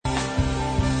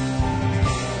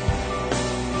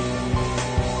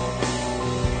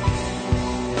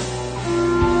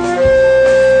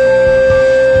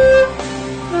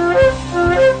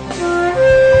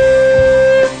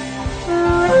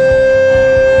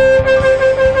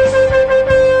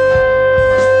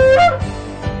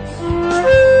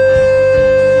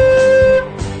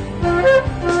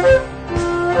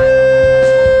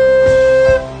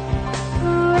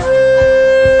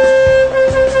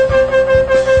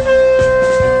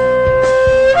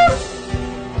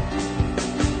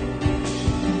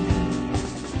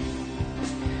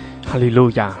利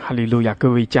路亚，哈利路亚！各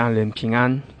位家人平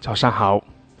安，早上好！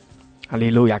哈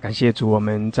利路亚！感谢主，我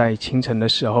们在清晨的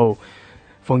时候，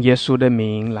奉耶稣的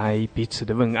名来彼此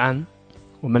的问安。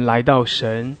我们来到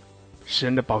神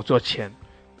的宝座前，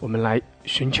我们来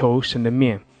寻求神的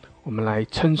面，我们来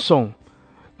称颂，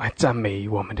来赞美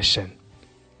我们的神。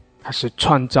他是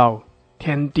创造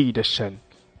天地的神，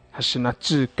他是那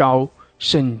至高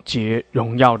圣洁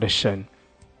荣耀的神。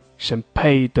神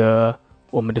配得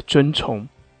我们的尊崇，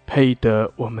配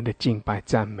得我们的敬拜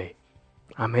赞美。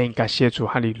阿们！感谢主，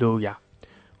哈利路亚！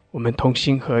我们同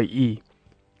心合意，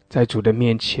在主的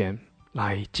面前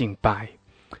来敬拜。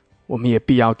我们也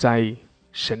必要在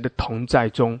神的同在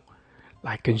中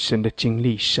来更深的经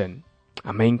历神。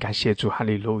阿们！感谢主，哈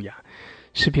利路亚！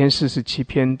诗篇47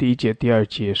篇第1节第2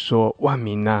节说：万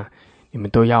民啊，你们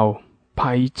都要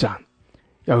拍掌，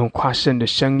要用夸胜的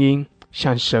声音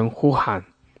向神呼喊，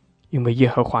因为耶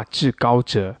和华至高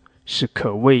者是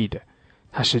可畏的，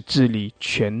他是治理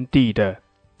全地的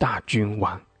大君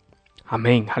王。阿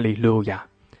们！哈利路亚！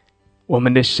我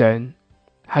们的神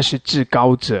他是至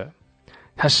高者，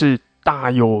他是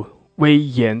大有威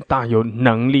严大有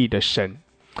能力的神，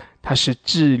他是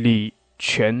治理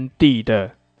全地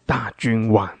的大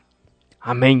君王。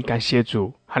阿们！感谢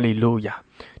主，哈利路亚！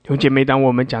弟兄姐妹，当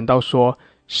我们讲到说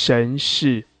神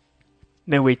是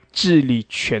那位治理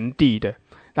全地的，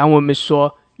当我们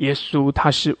说耶稣他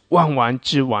是万王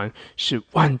之王，是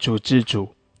万主之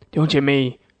主，弟兄姐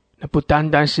妹，那不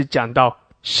单单是讲到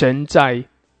神在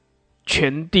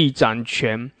全地掌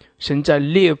权，神在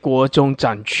列国中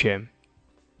掌权，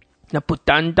那不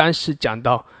单单是讲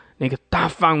到那个大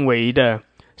范围的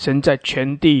神在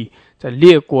全地在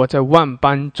列国在万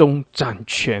邦中掌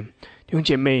权。弟兄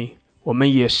姐妹，我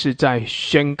们也是在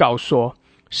宣告说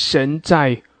神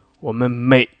在我们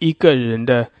每一个人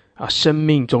的生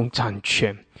命中掌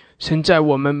权，神在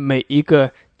我们每一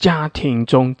个家庭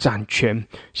中掌权，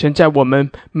神在我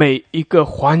们每一个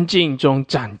环境中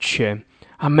掌权。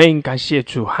阿们！感谢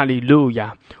主，哈利路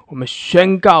亚！我们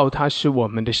宣告他是我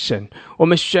们的神，我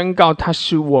们宣告他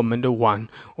是我们的王，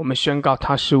我们宣告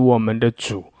他是我们的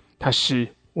主，他是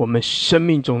我们生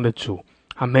命中的主。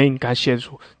阿们！感谢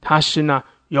主，他是那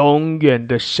永远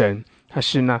的神，他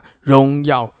是那荣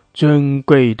耀尊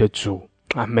贵的主。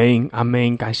阿们！阿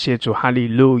们！感谢主，哈利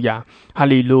路亚，哈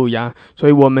利路亚！所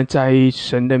以我们在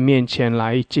神的面前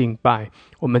来敬拜，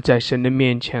我们在神的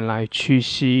面前来屈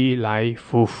膝来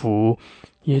俯伏，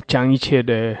也将一切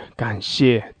的感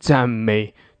谢赞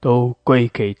美都归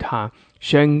给他，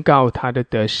宣告他的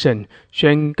得胜，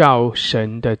宣告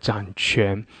神的掌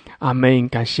权。阿们！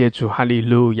感谢主，哈利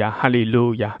路亚，哈利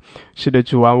路亚！是的，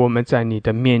主啊，我们在你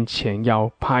的面前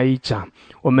要拍掌，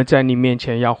我们在你面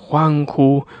前要欢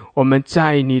呼，我们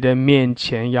在你的面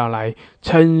前要来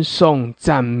称颂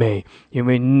赞美，因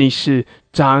为你是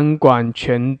掌管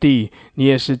全地，你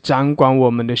也是掌管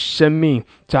我们的生命，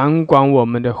掌管我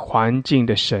们的环境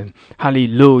的神。哈利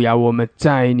路亚！我们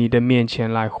在你的面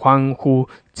前来欢呼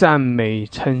赞美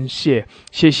称谢。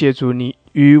谢谢主，你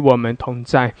与我们同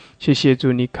在，谢谢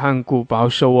主，你看顾保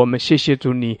守我们，谢谢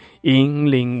主，你引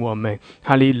领我们。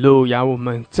哈利路亚！我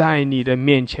们在你的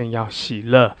面前要喜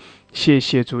乐，谢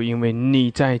谢主，因为你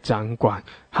在掌管。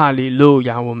哈利路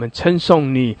亚！我们称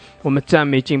颂你，我们赞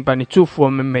美敬拜你，祝福我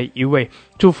们每一位，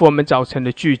祝福我们早晨的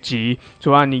聚集。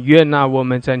主啊，你悦纳我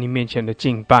们在你面前的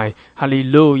敬拜。哈利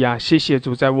路亚！谢谢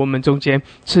主，在我们中间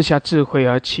赐下智慧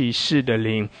和启示的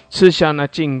灵，赐下那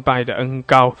敬拜的恩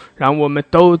膏，让我们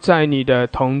都在你的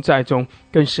同在中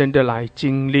更深的来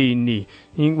经历你，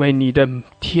因为你的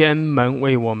天门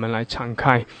为我们来敞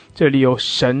开，这里有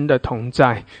神的同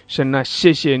在。神啊，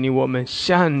谢谢你，我们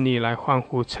向你来欢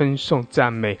呼称颂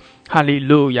赞美。哈利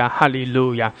路亚，哈利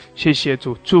路亚！谢谢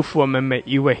主，祝福我们每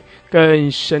一位更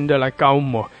深的来膏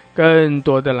抹，更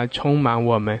多的来充满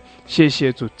我们。谢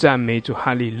谢主，赞美主，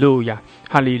哈利路亚，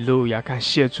哈利路亚！感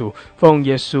谢主，奉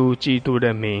耶稣基督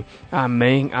的名，阿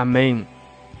们，阿们，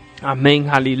阿们！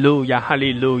哈利路亚，哈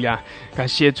利路亚！感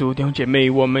谢主，弟兄姐妹，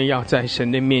我们要在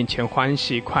神的面前欢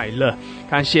喜快乐。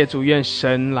感谢主，愿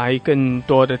神来更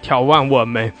多的眺望我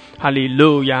们。哈利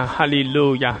路亚，哈利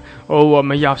路亚！我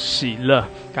们要喜乐。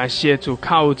感谢主，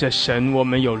靠着神我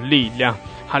们有力量。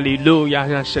哈利路亚！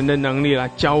让神的能力来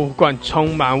浇灌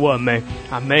充满我们。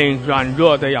阿们！软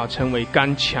弱的要成为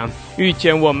刚强，遇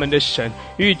见我们的神，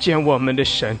遇见我们的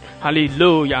神。哈利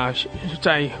路亚！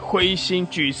在灰心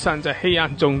沮丧在黑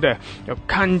暗中的，要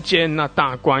看见那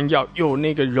大光，要有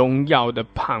那个荣耀的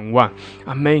盼望。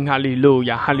阿们！哈利路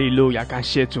亚！哈利路亚！感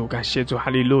谢主，感谢主！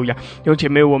哈利路亚！弟兄姐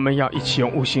妹，我们要一起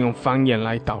用悟性、用方言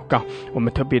来祷告。我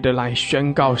们特别的来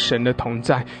宣告神的同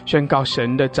在，宣告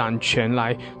神的掌权，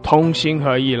来同心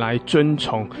合意，来尊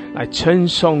崇，来称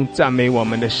颂赞美我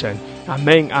们的神。阿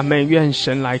们，阿们！愿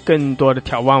神来更多的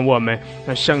眺望我们，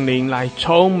让圣灵来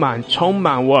充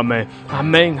满我们。阿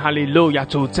们！哈利路亚！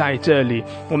主在这里，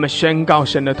我们宣告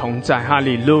神的同在。哈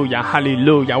利路亚！哈利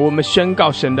路亚！我们宣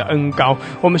告神的恩膏，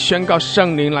我们宣告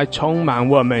圣灵来充满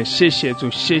我们。谢谢主，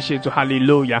谢谢主！哈利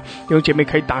路亚！弟兄姐妹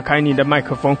可以打开你的麦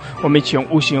克风，我们一起用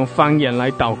悟性、用方言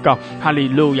来祷告。哈利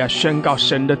路亚！宣告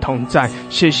神的同在。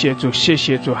谢谢主，谢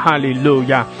谢主！哈利路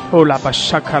亚！哦拉巴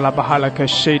沙卡拉巴哈拉克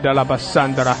西达拉巴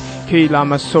桑德拉。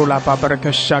Kilama sola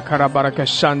babaraka shakara baraka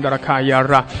shandra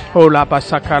kayara ola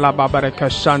basakala babaraka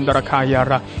shandra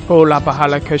kayara ola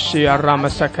bahalaka shiarama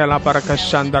sakala baraka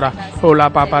shandra ola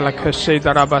babalaka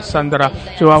shidara basandra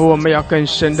主啊，我们要更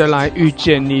深的来遇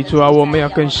见你，主啊，我们要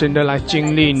更深的来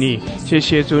经历你。谢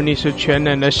谢主，你是全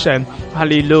能的神。哈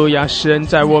利路亚！施恩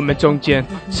在我们中间，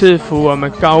赐福我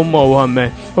们，高摩我们。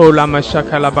ola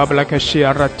masakala babalaka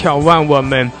shiara 眺望我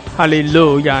们。哈利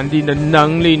路亚！你的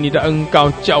能力，你的恩膏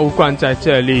浇灌在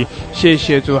这里。谢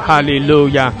谢主，哈利路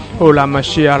亚！欧拉玛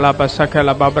西亚拉巴萨卡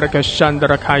拉巴布拉克山德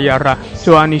拉卡亚拉，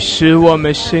主啊，你使我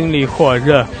们心里火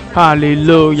热。哈利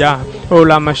路亚！欧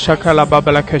拉玛沙卡拉巴布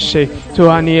拉克西，主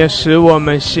啊，你也使我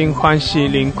们心欢喜，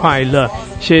灵快乐。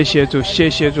谢谢主，谢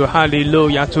谢主，哈利路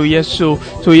亚！主耶稣，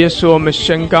主耶稣，我们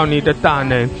宣告你的大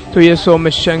能，主耶稣，我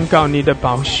们宣告你的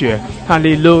宝血，哈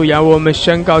利路亚！我们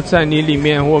宣告在你里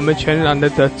面，我们全然的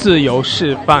得自由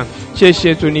释放。谢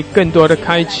谢主，你更多的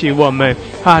开启我们，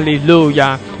哈利路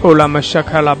亚！欧拉玛沙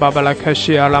卡拉巴巴拉克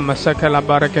西阿拉玛萨卡拉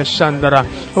巴拉克山德拉，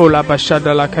欧拉巴沙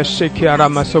德拉克西基阿拉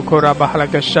玛苏库拉巴哈拉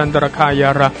克山德拉卡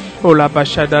亚拉，欧拉巴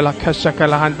沙德拉克萨卡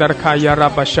拉汉德拉卡亚拉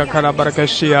巴沙卡拉巴拉克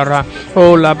西阿拉，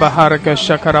欧拉巴哈拉克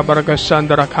沙卡拉巴拉克山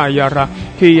德拉卡亚拉，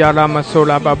基亚拉玛苏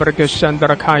拉巴巴拉克山德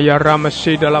拉卡亚拉玛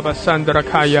西德拉巴山德拉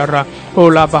卡亚拉，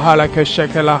欧拉巴哈拉克沙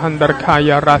卡拉汉德拉卡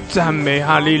亚拉，赞美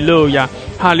哈利路亚，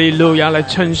哈利路亚！来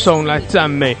称颂，来赞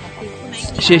美。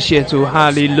谢谢主，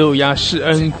哈利路亚！施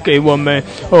恩给我们，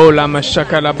哦拉玛沙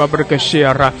卡拉巴布克西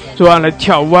亚拉，主啊，来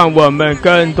眺望我们，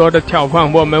更多的眺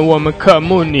望我们，我们渴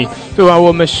慕你，主啊，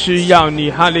我们需要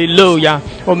你，哈利路亚！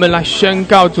我们来宣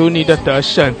告主你的得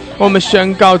胜，我们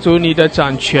宣告主你的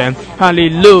掌权，哈利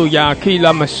路亚！基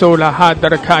拉玛苏拉哈德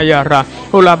拉卡亚拉，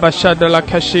哦拉巴沙德拉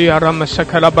卡西亚拉玛沙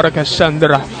卡拉巴拉克山德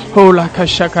拉，哦拉卡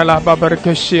沙卡拉巴布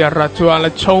克西亚拉，主啊，来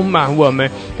充满我们，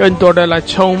更多的来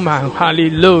充满，哈利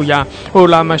路亚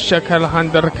！Ola mashakala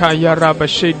handar kaya raba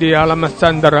shidi ala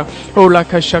masandara Ola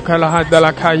kashakala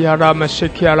handala kaya rama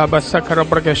shiki ala basakara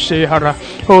bragashihara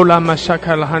Ola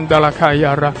mashakala handala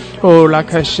kaya ra Ola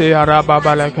kashihara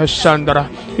babala kashandara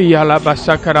Yala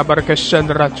basakara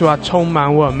bragashindara 主啊，充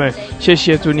满我们，谢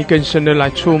谢主，你更深的来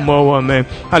触摸我们，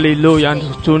哈利路亚！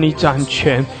主你掌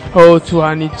权，哦主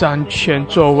啊，你掌权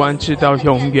做完直到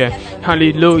永远，哈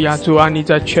利路亚！主啊，你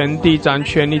在全地掌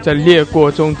权，你在列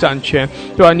国中掌权，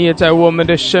主啊，你也在我们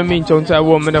的生命中，在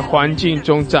我们的环境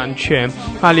中掌权，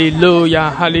哈利路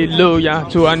亚，哈利路亚！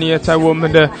主啊，你也在我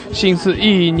们的心思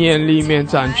意念里面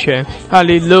掌权，哈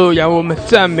利路亚！我们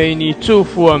赞美你，祝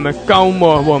福我们，高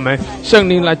摩我们，圣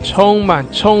灵来充满，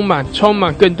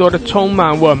更多的充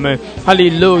满我们，哈利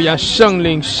路亚！圣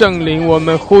灵，我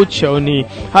们呼求你，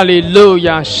哈利路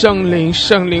亚！圣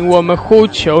灵，我们呼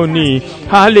求你，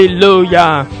哈利路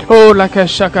亚！哦拉卡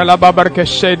沙卡拉巴巴卡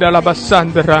谢达拉巴桑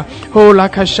德拉，哦拉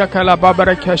卡沙卡拉巴巴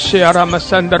卡谢阿拉玛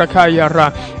桑德拉卡亚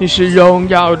拉，你是荣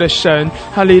耀的神，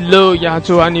哈利路亚！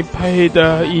主啊，你配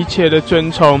得一切的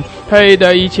尊崇，配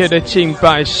得一切的敬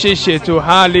拜，谢谢主，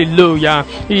哈利路亚！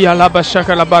伊亚拉巴沙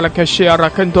卡拉巴拉卡谢阿拉，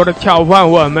更多的眺望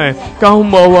我们，高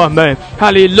摩我们，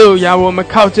哈利路亚！我们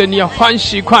靠着你要欢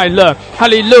喜快乐，哈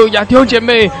利路亚！弟兄姐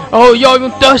妹，哦，要用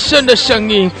得胜的声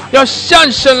音，要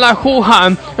向神来呼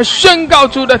喊，宣告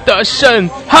主的得胜，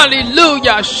哈利路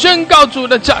亚！宣告主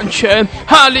的掌权，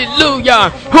哈利路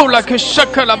亚！呼拉克沙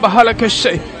克拉巴哈拉克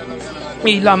谁？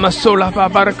伊拉玛苏拉巴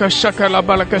巴拉克沙克拉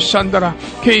巴拉克山德拉，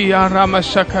基亚拉玛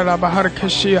沙克拉巴哈拉克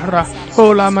西亚拉，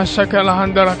哦拉玛沙卡拉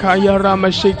汉德拉卡亚拉玛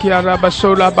西基亚拉巴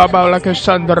苏拉巴巴拉克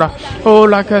山德拉，哦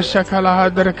拉克沙卡拉汉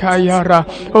德拉卡亚拉，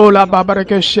哦拉巴巴拉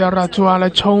克西亚拉，主啊来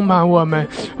充满我们，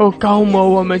哦高摩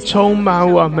我们，充满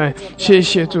我们，谢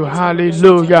谢主，哈利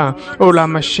路亚，哦拉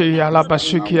玛西亚拉巴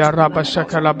苏基亚拉巴沙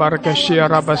卡拉巴拉克西亚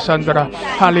拉巴山德拉，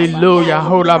哈利路亚，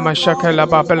哦拉玛沙卡拉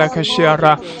巴巴拉克西亚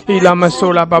拉，伊拉玛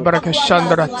苏拉巴巴拉克山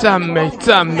德拉，赞美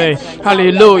赞美，哈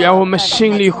利路亚，我们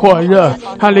心里火热，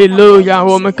哈利路亚，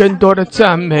我们更多的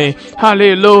赞美，哈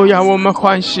利路亚，我们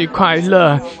欢喜快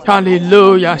乐，哈利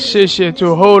路亚，谢谢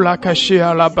主，哦拉克西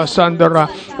亚拉巴山德拉，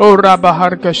哦拉巴哈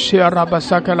克西亚拉巴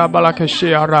萨卡拉巴拉克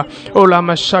西亚拉，哦拉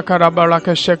玛沙卡拉巴拉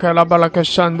克西卡拉巴拉克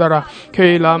山德拉，可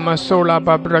以拉玛苏拉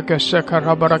巴巴拉克西卡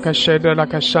拉巴拉克西德拉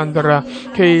克山德拉，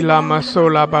可以拉玛苏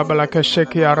拉巴巴拉克西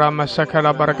亚拉玛萨卡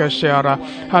拉巴拉克西亚拉，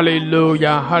哈利路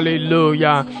亚，哈利路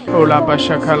亚，哦拉巴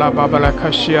沙卡拉巴巴拉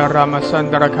克西亚拉玛山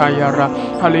德拉卡亚拉，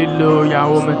哈利路亚，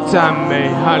我们赞美，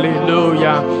哈利路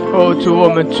亚，哦主，我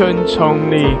们尊崇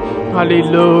你，哈利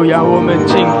路亚，我们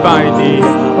敬拜你，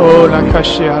哦拉卡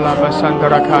西亚拉巴山德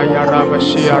拉卡亚拉巴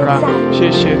西亚拉，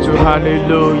谢谢主，哈利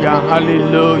路亚，哈利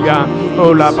路亚，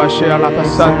哦拉巴西亚拉巴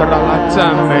山德拉来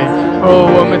赞美，哦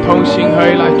我们同心合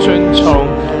一来尊崇，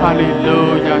哈利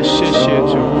路亚，谢谢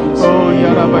主，哦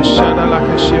亚拉巴西亚拉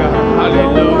卡西亚，哈利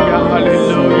路亚，哈利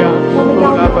路亚，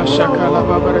哦拉巴沙卡拉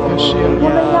巴巴拉卡西亚，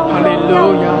哈利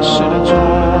路亚，是的主，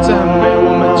我们赞美，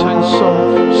我们称颂，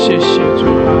谢谢主，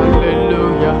哈利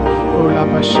路亚，哦拉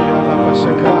巴西亚拉巴沙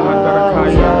卡拉哈达拉卡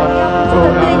亚拉，哦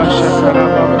拉巴沙卡拉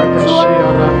巴巴拉卡西亚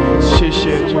拉，谢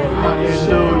谢主，哈利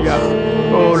路亚，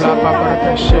哦拉巴巴拉卡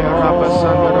西亚拉巴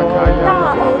山达拉卡亚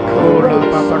拉，哦拉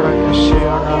巴巴拉卡西亚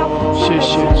拉，谢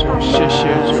谢主，谢谢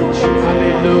主，哈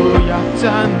利路亚，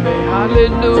赞美，哈利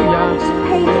路亚，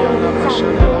哦拉巴沙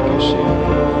达拉卡西亚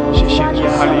拉，谢谢主，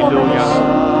哈利路亚，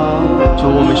主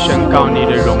我们宣告你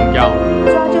的荣耀，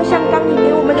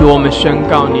主我们宣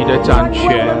告你的掌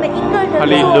权，哈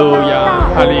利路亚，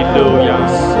哈利路亚，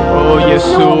哦耶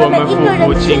稣，我们夫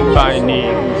妇敬拜你，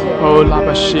哦拉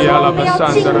巴西亚拉巴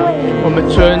山德拉，我们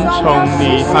尊崇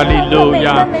你，哈利路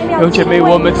亚，弟兄姐妹，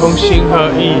我们同心合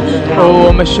意，哦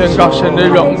我们宣告神的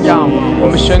荣耀，我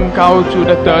们宣告主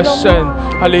的得胜，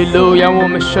哈利路亚，我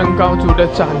们宣告主的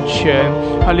掌权，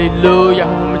哈利路亚，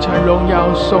我们将荣耀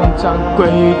颂赞归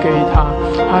给他，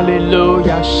哈利路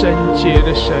亚，圣洁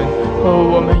的神，哦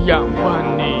我们仰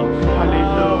望你，哈利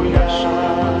路亚，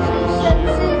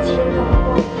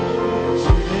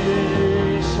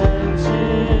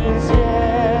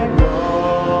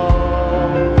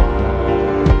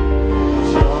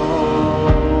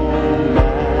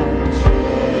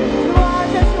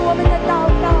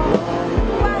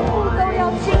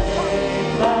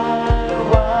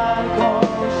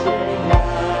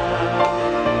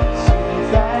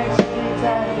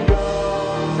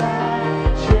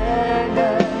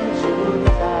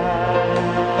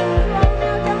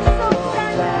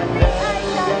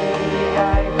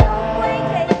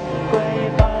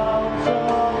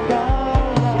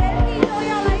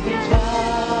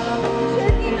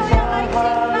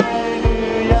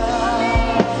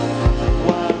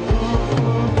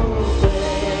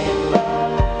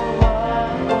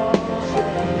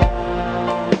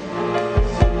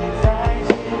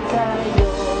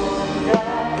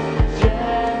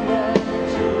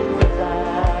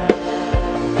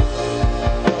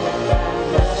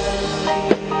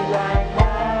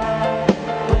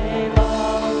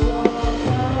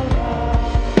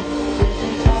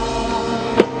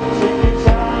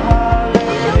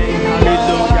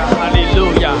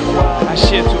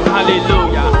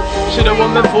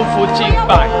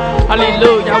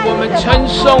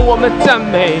我们赞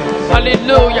美，哈利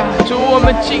路亚，主我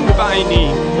们敬拜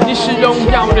你，你是荣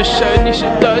耀的神，你是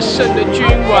得胜的君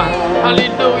王，哈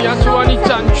利路亚，主啊你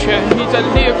掌权，你在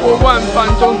列国万邦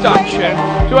中掌权，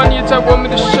主啊你在我们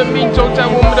的生命中，在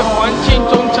我们的环境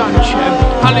中掌权，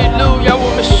哈利路亚，我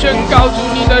们宣告主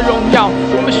你的荣耀，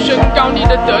我们宣告你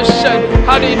的得胜，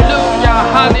哈利路亚，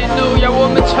哈利路亚，我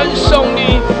们称颂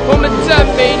你，我们赞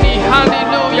美你，哈利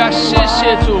路亚，谢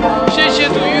谢主，谢谢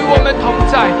主与我们同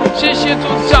在，谢谢主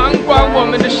掌管我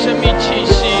们的生命气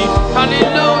息，哈利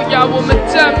路亚，我们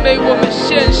赞美，我们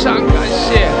献上感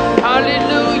谢，哈利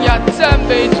路亚，赞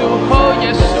美主，哦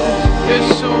耶稣，耶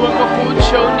稣，我们呼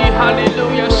求你，哈利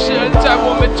路亚，施恩在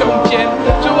我们中间，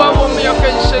主啊，我们要更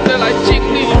深的来经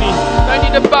历你，在你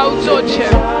的宝座前，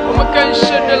我们更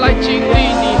深的来经历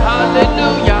你，哈利路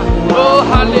亚，哦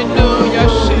哈利路亚，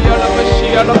西亚拉巴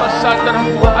西亚拉巴山的，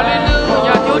哈利路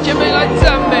亚，弟兄姐妹来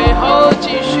赞美，哦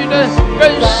继续的更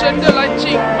深的来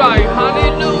敬拜，哈利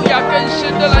路亚，更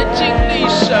深的来经历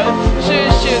神，谢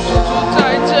谢主，主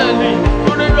在这里，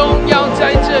主的荣耀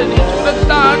在这里，主的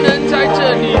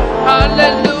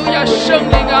圣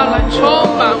灵啊来充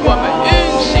满我们，运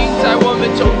行在我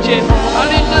们中间。哈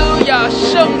利路亚，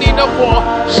圣灵的火，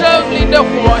圣灵的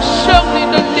火，圣灵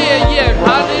的烈焰。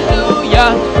哈利路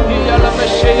亚，呀啦嘛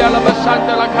西呀啦嘛山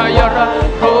的啦卡呀啦，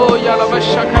哦呀啦嘛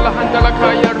沙卡啦汉的啦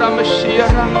卡呀啦嘛西呀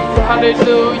啦，哈利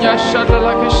路亚，沙的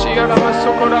啦卡西呀啦嘛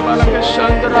苏克啦嘛啦卡山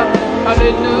的啦，哈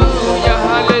利路亚，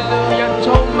哈利路亚，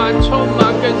充满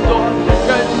更多，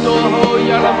哦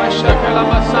呀啦嘛沙卡啦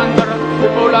嘛山的啦，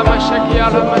哦啦嘛沙卡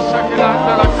呀啦嘛沙卡啦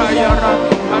的啦卡呀啦，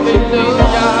哈利路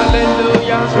亚，哈利路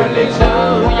亚，哈利路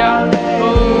亚，哦。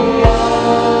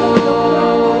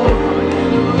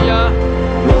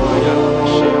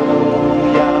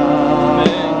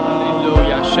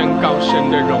宣告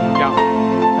神的荣耀，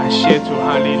感谢主，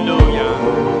哈利路亚！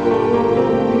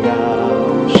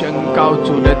宣告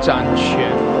主的掌权，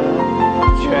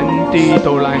全地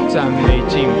都来赞美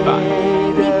敬拜，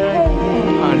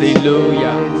哈利路亚，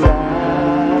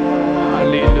哈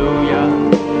利路亚！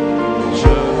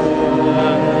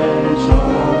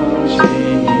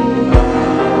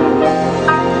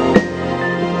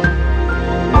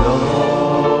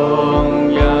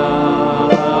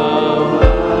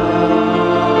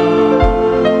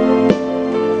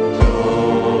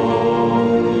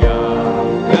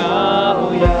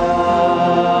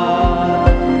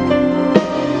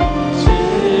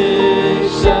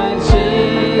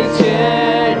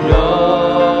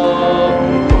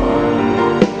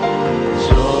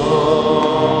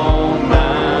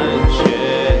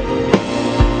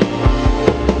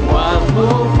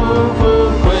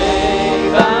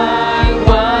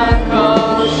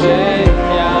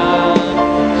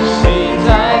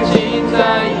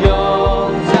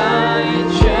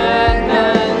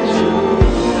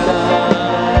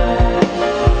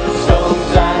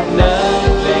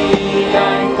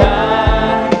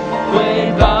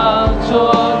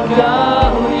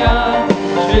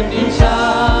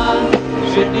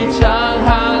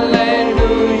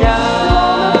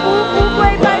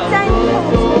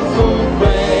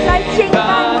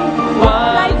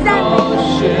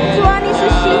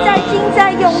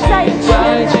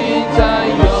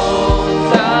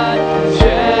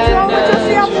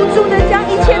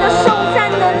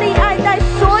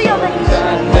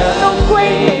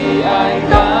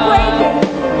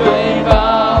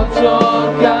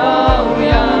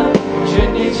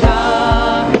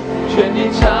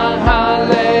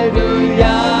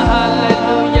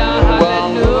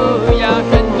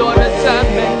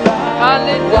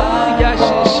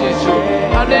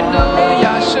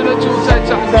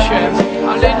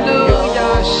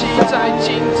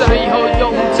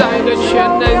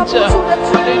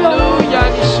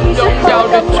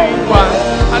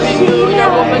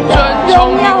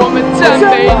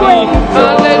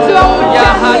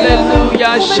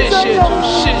谢谢主，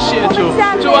谢谢主，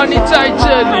主啊，你在这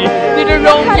里，你的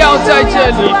荣耀在这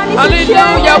里，哈利路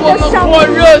亚！我们火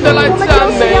热的来赞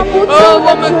美，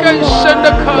我们更深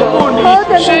的渴慕你，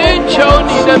寻求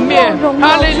你的面，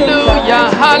哈利路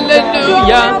亚，哈利路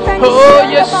亚！哦，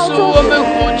耶稣，我们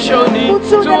呼求你，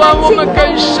主啊，我们更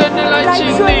深的来经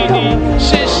历你，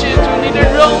谢谢主，你的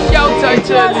荣耀在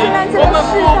这里，我们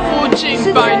匍匐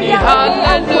敬拜你，哈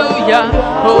利路亚！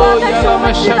哦，呀啦嘛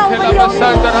沙克拉嘛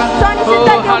萨达拉，哦，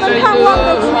哈利路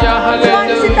亚，哈利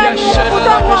路亚，神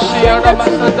啊，我是呀啦嘛萨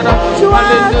达拉，哈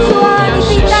利路亚，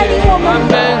谢谢，阿门，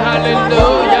哈利路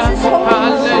亚，哈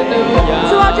利路亚。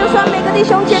主啊，就算每个弟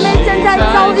兄姐妹正在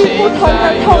遭遇不同的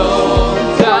痛苦，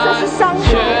或者是伤害，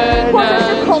或者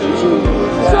是恐惧，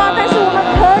主啊，但是我们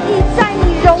可以在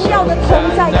你荣耀的同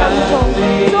在当中，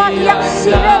主啊，一样喜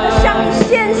乐的向你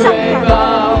献上感恩，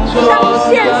向你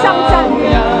献上赞美。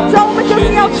主啊，我们就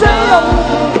是要尊荣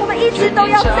你，我们一直都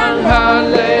要赞美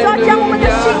你。主啊，将我们的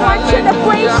心完全的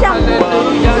归向你。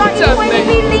主啊，因为你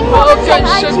必领我们从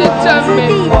埃及之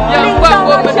地领到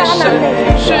了迦南美。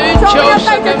主啊，我们要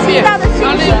带着极大的信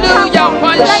心盼望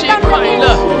来到你的面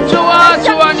前。主啊，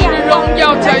主啊，你的荣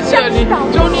耀在这里，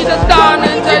主你的大能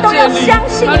在这里，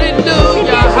哈利路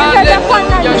亚，哈利路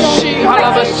亚，西哈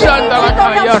拉巴山的拉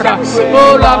卡亚拉，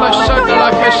哦拉巴山的拉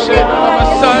卡西拉巴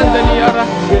山的里亚拉，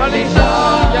哈利路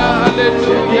亚，哈利路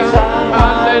亚，哈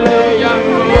利路亚，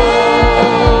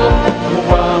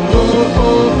万物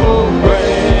归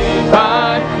拜，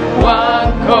万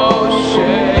口宣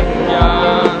扬，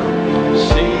行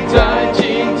在今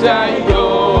在永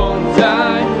在，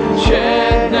全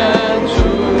能主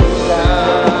宰，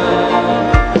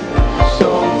颂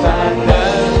赞能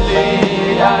力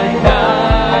爱戴，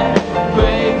归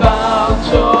宝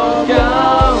座羔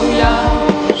羊，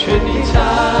全地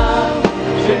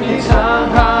唱，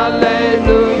哈利路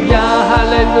亚，哈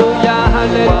利路亚，哈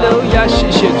利路亚，谢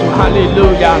谢主，哈利路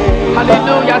亚，哈利路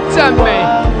亚，赞美，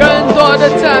更多的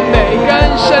赞美。美，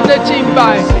更深的敬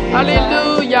拜。哈利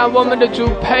路亚，我们的主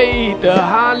配得。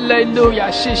哈利路亚，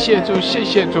谢谢主，谢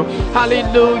谢主。哈利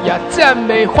路亚，赞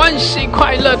美，欢喜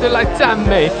快乐的来赞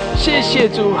美。谢谢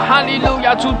主，哈利路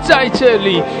亚，主在这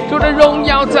里，主的荣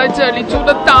耀在这里，主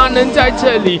的大能在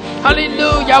这里。哈利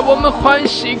路亚，我们欢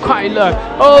喜快乐。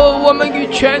哦，我们与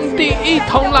全地一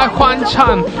同来欢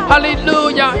唱。哈利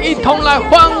路亚，一同来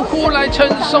欢呼，来称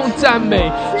颂赞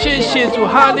美。谢谢主，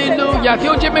哈利路亚。弟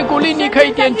兄姐妹，鼓励你可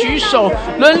以点举手，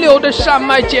轮流的上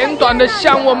麦，简短的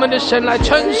向我们的神来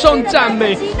称颂赞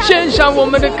美，献上我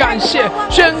们的感谢，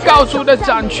宣告主的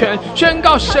掌权，宣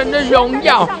告神的荣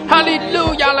耀。哈利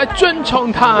路亚，来尊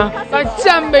崇他，来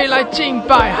赞美，来敬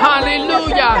拜。哈利路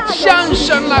亚，向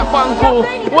神来欢呼，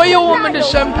唯有我们的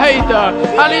神配得。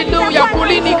哈利路亚，鼓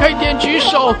励你可以点举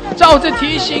手，照着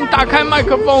提醒打开麦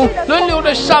克风，轮流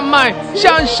的上麦，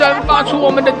向神发出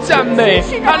我们的赞美。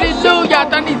哈利路亚，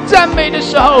当你赞美的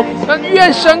时候，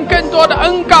愿神更多的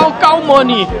恩膏高抹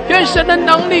你，愿神的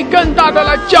能力更大的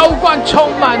来浇灌充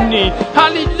满你。哈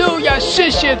利路亚，谢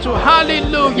谢主，哈利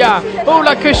路亚。哦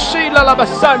啦克西啦啦巴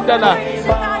桑的啦。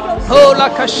哦，拉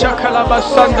卡沙卡拉巴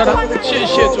桑的，谢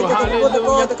谢主，哈利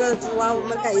路亚。主啊，我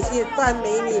们感谢赞美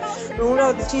你，荣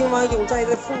耀的君王，永在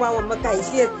的父啊，我们感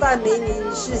谢赞美你，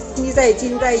你是昔在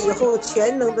今在以后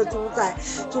全能的主宰。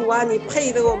主啊，你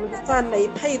配得我们的赞美，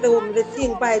配得我们的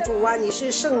敬拜。主啊，你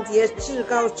是圣洁至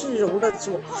高至荣的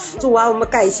主。主啊，我们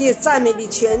感谢赞美你，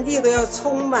全地都要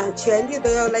充满，全地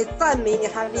都要来赞美你，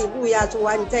哈利路亚。主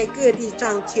啊，你在各地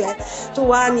掌权。主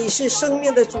啊，你是生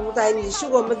命的主宰，你是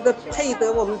我们的配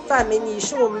得我们赞美，你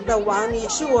是我们的王，你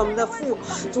是我们的父。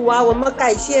主啊，我们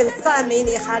感谢赞美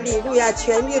你，哈利路亚，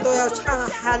全地都要唱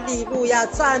哈利路亚，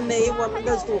赞美我们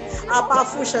的主。阿爸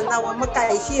父神啊，我们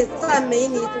感谢赞美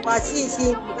你，主啊，谢谢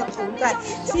你的同在，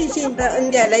谢谢你的恩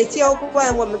典来浇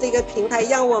灌我们这个平台，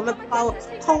让我们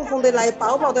通风的来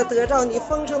饱饱的得到你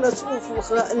丰盛的祝福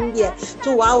和恩典。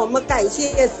主啊，我们感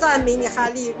谢赞美你，哈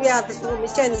利路亚的主，我们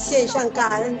向你献上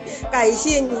感恩，感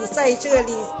谢你在这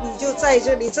里，你就在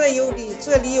这里，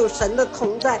这里有神的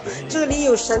同在，这里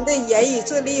有神的言语，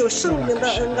这里有圣灵的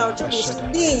恩膏，这里是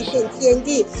另一片天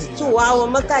地。主啊，我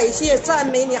们感谢赞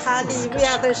美你，哈利路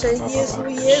亚的神，耶稣，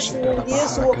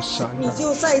你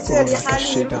就在这里，哈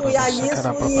利路亚，耶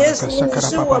稣，你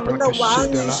是我们的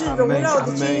王，你是荣耀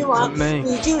的君王，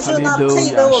你就是那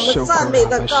配得我们赞美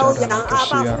的羔羊。阿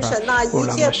爸父神啊，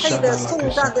一切配得颂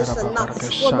赞的神啊，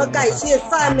我们感谢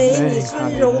赞美你，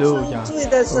尊荣尊罪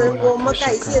的神，我们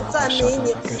感谢赞美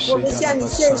你，我们向你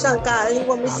献上感恩，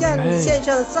我们向你献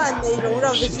上赞美，荣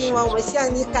耀的君王，我们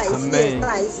向你感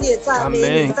谢赞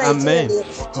美你在这里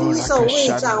居首位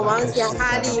掌王前，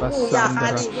哈利路亚，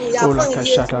哈利路亚，奉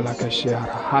耶稣，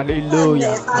哈利路亚，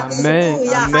阿门，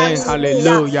阿门，哈利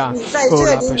路亚，你在这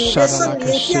里，你的圣灵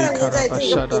降临在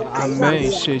这里，阿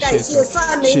门，谢谢，感谢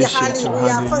赞美你，哈利路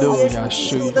亚，奉耶稣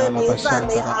基督的名赞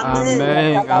美，阿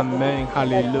门，阿门，哈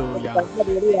利路亚，哈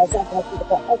利路亚，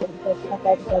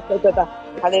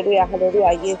哈利路亚，哈利路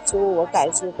亚，耶稣，我感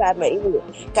谢赞美你，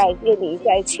感谢你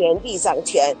在全地掌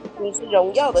权，你是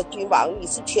荣耀的君王，你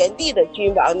是全地的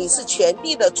君王，你是全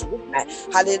地的主宰。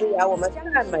哈利路亚，我们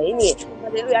赞美你。哈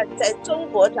利路亚，你在中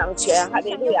国掌权。哈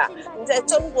利路亚，你在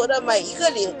中国的每一个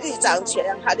领域掌权。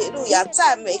哈利路亚，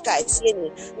赞美感谢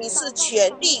你，你是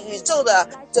全地宇宙的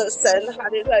神。哈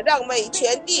利路亚，让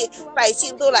全地百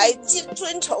姓都来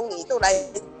尊崇你，都来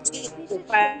敬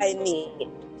拜你，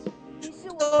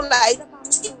都来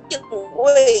敬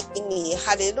畏你。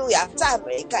哈利路亚，赞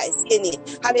美感谢你。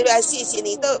哈利路亚，谢谢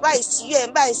你，都万喜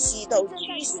愿万喜都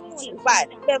屈膝敬拜，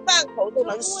愿万口都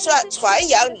能传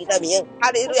扬你的名。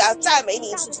哈利路亚，赞美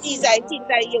你是昔在今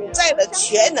在永在的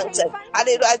全能神。哈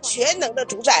利路亚，全能的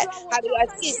主宰。哈利路亚，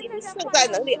谢谢你圣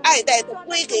诞能力爱戴都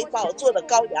归给宝座的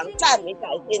羔羊，赞美感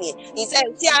谢你。你在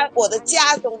我的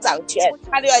家中掌权。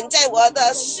哈利路亚，你在我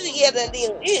的事业的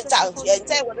领域掌权，你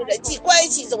在我的人际关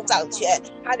系中掌权。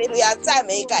哈利路亚，赞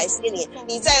美感谢你。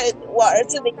你在我儿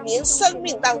子的生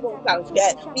命当中掌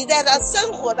权，你在他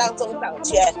生活当中掌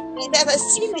权，你在他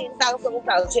心灵当中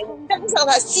掌权，你登上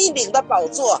他心灵的宝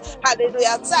座。哈利路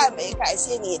亚，赞美感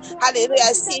谢你。哈利路亚，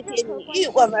谢谢你与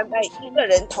我们每一个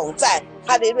人同在。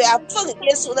哈利路亚，奉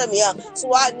耶稣的名，主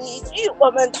啊，你与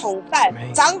我们同在，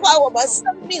掌管我们生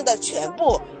命的全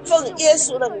部。奉耶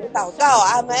稣的名祷告，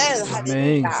阿门。阿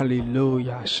门，哈利路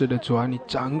亚。是的，主啊，你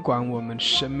掌管我们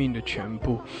生命的全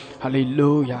部。哈利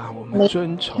路亚，我们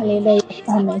尊崇。哈利路亚，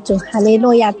赞美主，哈利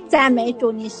路亚，赞美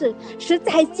主，你是实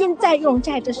在今在永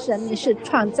在的神，你是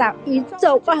创造宇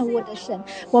宙万物的神。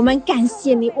我们感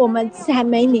谢你，我们赞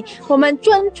美你，我们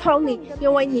尊崇你，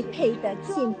因为你配得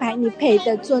敬拜，你配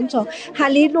得尊崇。哈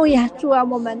利路亚！主啊，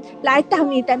我们来到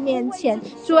你的面前，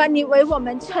主啊，你为我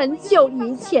们成就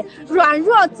一切，软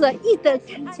弱者亦得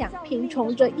刚强，贫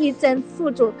穷者亦增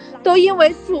富足，都因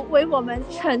为主为我们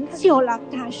成就了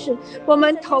大事。我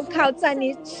们投靠在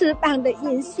你翅膀的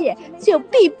荫下，就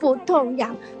必不动摇。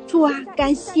主啊，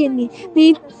感谢你，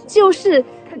你就是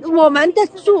我们的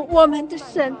主，我们的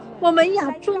神，我们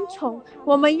要尊崇，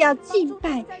我们要敬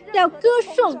拜，要歌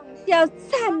颂，要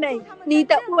赞美你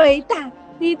的伟大，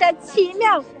你的奇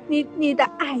妙，你的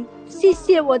爱。谢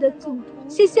谢我的主，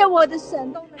谢谢我的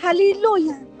神，哈利路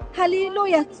亚，哈利路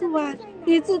亚！主啊，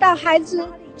你知道孩子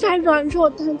在软弱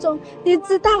当中，你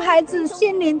知道孩子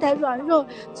心灵的软弱，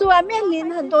主啊，面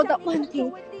临很多的问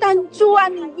题，但主啊，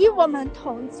你与我们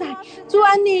同在，主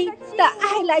啊，你的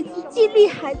爱来自激励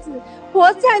孩子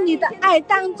活在你的爱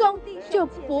当中，就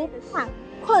不怕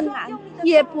困难，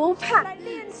也不怕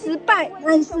失败，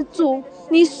但是主，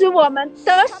你使我们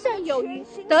得胜有余，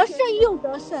得胜又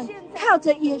得胜，靠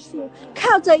着耶稣，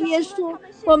靠着耶稣，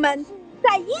我们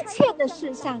在一切的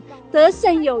事上得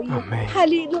胜有余。哈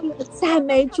利路亚！赞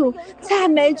美主，赞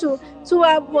美主！主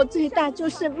啊，我最大就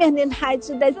是面临孩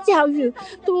子的教育，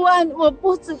主啊，我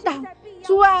不知道，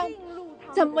主啊，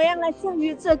怎么样来教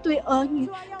育这对儿女，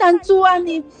但主啊，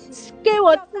你给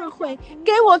我智慧，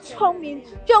给我聪明，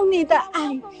用你的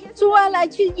爱，主啊，来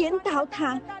去引导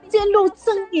他进入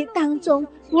真理当中，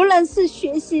无论是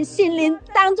学习心灵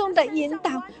当中的引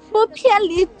导，不偏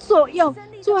离左右。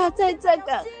主啊，在这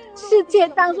个世界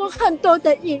当中很多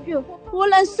的引诱，无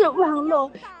论是网络，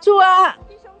主啊，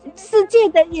世界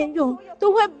的引诱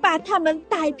都会把他们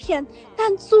带偏，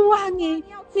但主啊，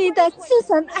你的至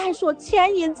神爱所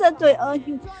牵引这对儿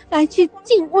女来去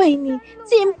敬畏你，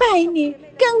敬拜你，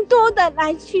更多的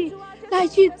来去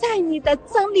在你的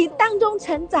真理当中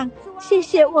成长。谢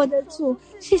谢我的主，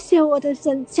谢谢我的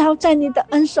神，交在你的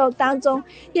恩手当中，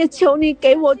也求你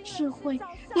给我智慧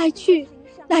来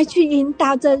去引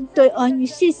导这对儿女。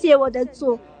谢谢我的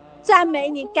主，赞美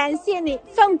你，感谢你，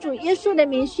奉主耶稣的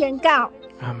名宣告，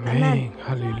阿们，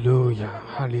哈利路亚，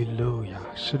哈利路亚！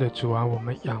是的，主啊，我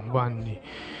们仰望你，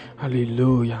哈利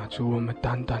路亚！主，我们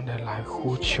单单的来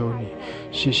呼求你，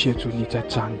谢谢主，你在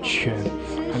掌权，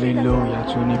哈利路亚！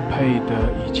主，你配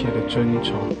得一切的尊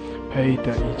崇，配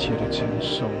得一切的称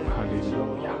颂，哈利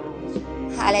路亚！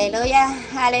哈利路亚，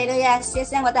哈利路亚！谢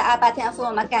谢我的阿爸天父，我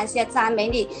们感谢赞美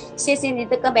你，谢谢你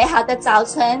这个美好的早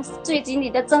晨，聚集你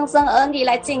的众生儿女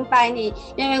来敬拜你，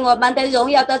因为我们的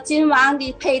荣耀的君王，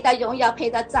你配得荣耀，配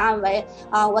得赞美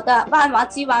啊！我的万王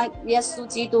之王耶稣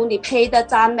基督，你配得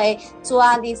赞美。主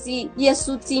啊，你是耶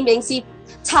稣之名是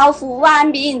超乎万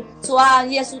民，主啊，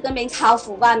耶稣的名超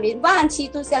乎万民，万期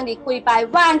都向你跪拜，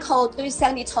万口都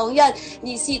向你承认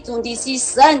你是主，你是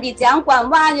神，你掌管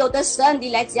万有的神，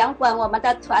你来掌管我们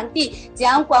的团体，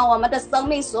掌管我们的生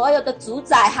命所有的主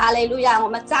宰。哈利路亚！我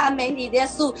们赞美你耶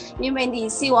稣，因为你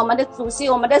是我们的主，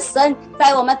是我们的神，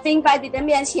在我们敬拜你的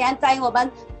面前，在我们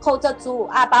靠着主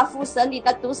阿爸父神你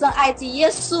的独生爱子耶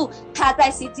稣，他在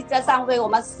十字架上为我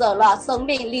们舍了生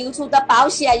命，流出的宝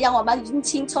血让我们因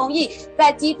信称义，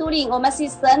在基督里我们是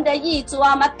神的义。主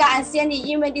啊，我们感谢你，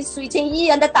因为你垂听义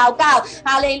人的祷告，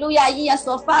哈利路亚！义人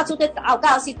所发出的祷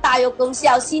告是大有功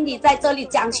效，心里在这里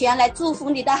讲权来祝福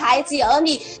你的孩子儿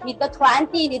女，你的团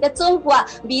体，你的中国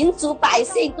民族百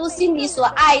姓都是你所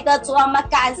爱的。主啊，我们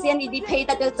感谢你，你配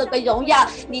得的这个荣耀，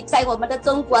你在我们的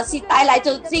中国是带来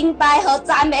这敬拜和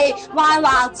赞美，万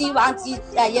王之王之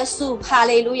耶稣，哈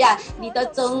利路亚！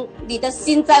你的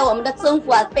心在我们的中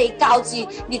国被高举，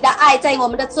你的爱在我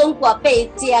们的中国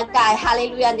被揭盖，哈利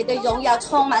路亚！你的荣耀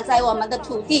充满在我们的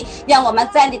土地，让我们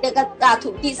在你的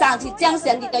土地上去彰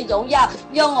显你的荣耀，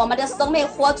用我们的生命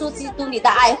活出基督你的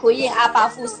爱，回应阿爸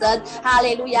父神，哈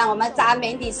利路亚！我们赞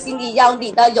美你，心里要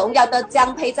你的荣耀的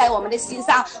降配在我们的心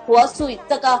上，活出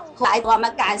这个来，我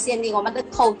们感谢你，我们的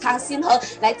口腔心和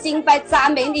来敬拜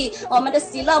赞美你，我们的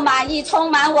喜乐满意充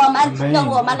满我们，让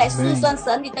我们来诉说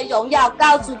神你的荣耀，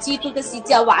告主基督的十字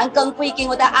架完工归给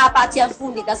我的阿爸天父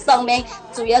你的圣名，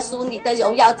主耶稣你的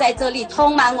荣耀在这里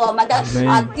充满我们的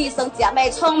弟兄姐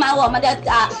妹，充满我们的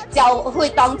教会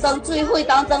当中聚会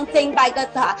当中敬拜的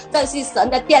这是神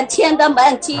的殿，天的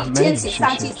门，天使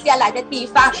上去下来的地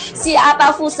方，是阿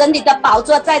爸父神你的宝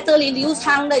座在这里流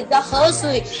淌了你的河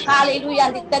水，哈利路亚！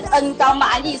你的恩膏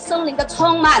满溢，圣灵的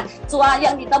充满，主啊，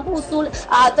让你的牧书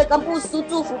这个牧书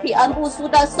祝福比恩牧书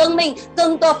的生命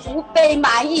更多福杯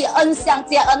满溢，恩相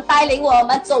接恩带领我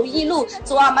们走一路。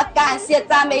主啊，我们感谢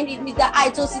赞美你，你的爱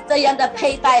就是这样的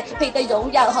配得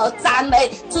荣耀耀和赞美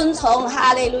尊崇。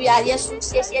哈利路亚！耶稣，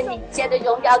谢谢你，一切的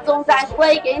荣耀颂赞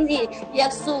归给你。耶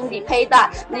稣，你配的，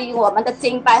你我们的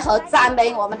敬拜和赞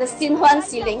美，我们的心欢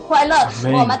喜灵快乐，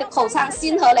我们的口唱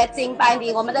心和来敬拜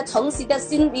你，我们的诚实的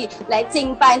心里来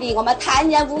敬拜你，我们坦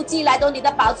然无惧来到你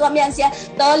的宝座面前，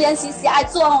得怜惜喜爱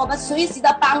做我们随时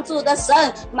的帮助的神。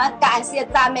我们感谢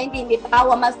赞美你，你把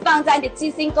我们放在你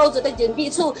基心构筑的隐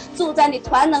蔽处，住在你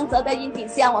全能者的荫底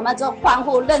下，我们就欢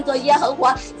呼认作耶和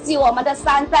华是我们的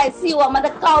山寨，是我们的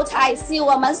高台，是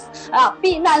我们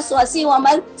避难所，是我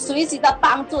们随时的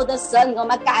帮助的神。我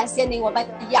们感谢你，我们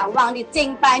仰望你，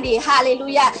敬拜你。哈利路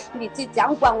亚！你去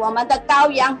掌管我们的羔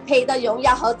羊，配的荣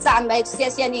耀和赞美。谢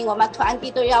谢你，我们团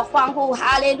体都要欢呼。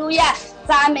哈利路亚！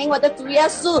赞美我的主耶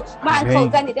稣，满口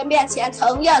在你的面前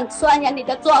承认宣扬你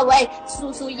的作为，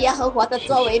述说耶和华的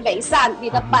作为美善，你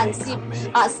的本性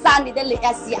善，你的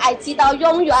喜爱直到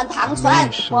永远长存。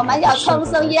我们要称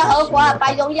颂耶和华，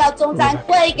把荣耀颂赞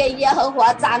归给耶和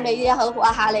华，赞美耶和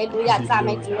华。哈利路亚！赞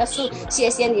美主耶稣，谢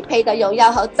谢你配的荣耀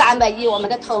和赞美与我们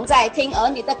的同在，听儿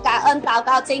女的感恩祷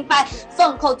告敬拜，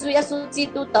奉靠主耶稣基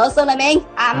督得胜的名，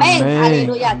阿门。哈利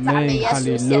路亚！赞美耶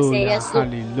稣，谢谢耶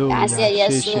稣，感谢耶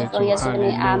稣，奉耶稣的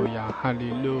名，阿门。哈利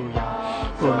路亚，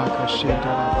哈利路亚，谢谢主，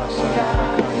哈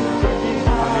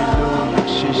利路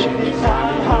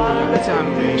亚，赞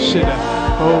美，是的，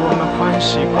我们欢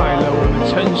喜快乐，我们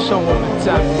称颂，我们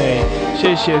赞美，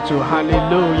谢谢主，哈利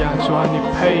路亚，主啊，你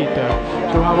配的，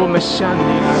主啊，我们向你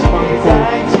来欢呼，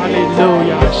哈利路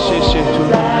亚，谢谢主，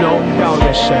你荣耀的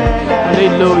神，哈利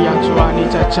路亚，主啊，你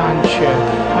在掌权，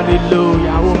哈利路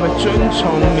亚，我们尊崇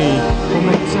你，我们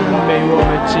赞美，我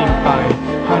们敬拜，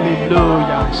哈利路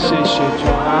亚，谢谢主，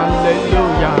哈利路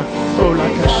亚，哦，拉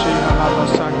克西哈拉巴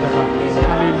桑德拉，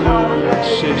哈利路亚，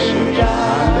谢谢主，哈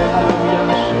利路亚，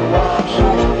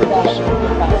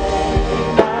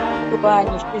主啊，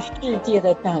你是世界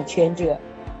的掌权者，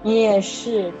你也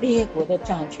是列国的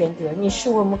掌权者，你是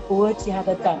我们国家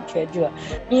的掌权者，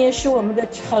你也是我们的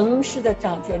城市的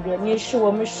掌权者，你也是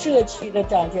我们社区的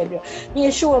掌权者，你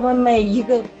也是我们每一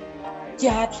个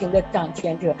家庭的掌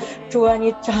权者。主啊，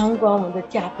你掌管我们的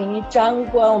家庭，你掌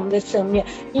管我们的生命，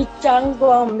你掌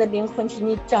管我们的灵魂体，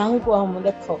你掌管我们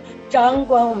的口，掌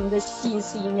管我们的心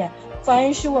思意念，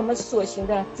凡是我们所行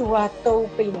的，主啊，都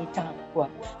被你掌管。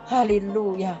哈利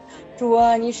路亚！主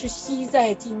啊，你是昔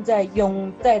在今在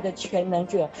永在的全能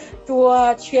者，主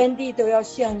啊，全地都要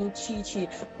向你祈求，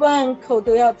万口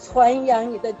都要传扬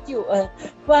你的救恩，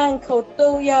万口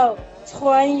都要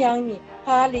传扬你。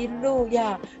哈利路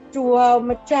亚！主啊，我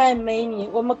们赞美你，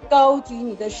我们高举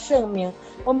你的圣名，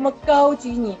我们高举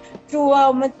你。主啊，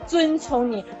我们尊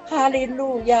崇你。哈利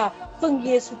路亚！奉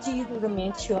耶稣基督的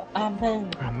名求，阿门。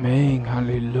阿门！哈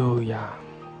利路亚！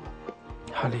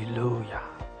哈利路亚！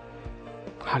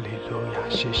哈利路亚！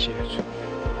谢谢主！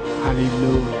哈利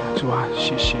路亚！主啊，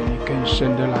谢谢你更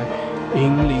深的来引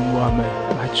领我们，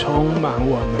来充满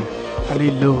我们。哈利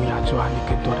路亚！主啊，你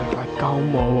更多的来高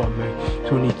摩我们。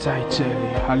主，你在这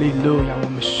里。哈利路亚！我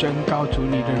们宣告主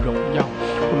你的荣耀，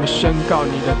我们宣告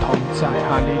你的同在。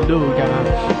哈利路亚！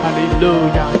哈利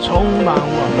路亚！充满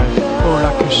我们。哦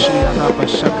拉克西亚拉巴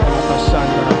沙卡拉巴山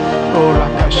的拉，哦拉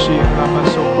克西亚拉巴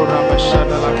索库拉巴沙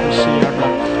的拉克西亚拉，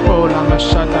哦拉玛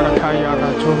沙的拉卡亚拉。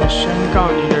主，我们宣告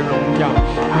你的荣耀。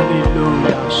哈利路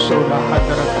亚！苏拉哈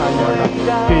德拉卡亚拉，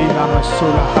比拉玛苏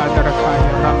拉哈德拉卡亚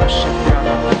拉玛沙亚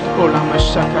拉。哦，拉玛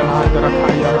沙卡拉德拉卡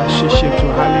亚拉，谢谢主，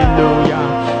哈利路亚，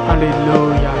哈利路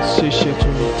亚，谢谢主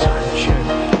你掌权，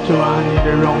主啊，你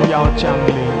的荣耀降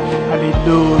临，哈利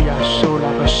路亚，苏拉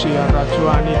巴西亚拉，主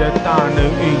啊，你的大能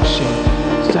运行，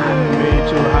赞美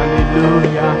主，哈利路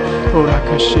亚，哦拉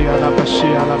克西亚拉巴西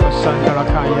亚拉巴桑德拉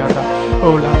卡亚拉，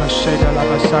哦拉玛西亚拉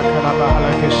巴萨卡拉巴哈拉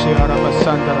克西亚拉巴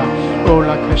桑德拉，哦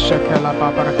拉克西卡拉巴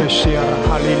巴拉克西亚拉，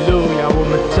哈利路亚，我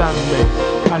们赞美，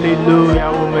哈利路亚，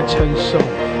我们称颂。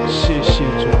谢谢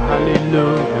主，哈利路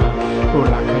亚！哦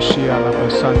拉克西亚拉巴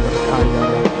桑德卡亚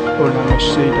拉，哦拉玛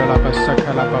西达拉巴萨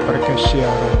卡拉巴巴克西亚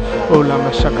拉，哦拉玛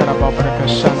萨卡拉巴巴克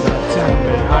山德赞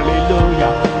美，哈利路亚！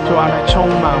主啊，来充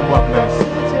满我们，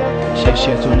谢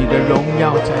谢主，你的荣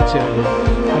耀在这里，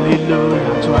哈利路亚！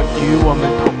主啊，与我们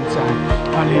同在，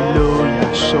哈利路亚！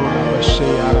受拉巴西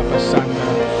亚拉巴桑德，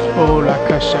哦拉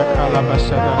克西卡拉巴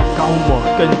萨德高摩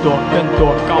更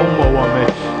多高摩我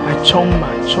们。来充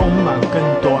满更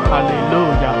多，哈利路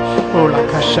亚！哦，拉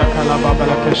卡沙卡拉巴巴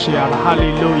拉克西亚拉，哈利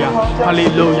路亚，哈利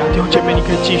路亚！弟兄姐妹，你可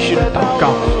以继续的祷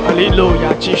告，哈利路亚！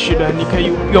继续的，你可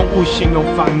以用悟性，用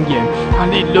方言，哈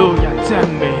利路亚！赞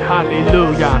美，哈利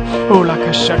路亚！哦，拉卡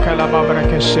沙卡拉巴巴拉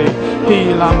克西，嘿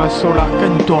拉玛苏拉，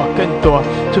更多，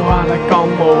主啊，来高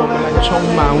摩我们，来充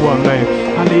满我们，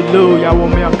哈利路亚！我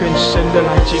们要更深的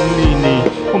来经历你，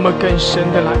我们更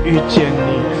深的来遇见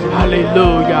你。哈利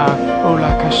路亚！哦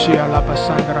拉卡西亚拉巴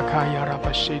桑德拉卡亚拉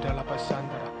巴西德拉巴桑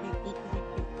德拉。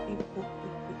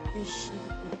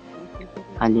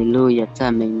哈利路亚，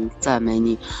赞美你，赞美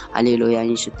你，哈利路亚，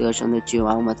你是得胜的君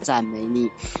王，我们赞美你，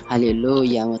哈利路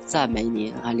亚，我赞美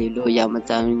你，哈利路亚，我们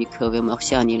赞美你，可为我们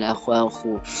向你来欢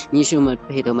呼，你是我们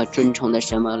配得我们尊崇的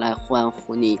神，我们来欢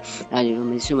呼你，哈利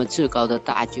路亚，是我们至高的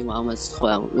大君王，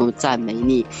我们赞美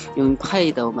你，我们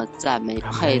配得我们赞美，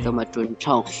配得我们尊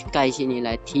崇，感谢你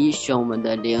来提升我们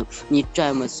的灵，你在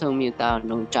我们生命当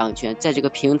中掌权，在这个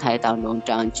平台当中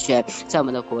掌权，在我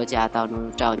们的国家当中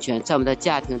掌权，在我们的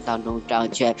家庭当中掌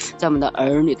权，在我们的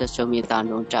儿女的生命当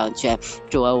中掌权。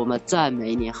主啊，我们赞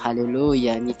美你，哈利路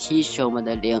亚！你提升我们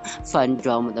的灵，翻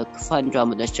转我们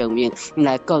的生命，你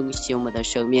来更新我们的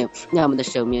生命，让我们的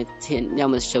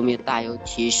生命大有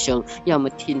提升，让我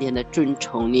们天天的尊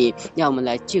崇你，让我们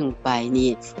来敬拜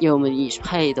你，让我们你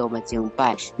配得我们敬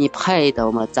拜，你配得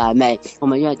我们赞美，我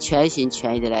们愿全心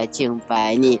全意的来敬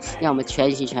拜你，让我们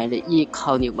全心全意的依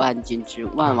靠你，万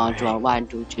王之王，万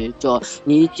主之主，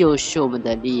你就是我们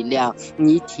的力量，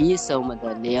你提升我们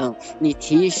的灵，你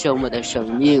提升我们的生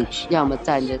命，让我们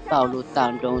在你的道路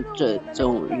当中这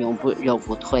种永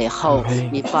不退后，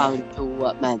你帮助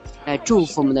我们来祝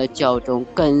福我们的教中，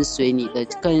跟随你的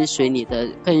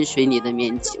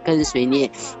面前，跟随你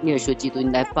耶稣基督，你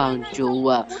来帮助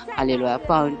我，哈利路亚，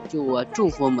帮助我，祝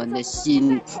福我们的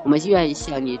心，我们愿意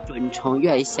向你尊崇，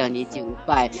愿意向你敬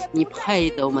拜，你配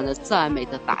得我们的赞美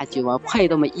的大君王，配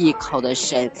得我们依靠的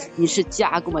神，你是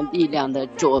加给我们力量的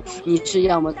主，你是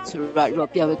让我们软弱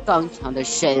变为刚强的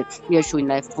神，耶稣，你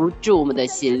来扶助我们的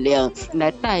心灵，你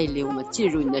来带领我们进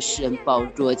入你的施恩宝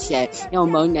座前，让我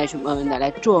们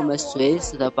来做我们随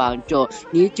时的帮助，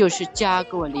你就是加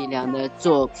给我力量的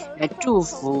主，来祝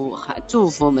福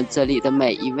我们这里的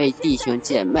每一位弟兄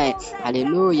姐妹，哈利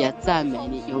路亚，赞美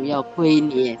你，荣耀归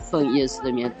你，奉耶稣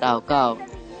的名祷告。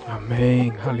阿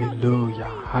门，哈利路亚，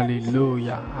哈利路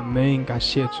亚，阿门，感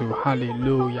谢主，哈利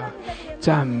路亚，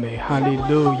赞美，哈利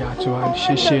路亚，主啊，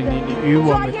谢谢你，你与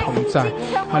我们同在，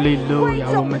哈利路亚，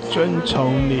我们尊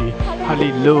崇你，哈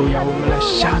利路亚，我们来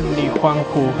向你欢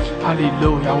呼，哈利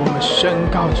路亚，我们宣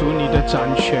告主你的掌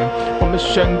权，我们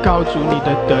宣告主你的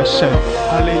得胜，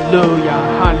哈利路亚，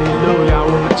哈利路亚，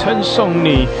我们称颂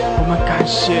你，我们感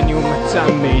谢你，我们赞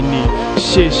美你，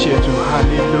谢谢主，哈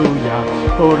利路亚，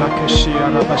哦拉克西亚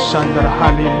拉巴山德拉，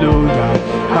哈利路亚，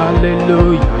哈利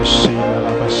路亚，西拉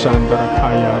巴山德拉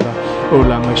卡亚拉。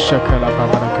Ola mashakala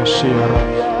babara kashira,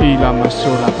 ila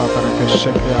masula babara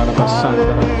kashakala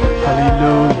basandra.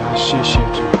 Hallelujah,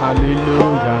 shishiju,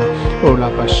 hallelujah.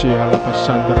 Ola bashira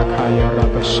basandra kaya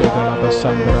rabashida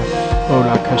basandra.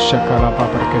 Ola kashakala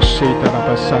babara kashida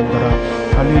basandra.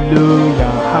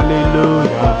 Hallelujah,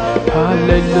 hallelujah,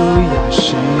 hallelujah.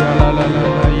 Shia la la la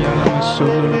la ya la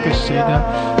masula kashida.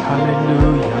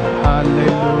 Hallelujah,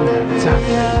 hallelujah.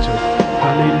 Zamiju.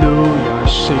 Hallelujah,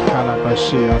 shikala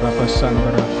bashira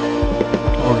basandra,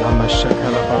 ola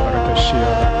mashakala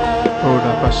babarakashira,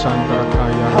 ola basandra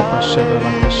kaya bashira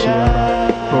bakashira,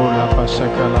 ola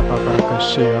basakala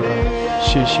babarakashira,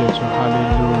 shishiju,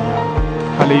 hallelujah,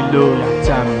 hallelujah,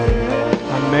 赞美，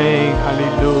阿门，哈利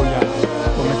路亚，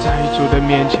我们在主的面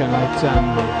前来赞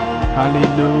美，哈利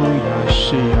路亚，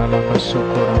西阿拉巴苏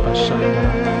库拉巴山德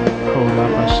拉，ola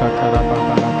basakala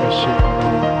babarakashira，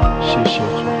谢谢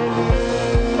主。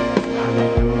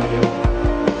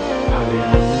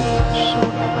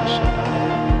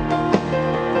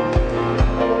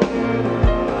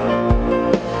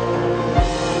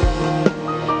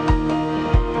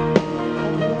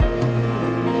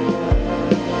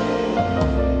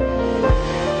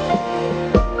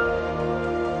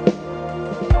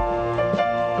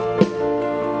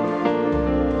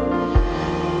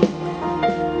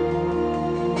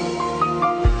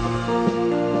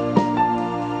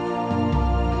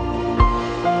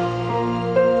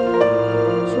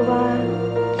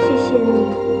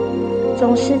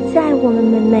总是在我们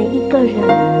每一个人，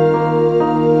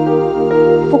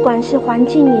不管是环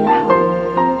境也好，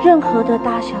任何的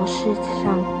大小事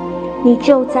上，你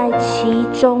就在其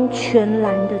中全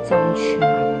然的掌权。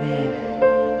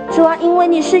主啊，因为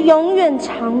你是永远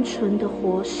长存的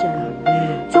活神。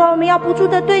主啊，我们要不住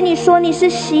的对你说，你是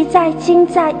昔在、今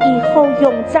在、以后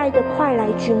永在的快来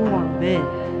君王。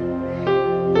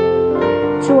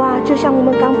主啊，就像我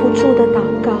们刚不住的祷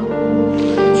告，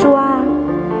主啊，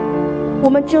我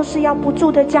们就是要不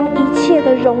住的将一切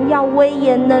的荣耀、威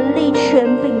严、能力、权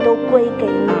柄都归给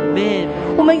你。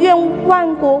我们愿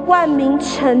万国万民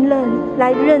承认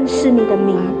来认识你的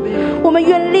名，我们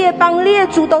愿列邦列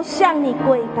族都向你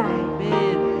跪拜。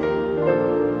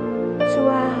主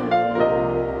啊，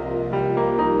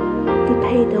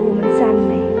配得我们赞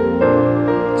美。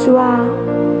主啊，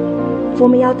我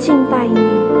们要敬拜你，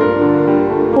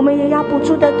我们也要不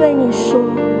住地对你说，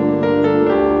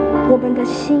我们的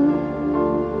心，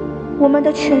我们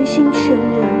的全心全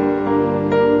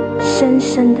人深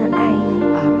深地爱你。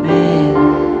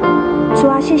主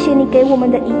啊，谢谢你给我们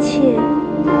的一切，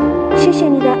谢谢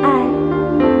你的爱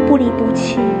不离不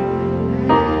弃，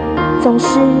总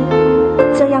是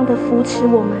这样的扶持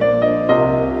我们，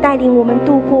带领我们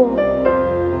度过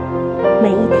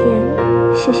每一天。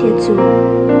谢谢主，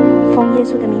奉耶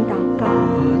稣的名祷告，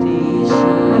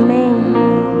阿们。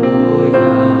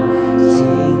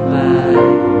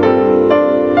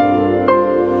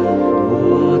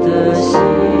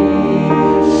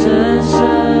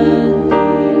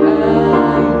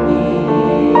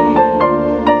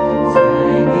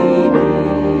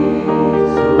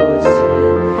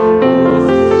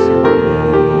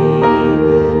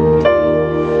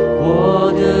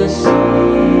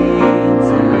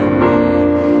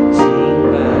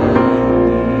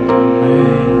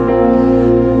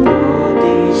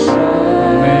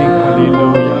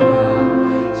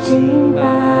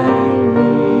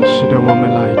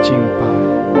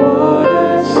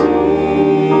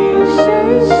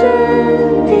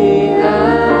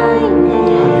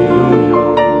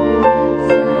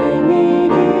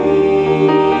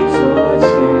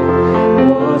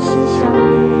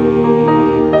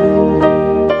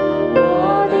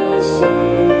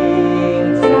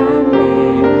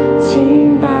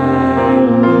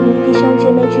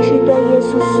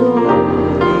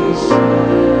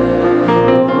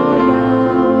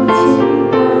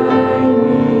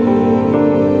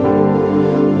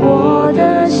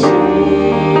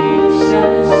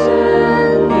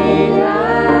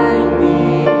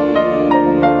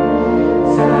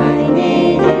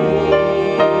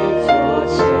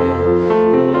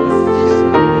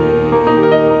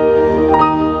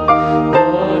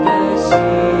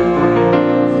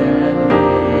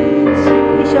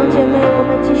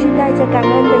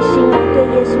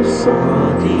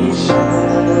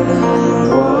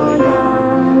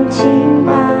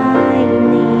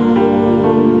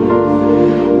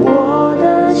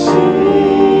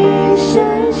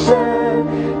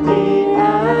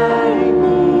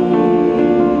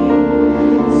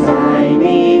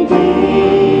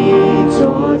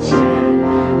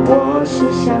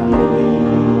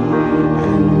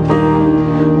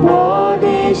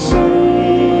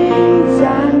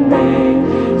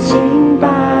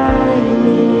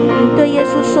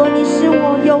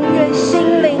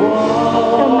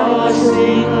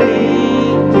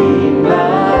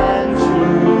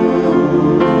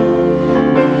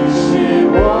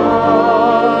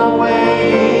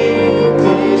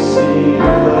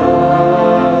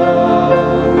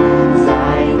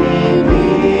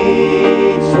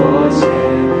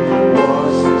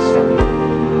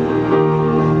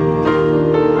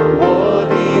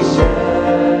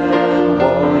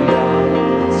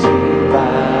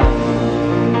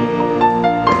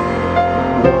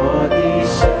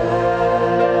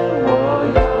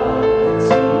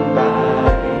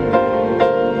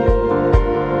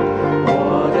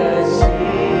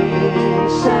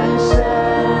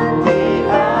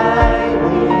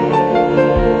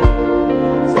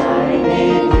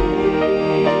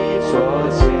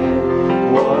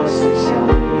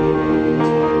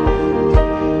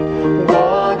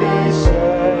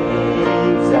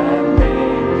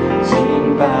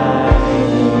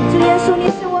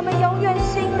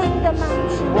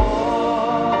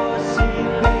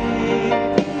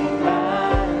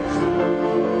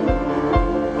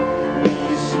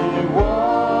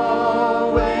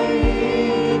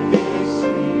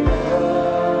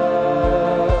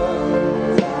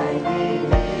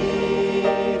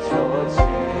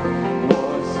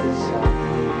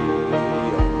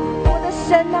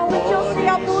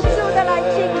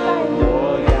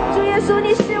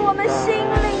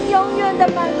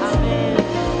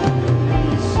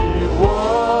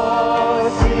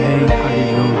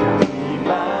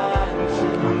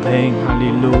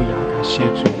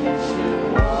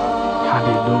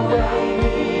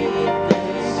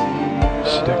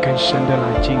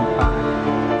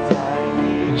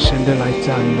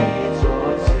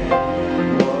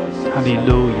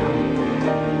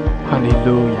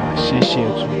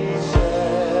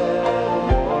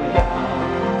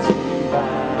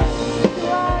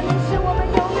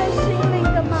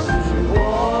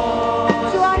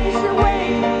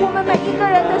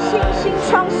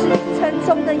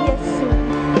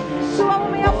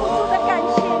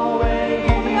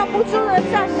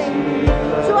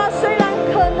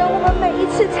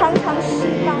常常失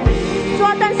败，主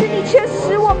啊，但是你却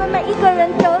使我们每一个人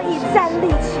得以站立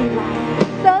起来。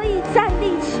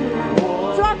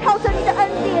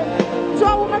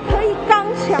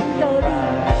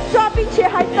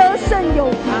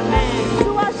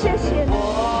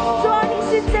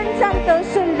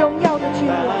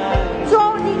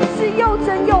是又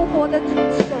真又活的主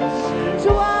神。主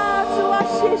啊，主啊，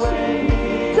谢谢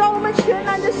你。主啊，我们全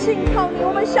然的信靠你，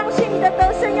我们相信你的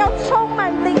得胜要充满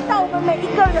临到我们每一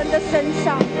个人的身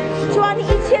上。主啊，你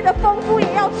一切的丰富也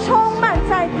要充满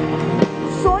在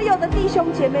所有的弟兄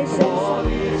姐妹身上。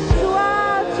主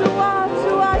啊，主啊，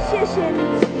主啊，谢谢你，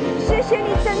谢谢你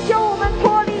拯救我们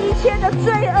脱离一切的罪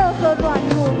恶和软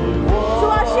弱。主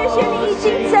啊，谢谢你已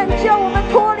经拯救我们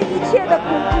脱离一切的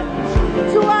不义。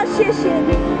主啊，谢谢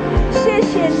你，谢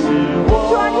谢你。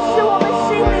主啊，你是我们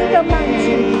心灵的满足。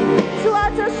主啊，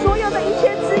这所有的一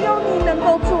切只有你能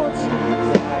够做成。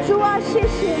主啊，谢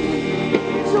谢你，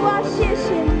主啊，谢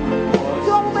谢你。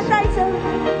主啊，我们带着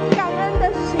感恩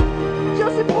的心，就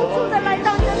是不住的来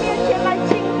到你的面前来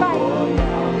敬拜你，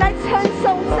来称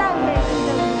颂赞美你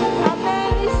的名。阿们。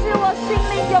你是我心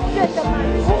灵永远的满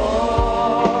足。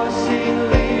我心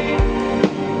灵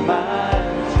满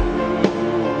足，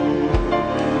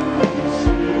是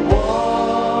我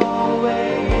唯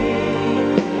一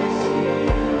的喜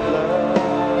乐，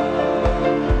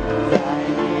在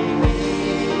你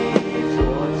所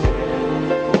见，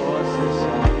我是想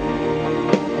你。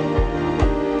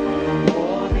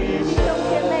弟兄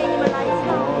姐妹，你们来唱，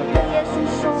跟耶稣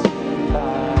说，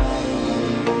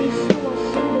你是我心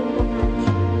灵的满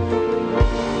足。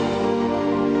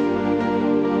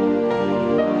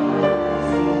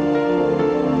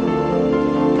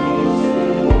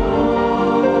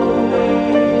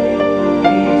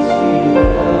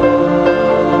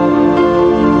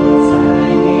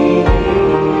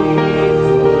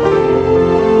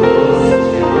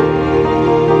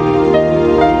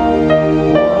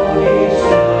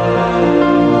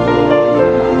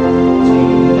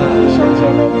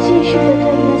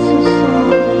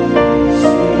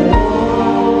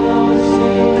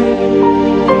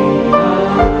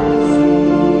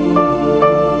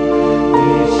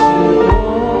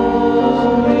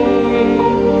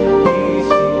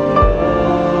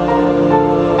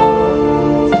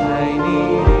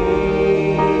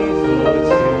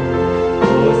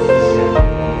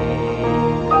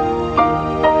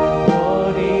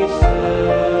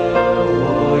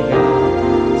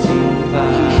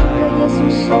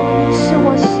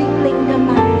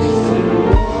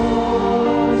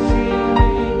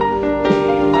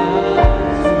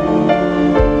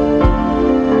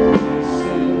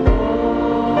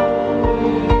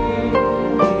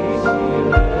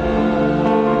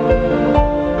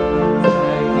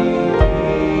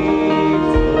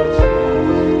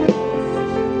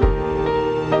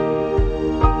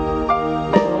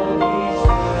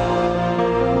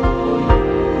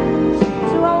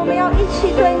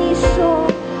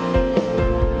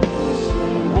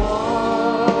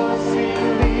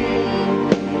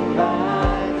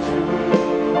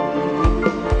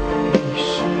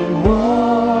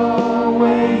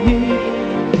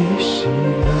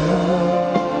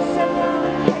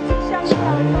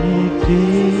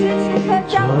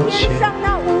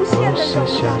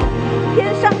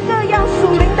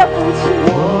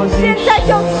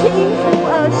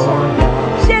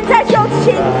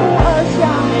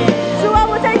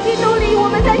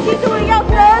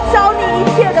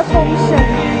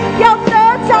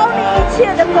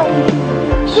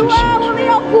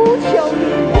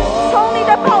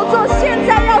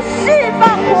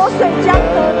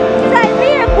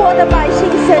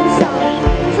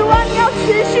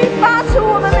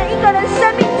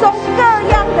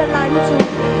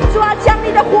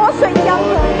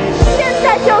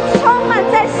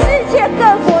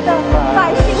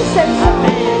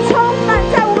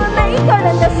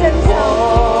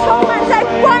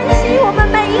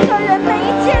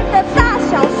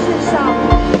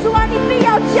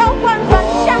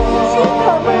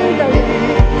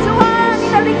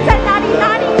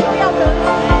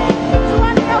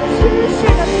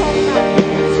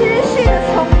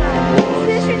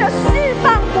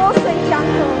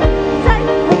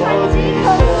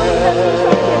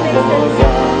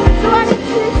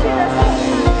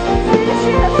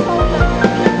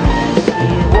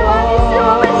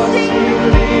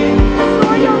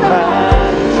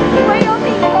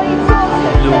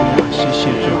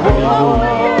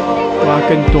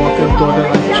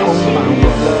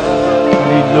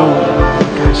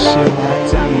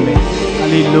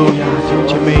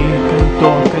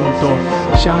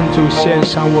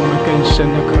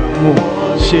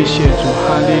谢谢主，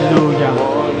哈利路亚，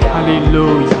哈利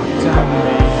路亚，赞美，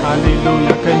哈利路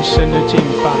亚，更深的敬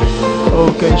拜，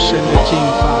哦，更深的敬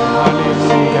拜，哈利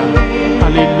路亚，哈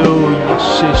利路亚，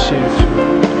谢谢主，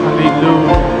哈利路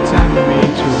亚，赞美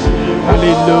主，哈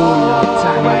利路亚，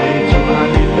赞美主，哈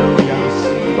利路亚，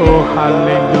哦，哦，哈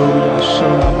利路亚，受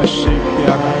拉巴西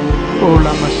亚拉，哦，拉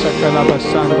玛萨克拉巴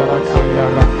桑德拉卡亚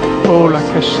拉，哦，拉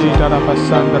克西达拉巴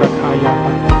桑德拉卡亚拉，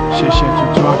谢谢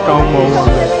主啊，高摩我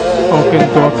们，哦，更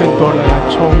多的来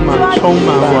充满我们，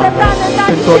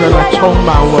更多的来充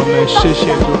满我们，谢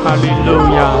谢主，哈利路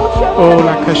亚，哦，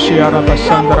拉克西亚拉巴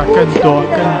桑德拉，更多，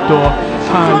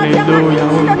哈利路亚，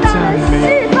我们赞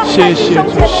美，谢谢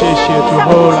主，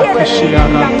哦，拉克西亚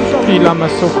拉，伊拉玛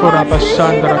苏库拉巴桑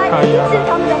德拉卡亚拉，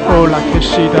哦，拉克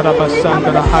西达拉巴桑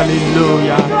德拉，哈利路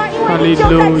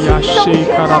亚，西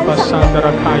卡拉巴桑德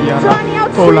拉卡亚拉，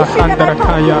哦，拉汉德拉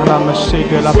卡亚拉玛西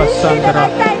德拉巴桑德拉，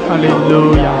哈利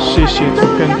路亚，谢谢主，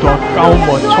更多高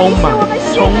摩充满，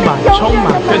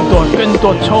更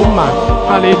多充满，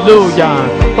哈利路亚，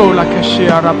哦，拉克西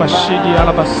亚拉巴西迪亚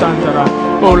拉巴桑德拉。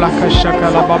哦，拉卡沙卡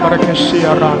拉巴巴拉卡西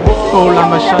亚拉，哦，拉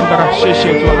玛桑德拉，谢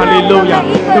谢主，哈利路亚！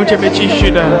用姐妹继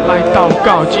续的来祷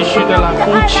告，继续的来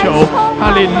呼求，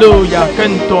哈利路亚！更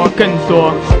多，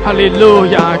哈利路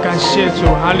亚！感谢主，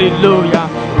哈利路亚！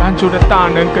让主的大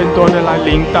能更多的来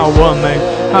领导我们，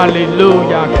哈利路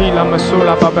亚！基拉玛苏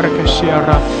拉巴巴拉卡西亚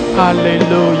拉，哈利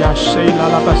路亚！谁拉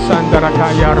拉巴桑德拉卡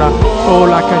亚拉，哦，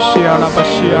拉卡西亚拉巴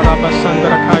西亚拉巴桑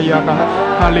德拉卡亚拉，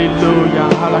哈利路亚！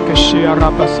哈拉卡西亚拉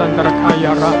巴桑德拉卡亚。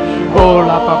Oh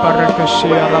la babaraka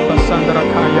shia rabasandra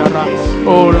kayara,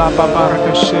 oh la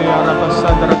babaraka shia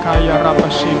rabasandra kayara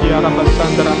bashidia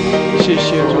rabasandra,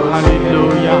 shishietu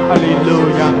hallelujah,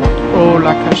 oh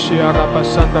la kashia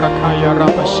rabasandra kayara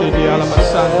bashidia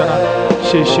rabasandra,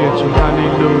 shishietu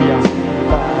hallelujah,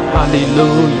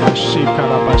 shika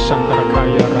rabasandra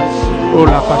kayara, oh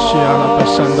la bashia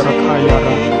rabasandra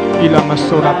kayara, ila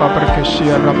masura babaraka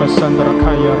shia rabasandra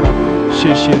kayara,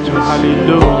 shishietu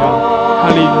hallelujah. 哈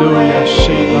利路亚，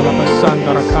西拉拉巴桑德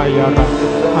拉卡亚拉，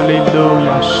哈利路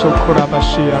亚，苏库拉巴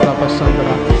西亚拉巴桑德拉，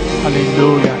哈利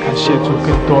路亚，感谢主，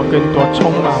更多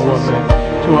充满我们，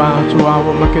主啊，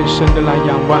我们更深的来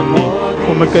仰望你，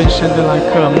我们更深的来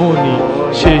渴慕你，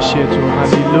谢谢主，哈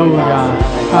利路亚，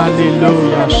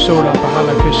苏拉巴哈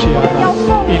拉克西亚拉，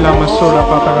伊拉玛苏拉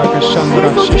巴巴拉克桑德拉，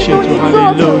谢谢主，哈利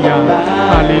路亚，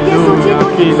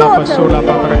伊拉巴苏拉巴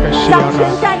巴拉克西亚拉，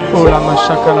哦拉玛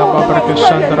沙卡拉巴巴拉克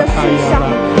桑德拉卡亚。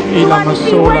伊拉玛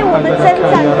苏拉哈德拉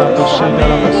卡亚拉巴西达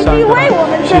拉巴桑德拉，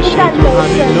谢谢主，哈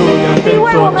利路亚，更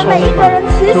多充满，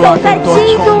主啊，更多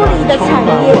充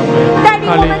满我们，哈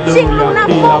利路亚，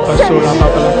伊拉巴苏拉巴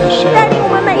巴拉克西亚拉，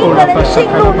哦拉巴萨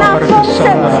卡拉巴巴拉克桑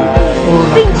德拉，哦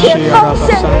拉克西亚拉巴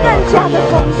桑德拉卡亚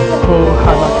拉，哦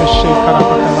哈拉克西卡拉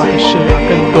巴卡拉克西亚，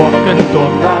更多，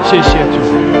谢谢主，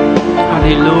哈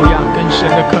利路亚，更深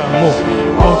的渴慕，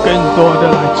哦，更多的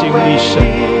来经历神。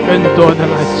更多的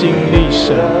来经历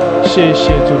神，谢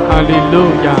谢主，哈利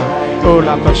路亚！哦，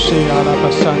拉巴西亚拉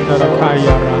巴桑德拉卡亚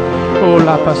拉，哦，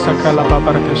拉巴萨卡拉巴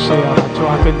巴拉克西亚拉，主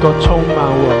啊，更多充满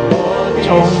我们，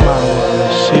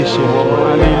谢谢主，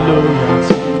哈利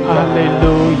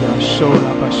路亚！受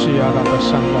拉巴西亚拉巴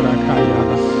桑德拉卡亚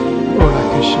拉，哦，拉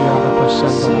克西亚拉巴桑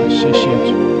德拉，谢谢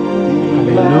主，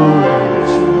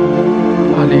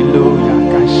哈利路亚，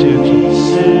感谢主，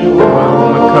主啊，我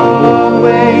们渴慕。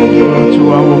主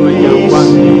啊，我们仰望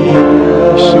你，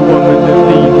你是我们的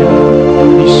力量，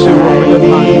你是我们的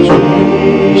帮助，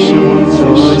你是我们的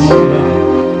生命。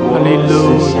哈利路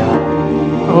亚！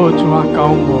哦，主啊，高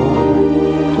摩我们，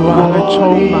主啊，来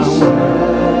充满我们，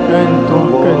更多，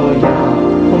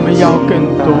我们要更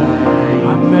多。阿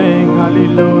门！哈利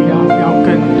路亚！要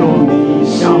更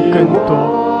多。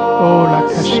哦，拉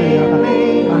克西亚拉，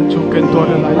让主更多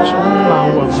的来充满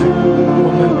我们。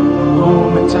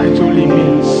我们在主里面，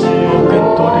更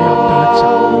多的要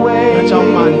得着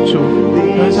满足，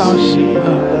得着喜乐。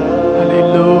哈利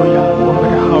路亚！我们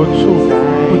的好处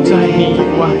不在你以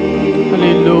外。哈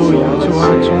利路亚！主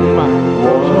啊，充满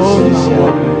我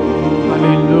们。哈利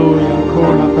路亚！库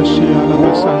拉巴西亚拉巴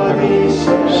桑德拉，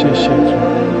谢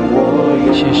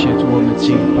谢主，我们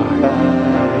敬拜。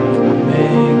阿门！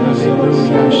哈利路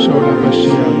亚！受拉巴西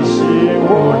亚拉，库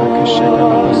拉克西达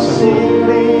拉巴桑德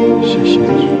拉，谢谢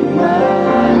主。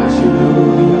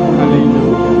哈利路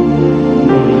亚，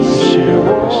我们需要的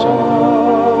不是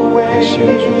感谢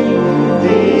主，哈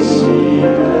利路亚，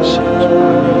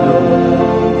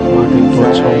更多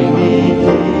充满，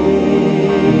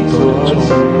更多的充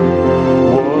满，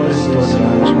更多的来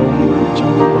充满浇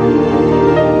灌，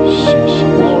谢谢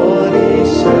主。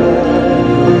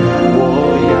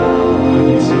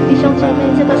弟兄姐妹，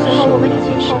这个时候我们一起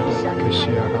同声，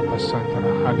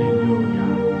哈利路亚，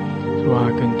主啊，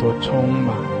更多充满。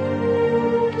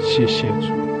谢谢主，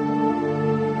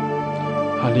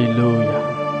哈利路亚，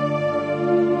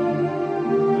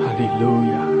哈利路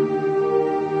亚，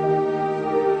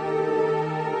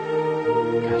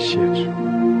感谢主。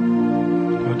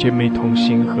姐妹同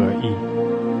心合意，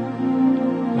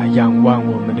来仰望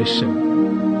我们的神，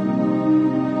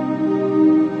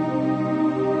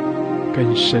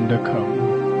更深的渴慕。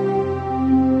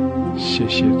谢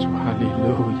谢主，哈利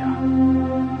路亚！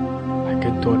来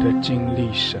更多的经历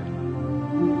神，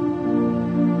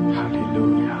哈利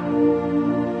路亚！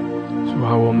主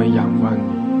啊，我们仰望你，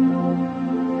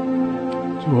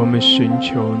主，我们寻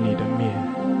求你的面，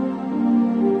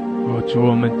主，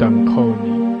我们等候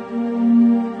你，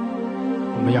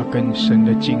我们要更深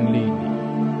的经历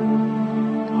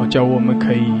你，好叫我们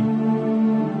可以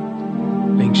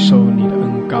领受你的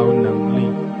恩膏能力，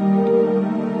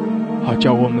好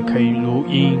叫我们可以如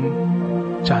鹰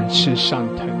展翅上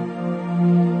腾。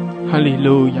哈利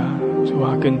路亚！主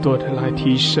啊，更多的来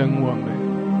提升我们，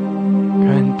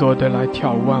更多的来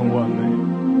眺望我们。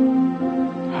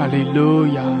哈利路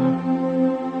亚！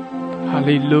哈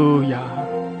利路亚！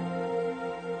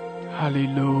哈利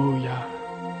路亚！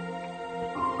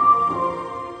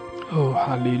哦，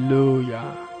哈利路亚！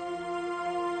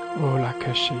哦，拉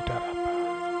克西达拉巴，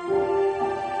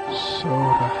索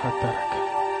拉哈达拉克，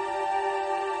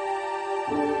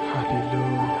哈利路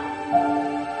亚！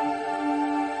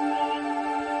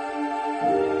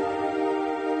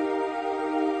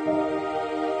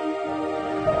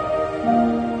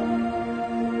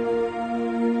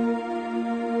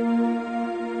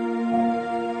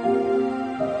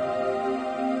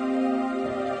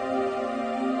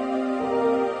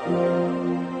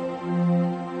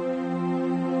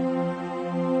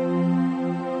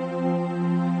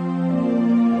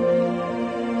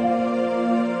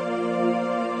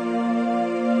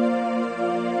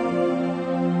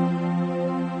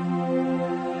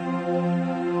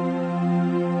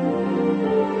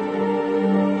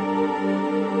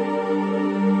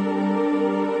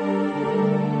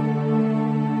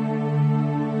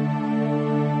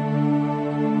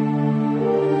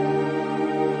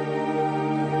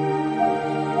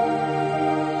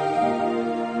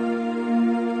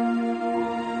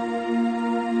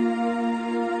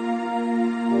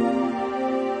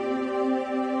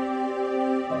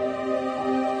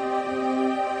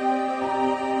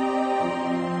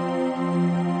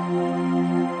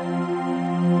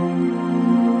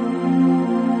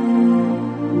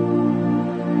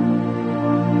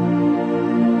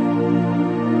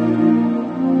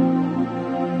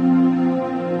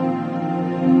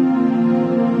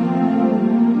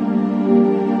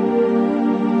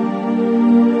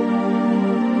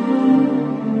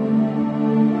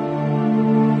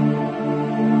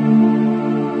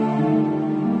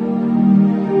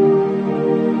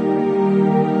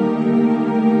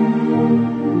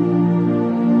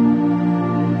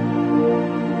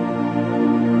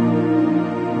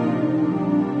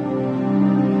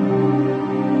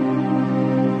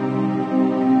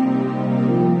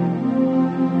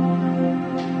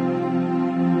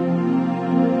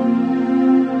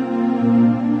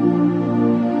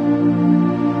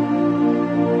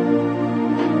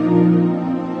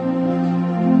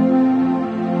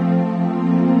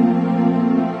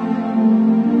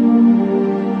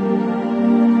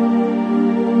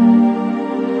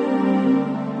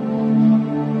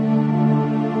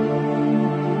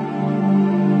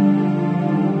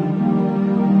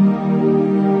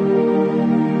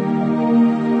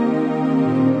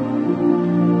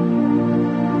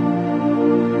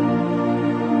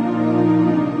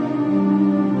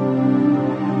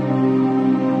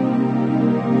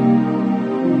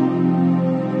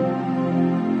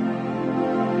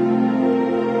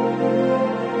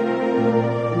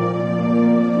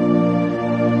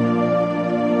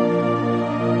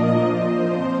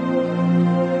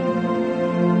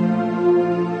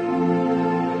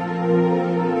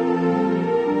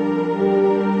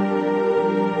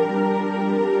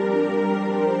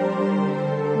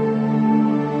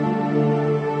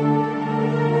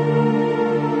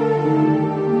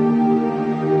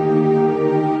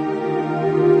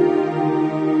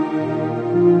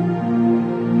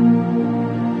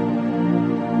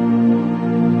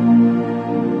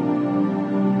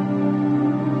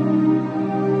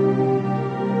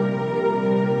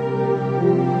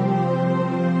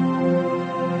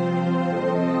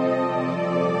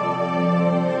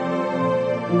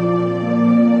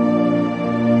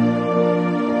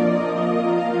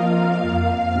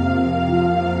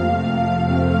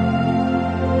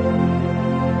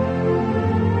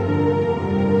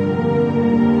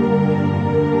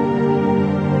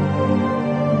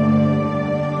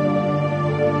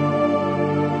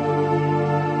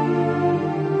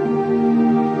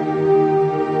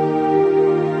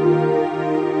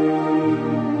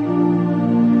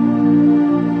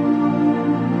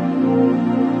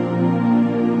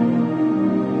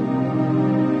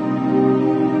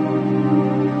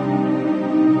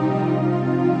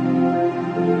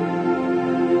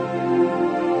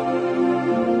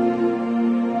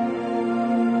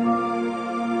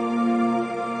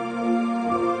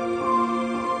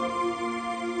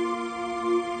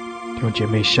姐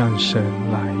妹向神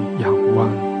来仰望，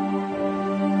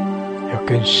要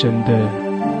更深的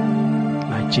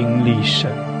来经历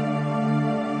神，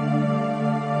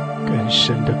更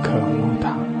深的渴慕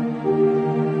他。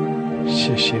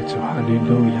谢谢主，哈利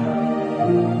路亚！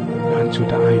让主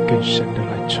的爱更深的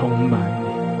来充满你，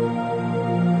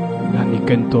让你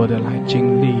更多的来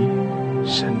经历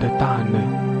神的大能，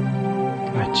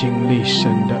来经历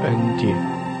神的恩典。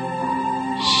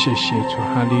谢谢主，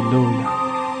哈利路亚！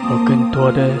我更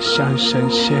多的向神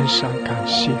献上感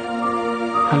谢，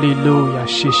哈利路亚！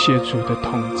谢谢主的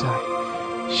同在，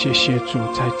谢谢主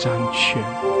在掌权，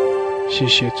谢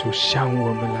谢主向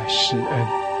我们来施恩，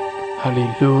哈利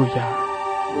路亚，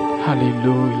哈利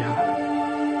路亚！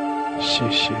谢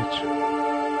谢主，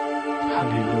哈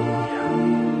利路亚！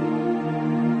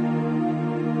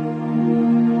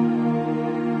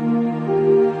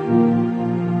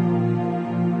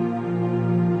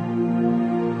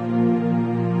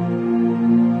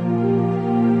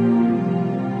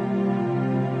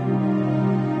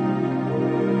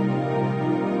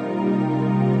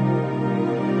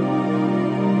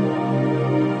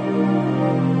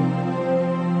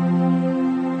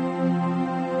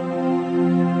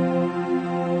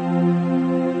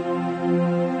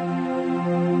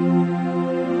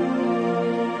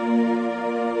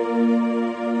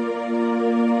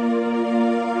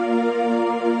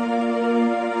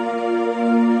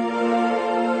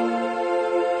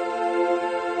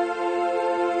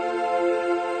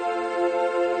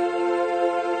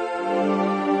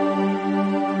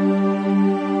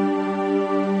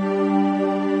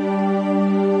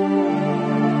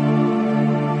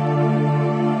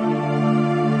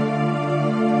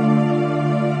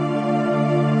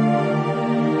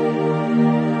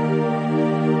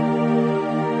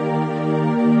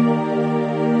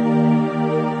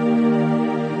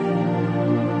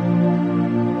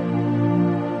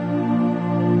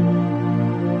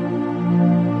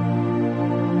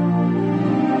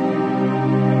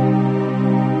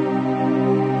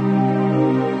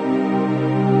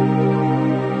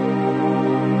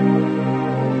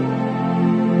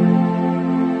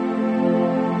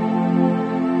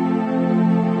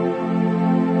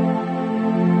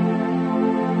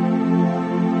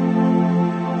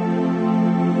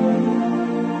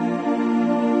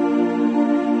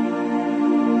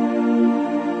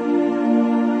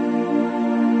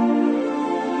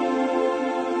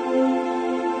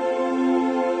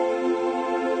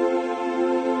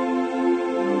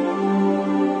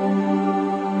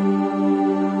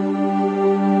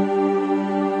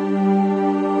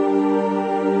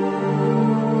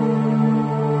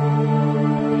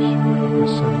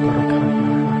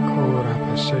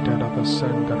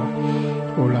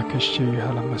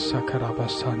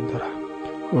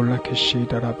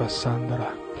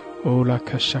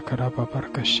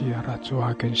主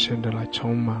啊，更深的来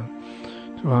充满，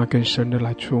主啊，更深的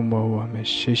来触摸我们。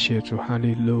谢谢主，哈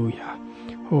利路亚！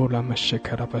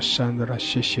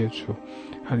谢谢主，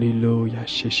哈利路亚！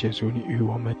谢谢主，你与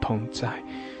我们同在。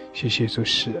谢谢主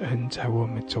施恩在我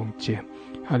们中间，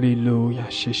哈利路亚！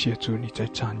谢谢主，你在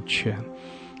掌权，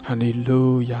哈利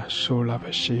路亚！谢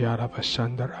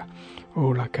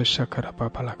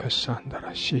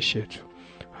谢主，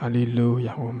哈利路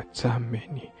亚！我们赞美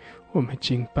你，我们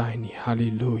敬拜你，哈利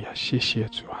路亚！谢谢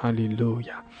主，哈利路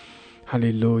亚，哈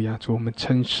利路亚！主，我们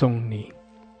称颂你，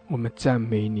我们赞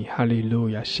美你，哈利路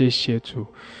亚！谢谢主，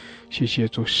谢谢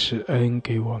主施恩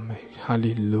给我们，哈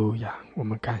利路亚！我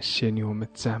们感谢你，我们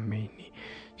赞美你，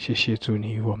谢谢主，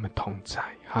你与我们同在，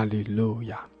哈利路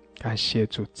亚！感谢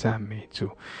主，赞美主，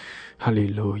哈利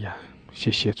路亚！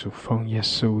谢谢主，奉耶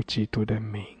稣基督的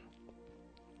名。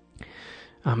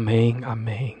阿们，阿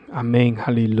们，阿们，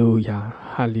哈利路亚，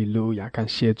哈利路亚！感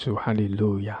谢主，哈利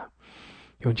路亚！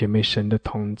用姐妹，神的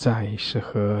同在是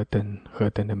何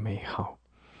等的美好！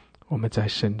我们在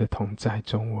神的同在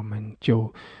中，我们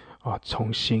就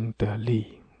重新得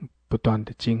力，不断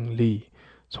的经历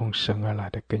从神而来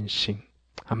的更新。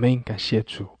阿们，感谢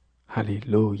主，哈利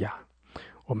路亚！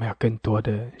我们要更多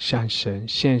的向神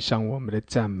献上我们的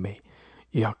赞美，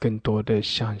也要更多的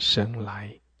向神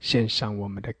来献上我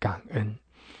们的感恩。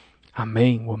阿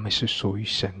们，我们是属于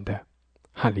神的，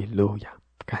哈利路亚！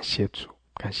感谢主，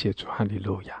感谢主，哈利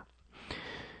路亚！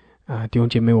弟兄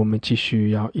姐妹，我们继续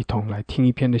要一同来听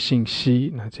一篇的信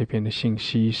息。那这篇的信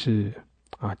息是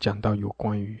讲到有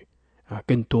关于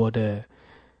更多的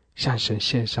向神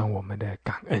献上我们的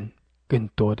感恩，更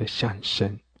多的向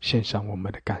神献上我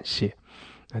们的感谢。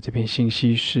那这篇信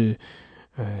息是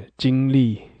经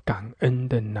历感恩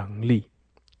的能力。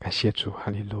感谢主，哈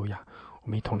利路亚！我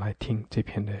们一同来听这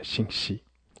篇的信息，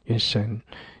愿神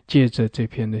借着这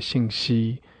篇的信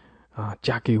息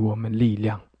加给我们力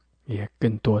量，也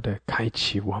更多的开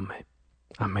启我们。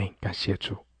阿们，感谢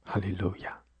主，哈利路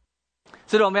亚。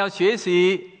是的，我们要学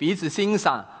习彼此欣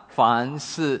赏，凡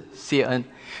事谢恩。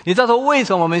你知道说为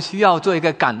什么我们需要做一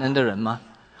个感恩的人吗？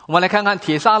我们来看看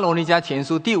帖撒罗尼迦前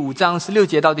书第5章16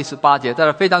节到第18节，大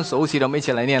家非常熟悉的，我们一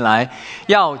起来念来。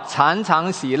要常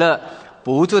常喜乐，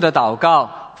不住的祷告，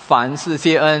凡事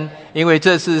谢恩，因为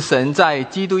这是神在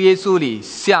基督耶稣里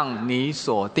向你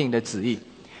所定的旨意。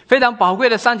非常宝贵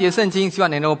的3节圣经，希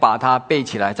望你能够把它背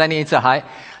起来。再念一次，还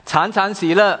常常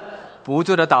喜乐，不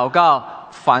住的祷告，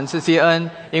凡事谢恩，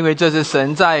因为这是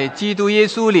神在基督耶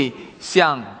稣里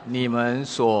向你们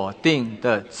所定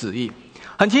的旨意。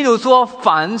很清楚说，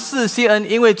凡事谢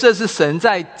恩，因为这是神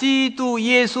在基督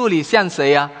耶稣里向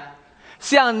谁啊？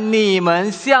向你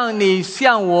们、向你、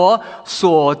向我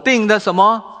所定的什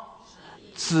么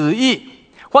旨意？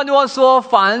换句话说，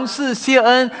凡事谢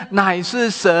恩乃是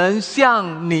神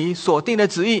向你所定的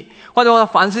旨意。换句话说，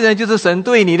凡事谢恩就是神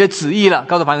对你的旨意了。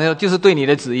告诉旁边说，就是对你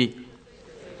的旨意。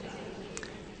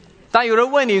当有人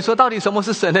问你说，到底什么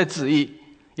是神的旨意？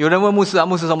有人问牧师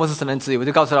牧师什么是神的旨意？我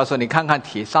就告诉他说，你看看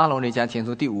帖撒罗尼迦前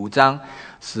书第5章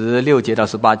16节到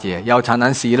18节，要常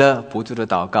常喜乐，不住的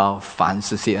祷告，凡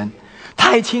事谢恩。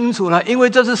太清楚了，因为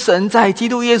这是神在基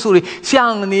督耶稣里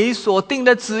向你所定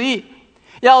的旨意。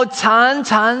要常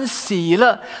常喜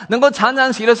乐，能够常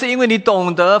常喜乐，是因为你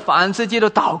懂得凡事借着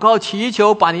祷告祈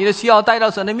求，把你的需要带到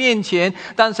神的面前。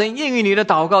当神应允你的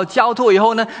祷告交托以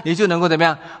后呢，你就能够怎么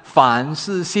样？凡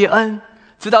事谢恩，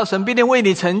知道神必定为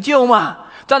你成就嘛。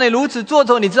当你如此做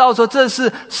之后，你知道说这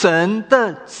是神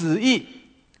的旨意。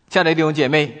亲爱的弟兄姐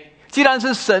妹，既然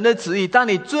是神的旨意，当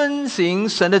你遵行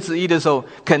神的旨意的时候，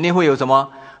肯定会有什么？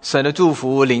神的祝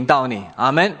福临到你。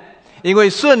阿们。因为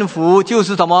顺服就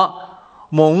是什么？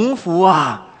蒙福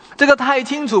啊，这个太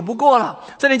清楚不过了。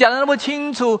这里讲得那么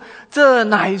清楚，这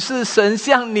乃是神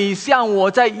向你向我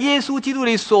在耶稣基督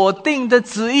里所定的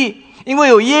旨意。因为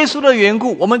有耶稣的缘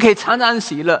故，我们可以常常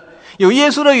喜乐；有耶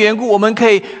稣的缘故，我们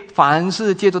可以凡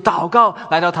事借着祷告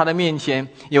来到他的面前；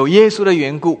有耶稣的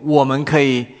缘故，我们可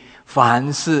以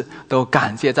凡事都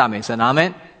感谢赞美神。阿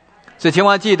们。所以千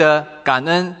万记得，感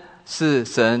恩是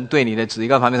神对你的旨意。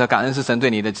告诉旁边说，感恩是神对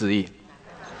你的旨意。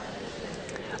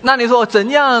那你说怎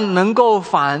样能够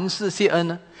凡事谢恩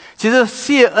呢？其实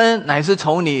谢恩乃是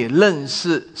从你认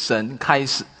识神开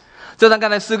始。就像刚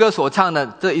才诗歌所唱的，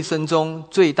这一生中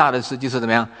最大的事就是怎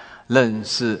么样？认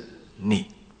识你。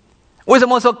为什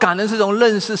么说感恩是从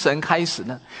认识神开始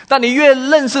呢？当你越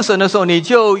认识神的时候，你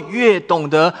就越懂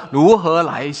得如何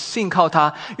来信靠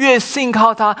他，越信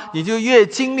靠他，你就越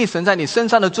经历神在你身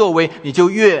上的作为，你就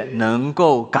越能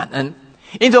够感恩。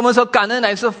因此我们说，感恩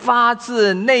乃是发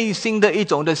自内心的一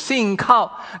种的信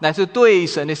靠，乃是对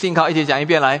神的信靠。一起讲一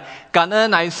遍来，感恩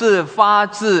乃是发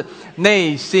自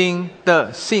内心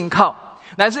的信靠，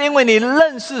乃是因为你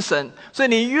认识神，所以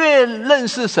你越认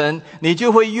识神，你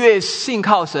就会越信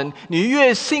靠神，你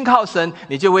越信靠神，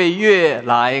你就会越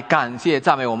来感谢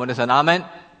赞美我们的神。阿们。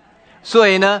所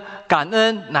以呢，感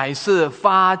恩乃是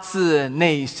发自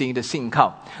内心的信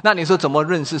靠。那你说怎么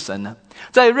认识神呢？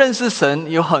在认识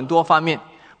神有很多方面，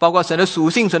包括神的属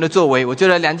性、神的作为。我觉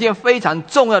得2件非常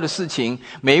重要的事情，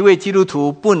每一位基督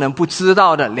徒不能不知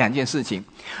道的2件事情。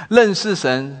认识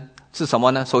神是什么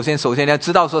呢？首先你要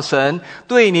知道说，神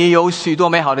对你有许多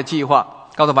美好的计划。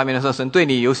告诉旁边的说，神对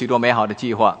你有许多美好的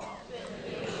计划。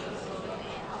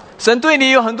神对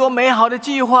你有很多美好的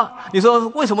计划。你说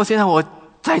为什么现在我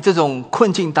在这种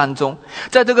困境当中，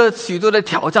在这个许多的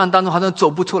挑战当中，好像走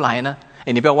不出来呢？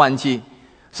你不要忘记，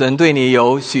神对你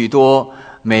有许多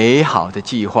美好的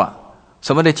计划。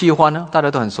什么的计划呢？大家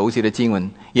都很熟悉的经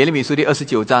文，耶利米书第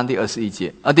29章第11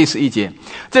节。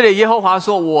这里耶和华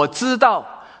说，我知道，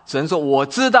神说，我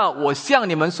知道，我向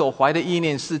你们所怀的意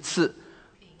念是赐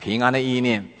平安的意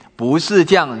念，不是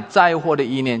降灾祸的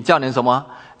意念，叫你什么？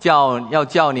要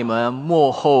叫你们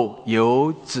末后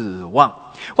有指望。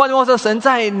换句话说，神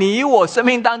在你我生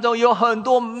命当中有很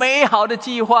多美好的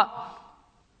计划。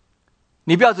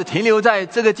你不要只停留在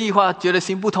这个计划觉得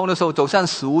行不通的时候，走向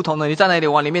死胡同的，你在那里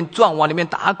往里面撞，往里面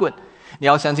打滚。你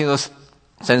要相信说，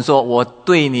神说我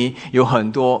对你有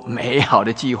很多美好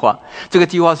的计划。这个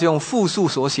计划是用复数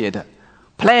所写的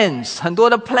plans， 很多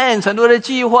的 plans， 很多的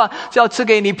计划是要赐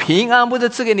给你平安，不是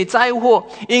赐给你灾祸。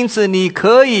因此你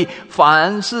可以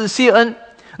凡事谢恩。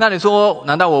那你说，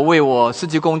难道我为我实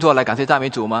际工作来感谢赞美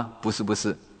主吗？不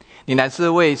是。你乃是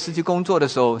为实际工作的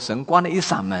时候，神关了一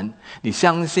扇门，你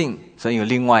相信神有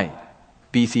另外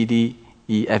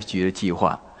BCDEFG 的计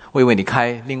划，会为你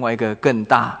开另外一个更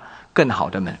大更好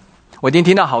的门。我已经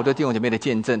听到好多弟兄姐妹的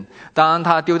见证，当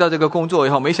他丢掉这个工作以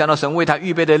后，没想到神为他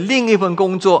预备的另一份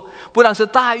工作，不但是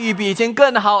待遇比以前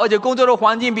更好，而且工作的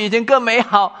环境比以前更美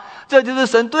好。这就是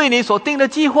神对你所定的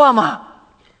计划嘛。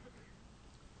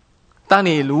当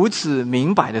你如此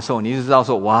明白的时候，你就知道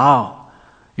说，哇哦，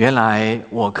原来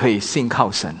我可以信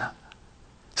靠神啊。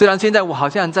虽然现在我好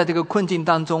像在这个困境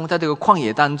当中，在这个旷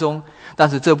野当中，但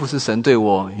是这不是神对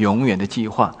我永远的计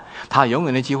划。他永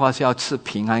远的计划是要赐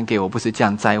平安给我，不是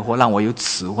降灾祸，让我有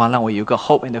指望，让我有一个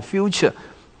hope in the future。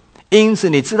 因此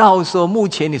你知道说，目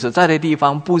前你所在的地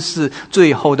方不是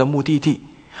最后的目的地，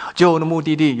最后的目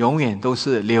的地永远都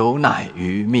是流奶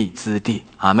与蜜之地。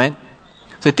阿们。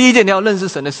所以第一件你要认识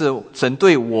神的是，神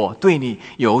对我对你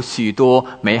有许多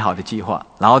美好的计划。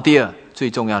然后第二，最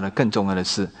重要的更重要的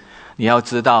是，你要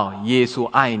知道耶稣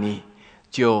爱你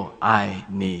就爱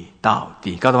你到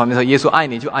底。告诉旁边说，耶稣爱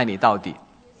你就爱你到底。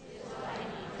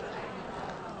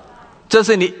这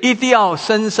是你一定要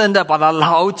深深的把它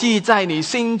牢记在你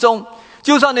心中。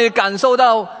就算你感受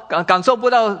不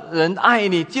到人爱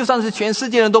你，就算是全世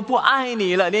界人都不爱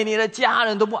你了，连你的家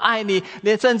人都不爱你，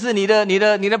连甚至你的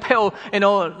配偶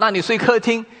让你睡客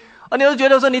厅，你都觉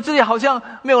得说你自己好像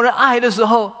没有人爱的时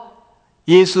候，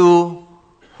耶稣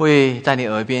会在你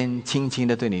耳边轻轻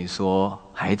的对你说，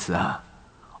孩子啊，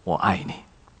我爱你。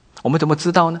我们怎么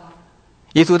知道呢？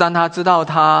耶稣当他知道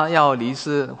他要离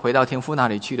世回到天父那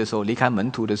里去的时候，离开门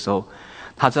徒的时候，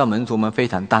他知道门徒们非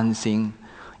常担心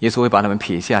耶稣会把他们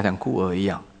撇下，像孤儿一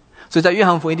样。所以在约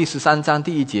翰福音第13章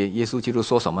第1节，耶稣基督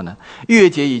说什么呢？逾越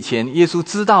节以前，耶稣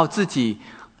知道自己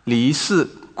离世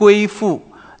归父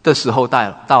的时候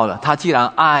到了。他既然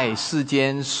爱世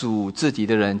间属自己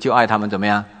的人，就爱他们怎么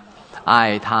样？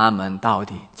爱他们到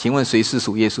底。请问谁是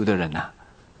属耶稣的人啊？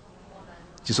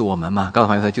就是我们嘛。告诉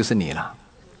朋友说，就是你了。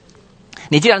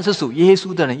你既然是属耶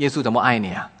稣的人，耶稣怎么爱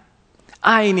你啊？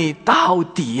爱你到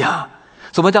底啊。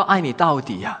什么叫爱你到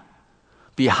底啊？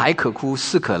比海可枯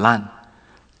石可烂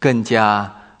更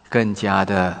加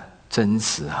的真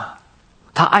实啊。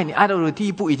他爱你爱到的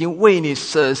地步，已经为你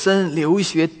舍身流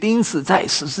血钉死在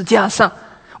十字架上，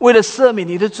为了赦免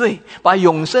你的罪，把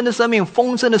永生的生命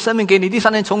丰盛的生命给你，第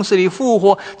3天从死里复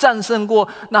活，战胜过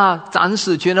那掌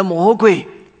死权的魔鬼，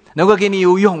能够给你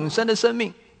有永生的生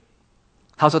命。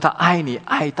他说他爱你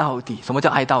爱到底。什么叫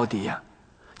爱到底啊？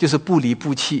就是不离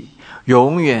不弃，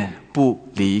永远不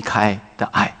离开的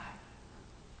爱。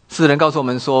诗人告诉我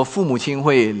们说，父母亲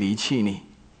会离弃你，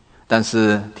但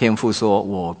是天父说，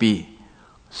我必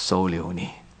收留你。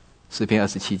诗篇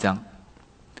27章。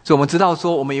所以我们知道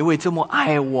说，我们一位这么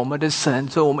爱我们的神，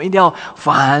所以我们一定要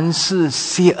凡事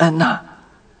谢恩啊。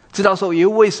知道说，有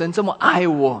一位神这么爱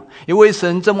我，有一位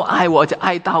神这么爱我，而且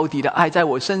爱到底的爱在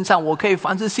我身上，我可以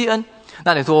凡事谢恩。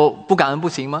那你说不感恩不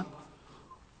行吗？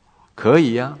可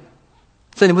以啊。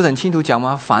这里不是很清楚讲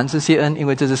吗？凡事谢恩，因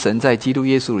为这是神在基督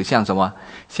耶稣里向什么？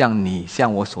向你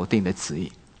向我所定的旨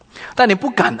意。但你不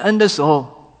感恩的时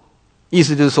候，意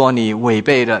思就是说你违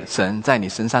背了神在你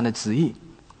身上的旨意。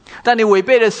但你违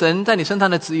背了神在你身上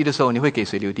的旨意的时候，你会给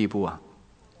谁留地步啊？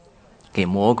给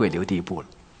魔鬼留地步了，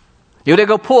留了一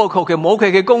个破口给魔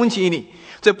鬼给攻击你。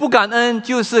所以不感恩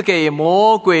就是给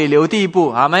魔鬼留地步。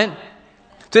阿们。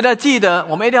所以要记得，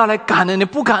我们一定要来感恩。你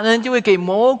不感恩就会给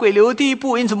魔鬼留地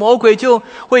步，因此魔鬼就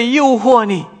会诱惑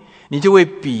你，你就会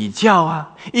比较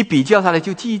啊，一比较下来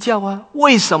就计较啊。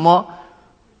为什么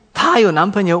他有男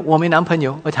朋友我没男朋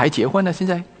友，而且还结婚了？现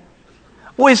在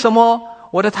为什么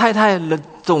我的太太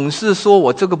总是说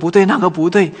我这个不对那个不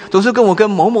对，总是跟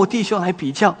某某弟兄来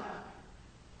比较？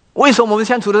为什么我们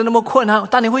相处的那么困难？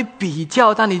当你会比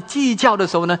较，当你计较的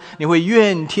时候呢，你会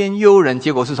怨天尤人，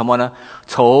结果是什么呢？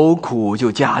愁苦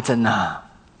就加增啊。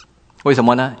为什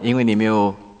么呢？因为你没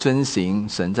有遵行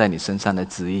神在你身上的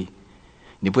旨意，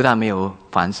你不但没有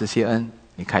凡事谢恩，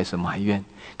你开始埋怨，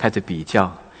开始比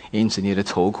较，因此你的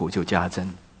愁苦就加增。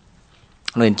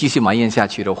如果你继续埋怨下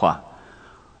去的话，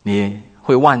你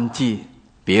会忘记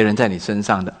别人在你身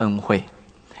上的恩惠，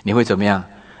你会怎么样？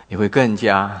你会更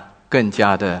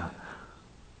加的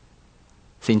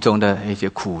心中的一些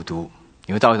苦毒，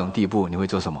你会到一种地步，你会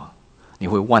做什么？你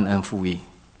会忘恩负义，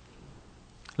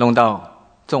弄到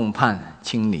众叛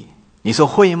亲离。你说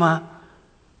会吗？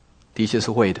的确是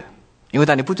会的。因为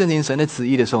当你不遵行神的旨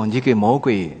意的时候，你就给魔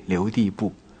鬼留地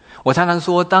步。我常常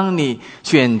说，当你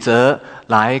选择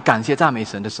来感谢赞美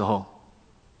神的时候，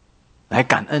来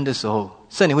感恩的时候，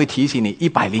圣灵会提醒你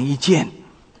101件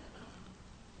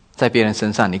在别人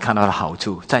身上你看到的好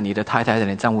处，在你的太太在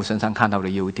你丈夫身上看到的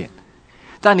优点。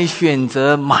当你选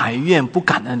择埋怨不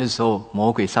感恩的时候，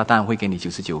魔鬼撒旦会给你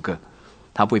99个，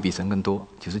他不会比神更多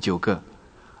，99个。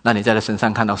那你在他身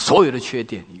上看到所有的缺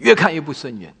点，越看越不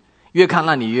顺眼，越看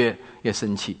让你越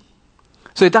生气。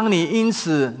所以当你因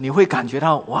此你会感觉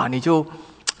到哇，你就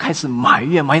开始埋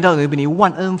怨到你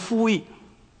忘恩负义。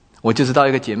我就知道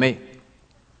一个姐妹，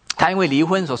她因为离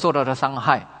婚所受到的伤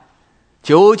害，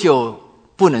久久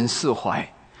不能释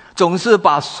怀，总是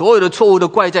把所有的错误都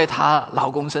怪在她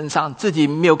老公身上，自己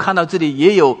没有看到自己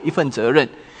也有一份责任。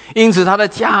因此她的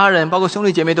家人包括兄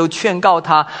弟姐妹都劝告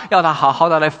她，要她好好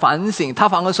的来反省。她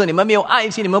反而说你们没有爱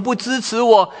心，你们不支持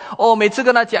我。每次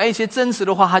跟她讲一些真实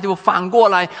的话，她就反过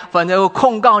来反而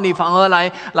控告你，反而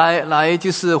来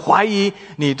就是怀疑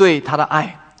你对她的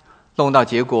爱。弄到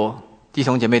结果弟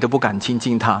兄姐妹都不敢亲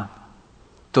近她，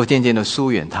都渐渐的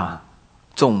疏远她，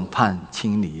众叛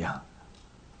亲离啊。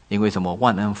因为什么？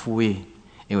忘恩负义，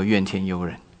因为怨天尤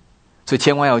人。所以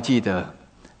千万要记得，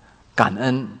感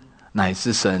恩乃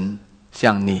是神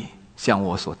向你向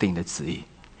我所定的旨意，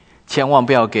千万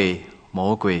不要给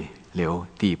魔鬼留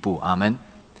地步。阿们。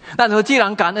那你说，既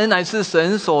然感恩乃是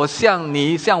神所向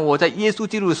你向我在耶稣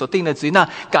基督所定的旨意，那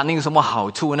感恩有什么好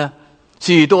处呢？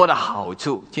许多的好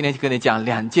处。今天就跟你讲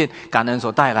2件感恩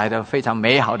所带来的非常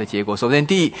美好的结果。首先，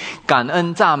第一，感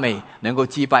恩赞美能够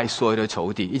击败所有的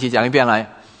仇敌。一起讲一遍来，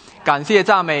感谢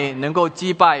赞美能够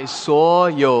击败所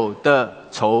有的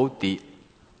仇敌。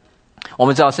我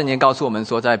们知道圣经告诉我们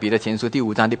说，在彼得前书第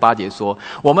5章第8节说，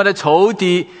我们的仇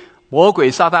敌魔鬼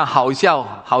撒旦好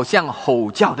像吼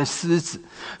叫的狮子。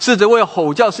狮子为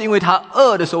吼叫，是因为他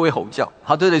饿的时候会吼叫，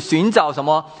他都得寻找什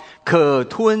么可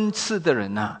吞吃的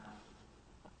人啊。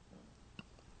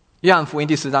约翰福音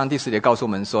第10章第10节告诉我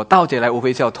们说，盗贼来无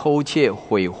非是要偷窃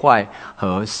毁坏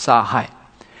和杀害。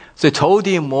所以仇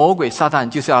敌魔鬼撒旦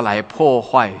就是要来破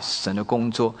坏神的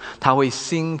工作，他会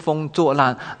兴风作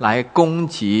浪来攻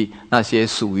击那些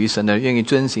属于神的愿意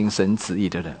遵行神旨意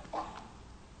的人。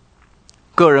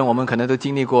个人我们可能都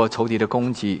经历过仇敌的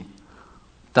攻击，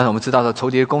但是我们知道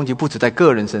仇敌的攻击不止在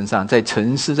个人身上，在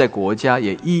城市在国家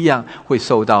也一样会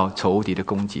受到仇敌的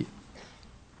攻击。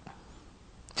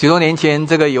许多年前，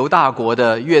这个犹大国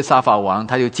的约沙法王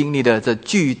他就经历了这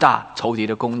巨大仇敌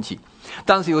的攻击。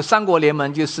当时有3国联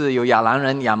盟，就是有亚兰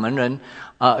人、亚门人、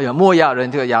有摩亚人，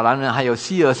这个亚兰人还有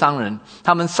西尔商人，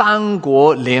他们3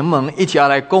国联盟一起要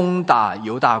来攻打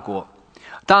犹大国。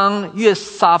当约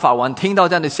沙法王听到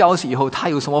这样的消息以后，他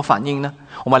有什么反应呢？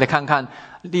我们来看看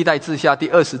历代志下第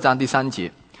20章第3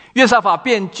节。约沙法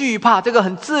便惧怕，这个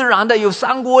很自然的，有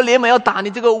3国联盟要打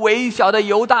你这个微小的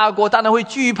犹大国，当然会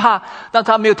惧怕。但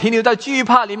他没有停留在惧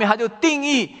怕里面，他就定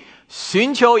义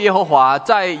寻求耶和华，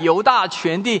在犹大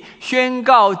全地宣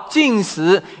告禁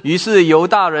食。于是犹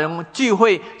大人聚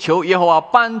会，求耶和华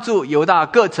帮助犹大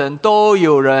各城都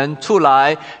有人出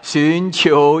来寻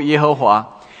求耶和华。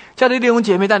亲爱的弟兄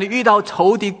姐妹，当你遇到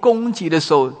仇敌攻击的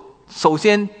时候，首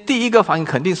先第一个反应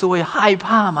肯定是会害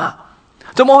怕嘛。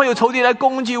怎么会有仇敌来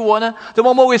攻击我呢？怎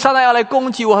么魔鬼撒旦要来攻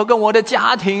击我和跟我的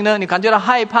家庭呢？你感觉到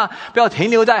害怕，不要停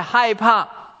留在害怕。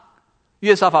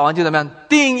约沙法王就怎么样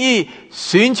定义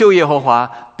寻求耶和华，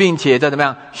并且在怎么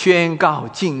样宣告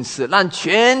禁食，让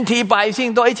全体百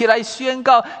姓都一起来宣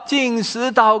告禁食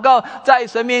祷告，在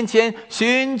神面前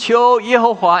寻求耶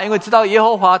和华，因为知道耶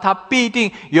和华他必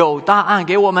定有答案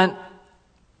给我们。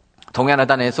同样的，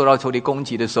当你受到仇敌攻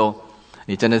击的时候，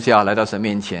你真的是要来到神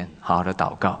面前好好的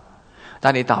祷告。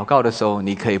当你祷告的时候，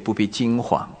你可以不必惊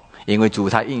慌，因为主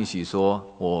他应许说，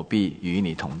我必与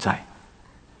你同在。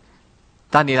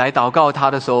当你来祷告他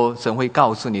的时候，神会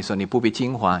告诉你说，你不必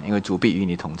惊慌，因为主必与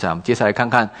你同在。我们接下来看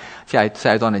看下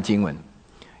一段的经文。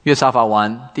约沙法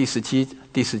王第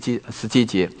17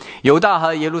节，犹大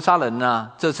和耶路撒冷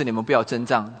啊，这次你们不要征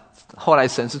战。后来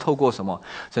神是透过什么？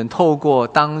神透过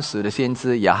当时的先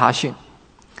知亚哈逊，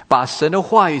把神的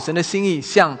话语、神的心意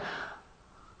向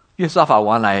约沙法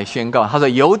王来宣告。他说，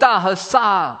犹大和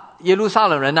耶路撒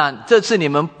冷人啊，这次你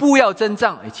们不要征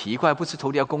战。奇怪，不是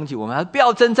仇敌要攻击我们，他不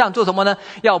要征战，做什么呢？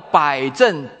要摆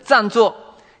正站坐，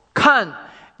看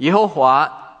耶和华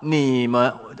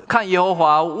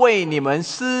为你们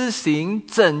施行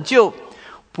拯救，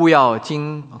不要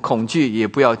恐惧，也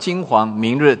不要惊惶。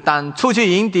明日当出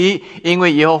去迎敌，因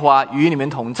为耶和华与你们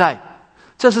同在。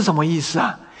这是什么意思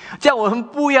啊？叫我们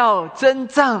不要征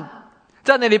战，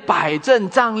在那里摆正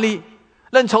站立，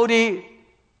让仇敌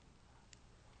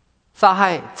杀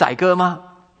害宰割吗？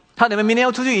你们明天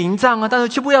要出去迎战啊，但是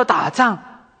却不要打仗，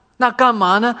那干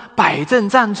嘛呢？摆正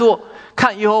站坐，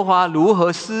看耶和华如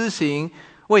何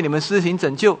为你们施行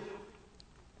拯救。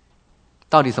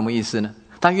到底什么意思呢？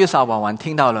当约沙法王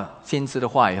听到了先知的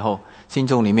话以后，心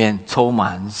中里面充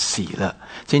满喜乐，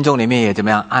心中里面也怎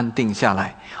么样安定下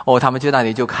来。他们就那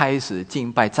里就开始敬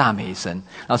拜赞美神。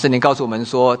然后圣经告诉我们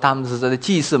说，他们的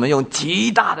祭司们用极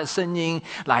大的声音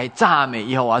来赞美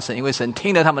耶和华神，因为神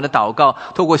听了他们的祷告，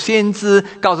透过先知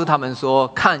告诉他们说，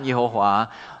看耶和华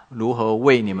如何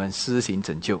为你们施行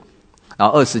拯救。然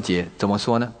后20节怎么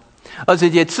说呢？20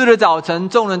节，次日早晨，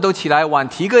众人都起来往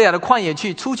提各亚的旷野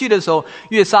去。出去的时候，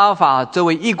约沙法这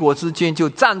位一国之君就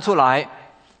站出来，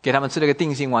给他们吃了个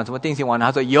定心丸。什么定心丸呢？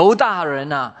他说，犹大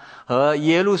人啊和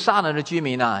耶路撒冷的居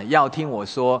民啊，要听我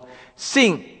说，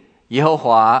信耶和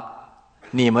华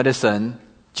你们的神，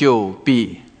就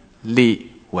必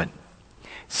立稳；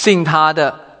信他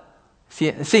的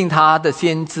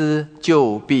先知，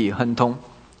就必亨通。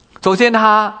首先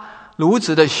他如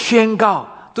此的宣告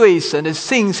对神的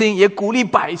信心，也鼓励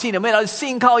百姓，你们要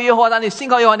信靠耶和华。当你信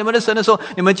靠耶和华你们的神的时候，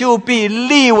你们就必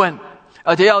立稳，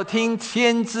而且要听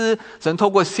先知，神透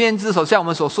过先知所向我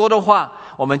们所说的话，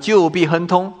我们就必亨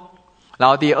通。然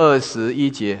后第21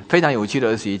节，非常有趣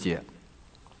的21节，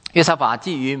约沙法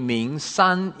既于民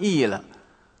3亿了。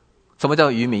什么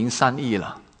叫于民3亿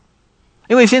了？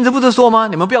因为先知不是说吗？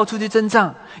你们不要出去征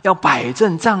战，要摆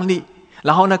阵站立，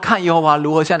然后呢，看耶和华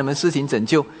如何向你们施行拯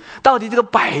救。到底这个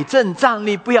摆阵站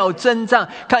立，不要征战，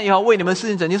看耶和华为你们施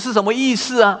行拯救是什么意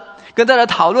思啊？跟大家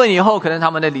讨论以后，可能他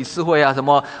们的理事会啊，什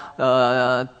么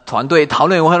团队讨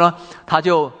论以后呢，他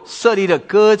就设立了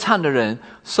歌唱的人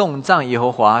颂赞耶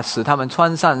和华，使他们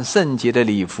穿上圣洁的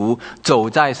礼服，走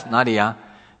在哪里啊？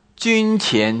军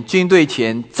队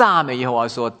前赞美耶和华，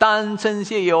说，当称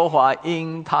谢耶和华，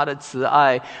因他的慈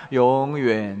爱永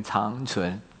远长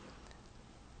存。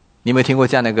你有没有听过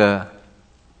这样的一个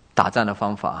打仗的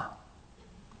方法？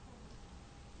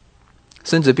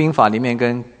孙子兵法里面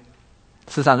跟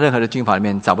世上任何的军法里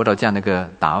面找不到这样的一个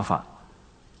打法。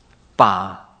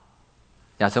把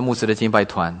亚瑟牧师的敬拜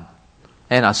团，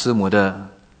安娜师母的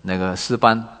那个诗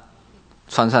班，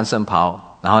穿上圣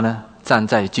袍，然后呢站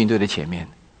在军队的前面，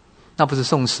那不是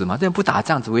送死吗？这不打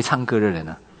仗只会唱歌的人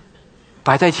啊，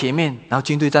摆在前面，然后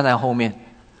军队站在后面，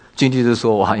军队就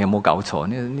说：“哇，有没有搞错？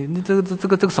你这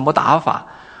个什么打法？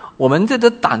我们这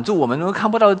挡住，我们都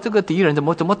看不到这个敌人怎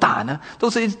么打呢？都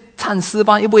是唱诗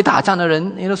班又不会打仗的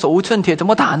人，你手无寸铁怎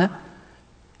么打呢？”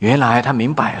原来他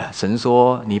明白了，神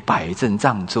说：“你摆阵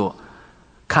站坐，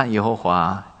看耶和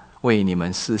华为你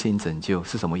们施行拯救，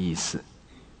是什么意思？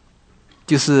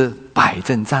就是摆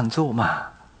阵站坐嘛，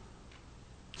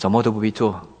什么都不必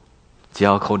做，只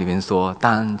要口里面说：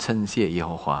当称谢耶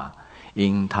和华，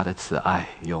因他的慈爱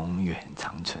永远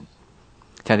长存。”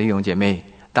亲爱的弟兄姐妹，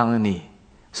当你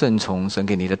顺从神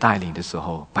给你的带领的时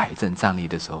候，摆阵站立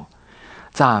的时候，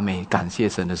赞美感谢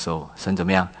神的时候，神怎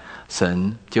么样？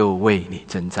神就为你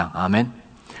征战。阿们。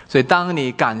所以当你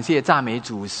感谢赞美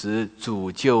主时，主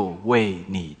就为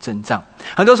你征战。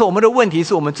很多时候我们的问题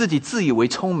是我们自己自以为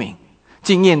聪明，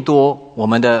经验多，我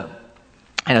们的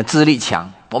资历强，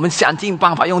我们想尽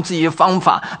办法用自己的方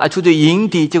法来出去迎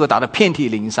敌，结果打得遍体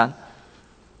鳞伤。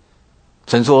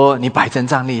神说：你摆阵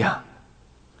站立啊，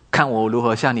看我如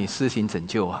何向你施行拯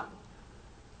救啊。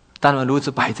当你们如此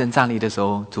摆阵站立的时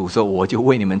候，主说：我就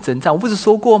为你们征战。我不是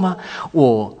说过吗？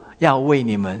我要为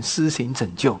你们施行拯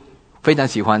救。非常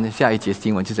喜欢下一节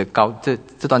经文，就是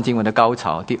这段经文的高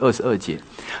潮，第22节。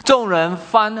众人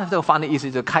翻，这个翻的意思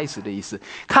就是开始的意思。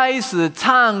开始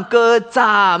唱歌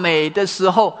赞美的时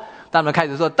候，他们开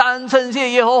始说：当称谢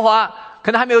耶和华。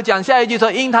可能还没有讲下一句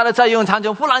说：因他的慈爱永远长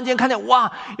存。忽然间看见，哇！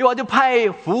耶和华就派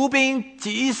伏兵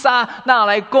击杀那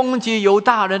来攻击犹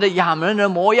大人的亚扪人、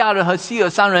摩押人和西尔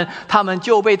山人，他们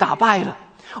就被打败了。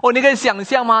你可以想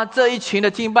象吗？这一群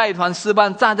的敬拜团诗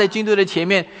班站在军队的前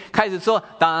面，开始说：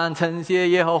当称谢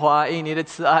耶和华，因你的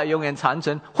慈爱永远长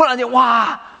存。忽然间，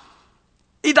哇！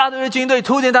一大堆的军队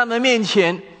出现在他们面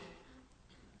前。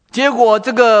结果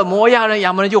这个摩押人、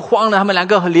亚扪人就慌了，他们两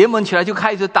个联盟起来，就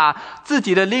开始打自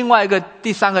己的另外一个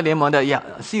第三个联盟的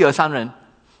西尔山人。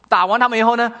打完他们以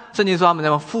后呢，圣经说他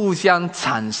们互相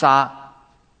残杀。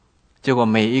结果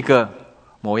每一个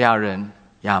摩押人、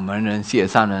亚扪人、西尔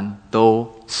山人都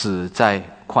死在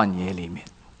旷野里面。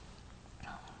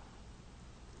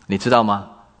你知道吗？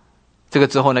这个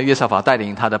之后呢，约沙法带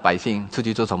领他的百姓出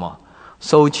去做什么？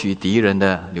收取敌人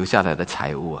的留下来的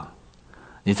财物啊！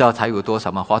你知道财物有多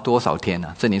少吗？花多少天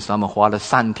呢？这里说他们花了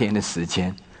3天的时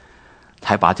间，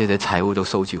才把这些财物都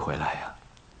收取回来啊！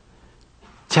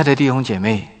亲爱的弟兄姐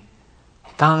妹，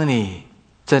当你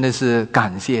真的是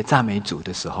感谢赞美主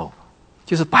的时候，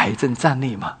就是摆阵站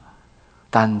立嘛。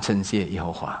当称谢耶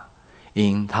和华，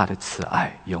因他的慈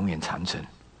爱永远长存。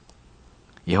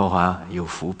耶和华有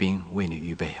伏兵为你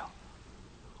预备哦，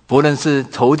不论是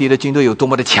仇敌的军队有多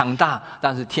么的强大，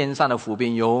但是天上的府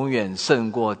兵永远胜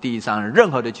过地上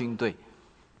任何的军队，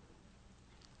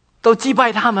都击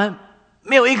败他们，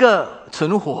没有一个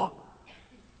存活。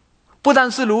不但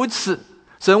是如此，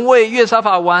神为约沙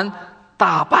法王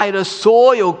打败了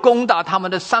所有攻打他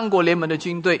们的三国联盟的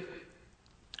军队。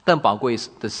更宝贵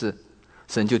的是，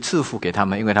神就赐福给他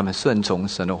们，因为他们顺从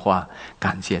神的话，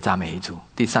感谢赞美主。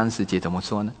第30节怎么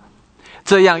说呢？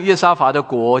这样约沙法的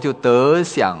国就得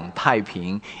享太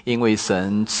平，因为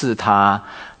神赐他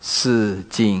四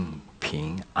境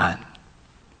平安。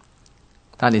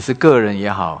当你是个人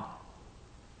也好，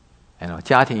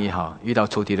家庭也好，遇到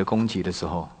仇敌的攻击的时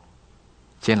候，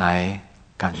先来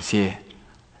感谢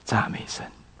赞美神。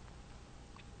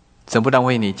神不但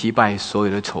为你击败所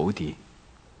有的仇敌，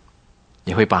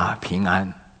也会把平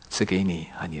安赐给你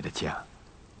和你的家。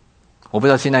我不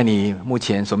知道现在你目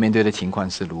前所面对的情况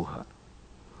是如何，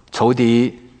仇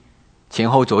敌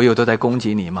前后左右都在攻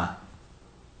击你吗？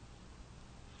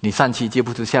你上气接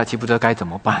不住，下气不知道该怎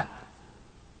么办。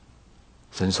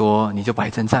神说，你就摆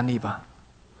正站立吧，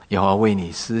耶和华为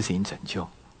你施行拯救。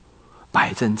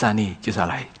摆正站立就是要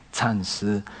来唱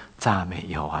诗赞美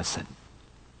耶和华神。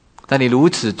当你如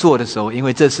此做的时候，因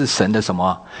为这是神的什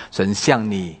么？神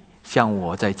向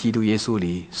我在基督耶稣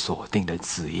里所定的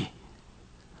旨意。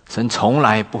神从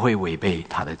来不会违背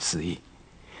他的旨意。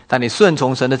当你顺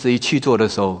从神的旨意去做的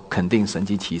时候，肯定神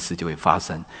迹奇事就会发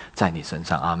生在你身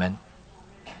上。阿们。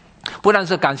不但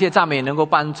是感谢赞美能够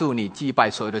帮助你击败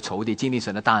所有的仇敌，经历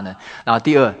神的大能。然后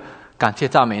第二，感谢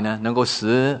赞美呢，能够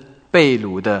使被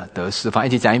掳的得释放。一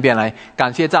起讲一遍来，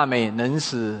感谢赞美能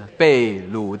使被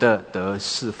掳的得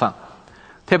释放。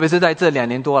特别是在这2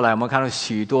年多来，我们看到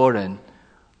许多人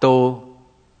都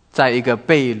在一个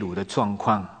被掳的状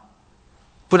况，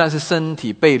不但是身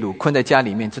体被掳困在家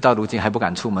里面，直到如今还不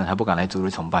敢出门，还不敢来主日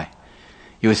崇拜。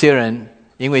有些人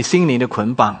因为心灵的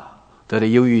捆绑得了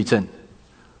忧郁症。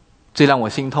最让我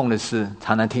心痛的是，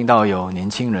常常听到有年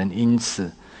轻人因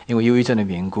为忧郁症的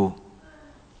缘故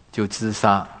就自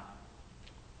杀，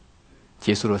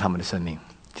结束了他们的生命。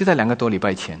就在2个多礼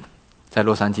拜前，在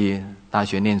洛杉矶大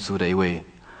学念书的一位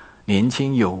年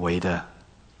轻有为的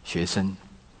学生，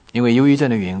因为忧郁症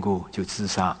的缘故就自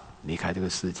杀离开这个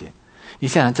世界。你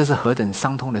想想，这是何等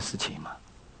伤痛的事情吗？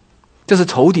这是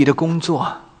仇敌的工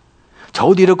作，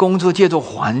仇敌的工作借助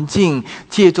环境，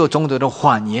借助种种的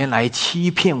谎言来欺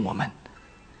骗我们，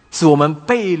使我们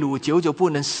被掳，久久不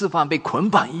能释放，被捆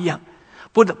绑一样。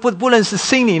不论是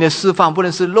心灵的释放，不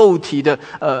论是肉体的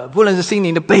不论是心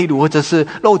灵的被掳，或者是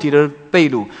肉体的被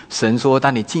掳，神说，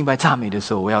当你敬拜赞美的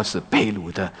时候，我要使被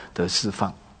掳的得释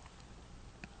放。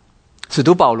使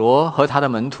徒保罗和他的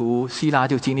门徒希拉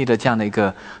就经历了这样的一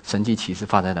个神迹奇事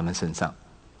发在他们身上。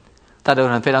大家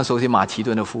都非常熟悉马其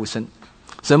顿的呼声，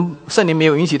圣灵没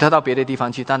有允许他到别的地方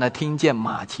去，但他听见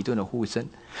马其顿的呼声，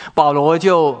保罗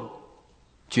就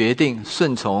决定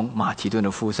顺从马其顿的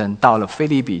呼声，到了腓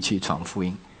立比去传福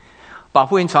音，把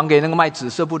福音传给那个卖紫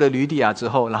色布的吕底亚之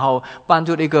后，然后帮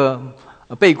助那个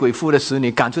被鬼附的使女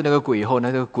赶出那个鬼以后，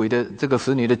那个鬼的这个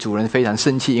使女的主人非常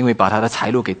生气，因为把他的财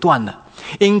路给断了。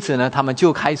因此呢，他们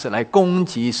就开始来攻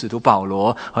击使徒保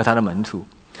罗和他的门徒。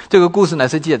这个故事呢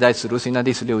是记载在使徒行传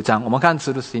第16章。我们看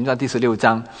使徒行传第16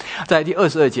章，在第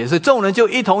22节，是众人就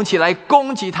一同起来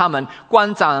攻击他们，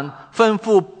官长吩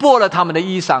咐剥了他们的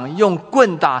衣裳，用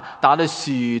棍打了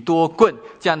许多棍，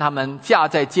将他们架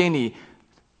在监里，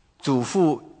嘱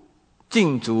咐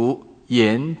禁足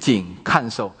严谨看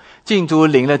守。禁足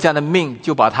领了这样的命，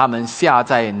就把他们下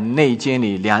在内监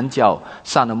里2脚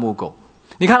上的木狗。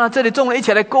你看到这里，众人一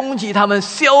起来攻击他们，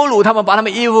羞辱他们，把他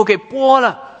们衣服给剥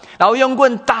了，然后用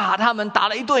棍打他们，打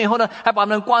了一顿以后呢，还把他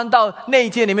们关到内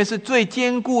监里面，是最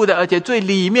坚固的而且最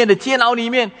里面的监牢里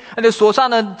面，而且锁上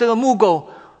了这个木狗，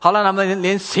好让他们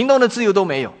连行动的自由都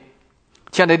没有。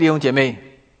亲爱的弟兄姐妹，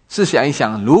试想一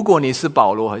想，如果你是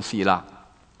保罗和希拉，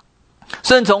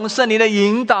顺从圣灵的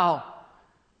引导，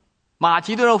马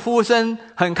其顿的呼声，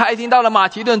很开心到了马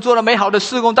其顿，做了美好的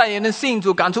事工，但也能信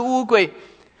主，赶出污鬼，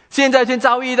现在却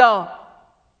遭遇到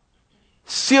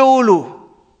羞辱，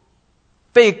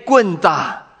被棍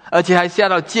打，而且还下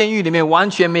到监狱里面，完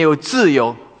全没有自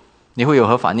由，你会有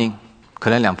何反应？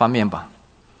可能2方面吧。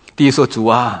第一，说主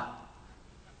啊，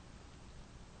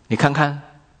你看看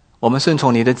我们顺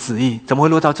从你的旨意，怎么会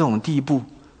落到这种地步？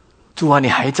主啊，你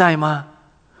还在吗？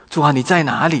主啊，你在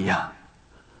哪里呀？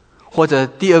或者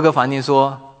第二个反应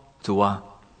说，主啊，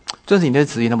遵循你的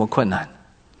旨意那么困难，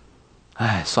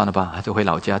算了吧，还是回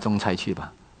老家种菜去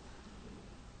吧。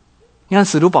你看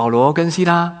使徒保罗跟希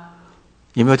拉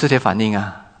有没有这些反应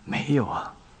啊？没有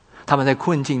啊，他们在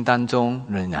困境当中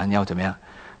仍然要怎么样？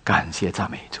感谢赞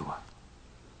美主啊！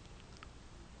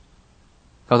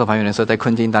告诉旁边人说，在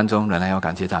困境当中仍然要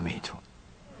感谢赞美主。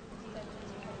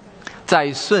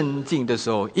在顺境的时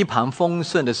候，一帆风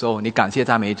顺的时候，你感谢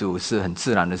赞美主是很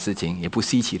自然的事情，也不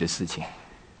稀奇的事情。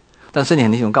但圣经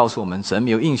很清楚告诉我们，神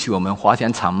没有应许我们滑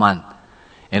翔长慢，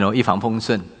然后一帆风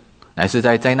顺，乃是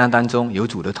在灾难当中有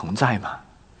主的同在嘛。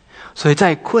所以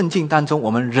在困境当中，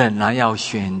我们仍然要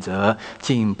选择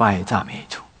敬拜赞美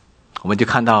主。我们就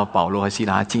看到保罗和西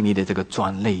拉经历的这个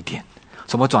转捩点。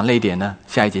什么转捩点呢？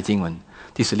下一节经文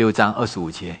第16章25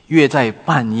节，约在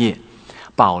半夜，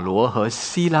保罗和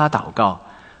西拉祷告，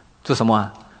做什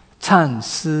么？唱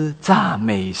诗赞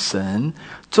美神，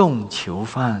众囚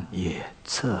犯也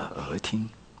侧耳听。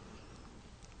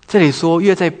这里说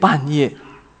约在半夜，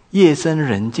夜深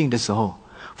人静的时候，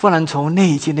忽然从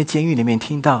内间的监狱里面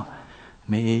听到，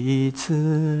每一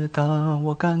次当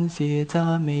我感谢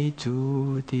赞美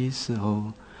主的时候，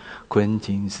困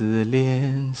境失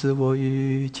恋使我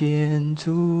遇见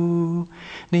主，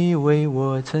你为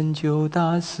我成就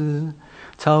大事，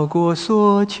超过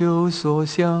所求所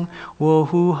想，我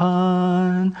呼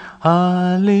喊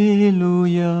哈利路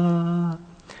亚。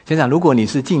想想如果你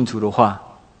是禁足的话，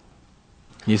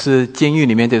你是监狱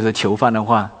里面这些囚犯的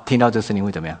话，听到这事你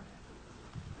会怎么样？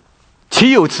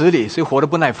岂有此理，谁活得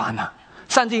不耐烦啊？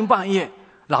三更半夜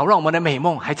扰乱我们的美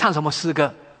梦，还唱什么诗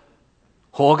歌？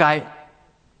活该，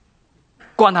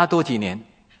关他多几年，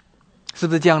是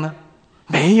不是这样呢？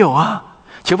没有啊，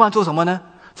囚犯做什么呢？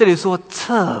这里说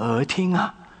侧耳听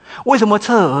啊。为什么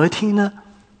侧耳听呢？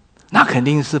那肯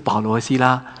定是保罗西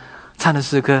拉唱的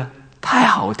诗歌太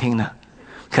好听了，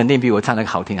肯定比我唱的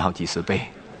好听好几十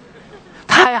倍，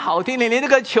太好听了，连那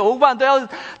个囚犯都要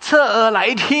侧耳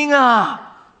来听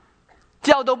啊，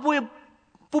觉都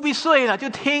不必睡了，就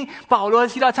听保罗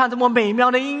西拉唱这么美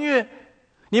妙的音乐。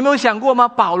你有没有想过吗？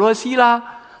保罗西拉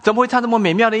怎么会唱这么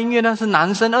美妙的音乐呢？是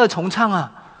男声二重唱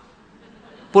啊，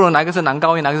不论哪个是男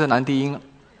高音哪个是男低音，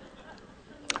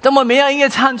这么美妙的音乐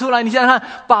唱出来，你想想看，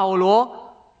保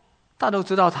罗大家都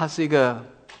知道他是一个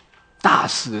大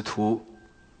使徒，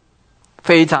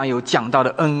非常有讲道的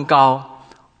恩膏，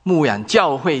牧养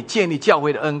教会建立教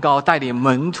会的恩膏，带领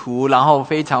门徒，然后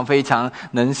非常非常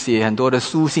能写很多的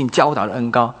书信教导的恩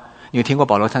膏。你有听过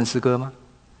保罗唱诗歌吗？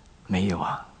没有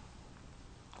啊。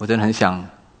我真的很想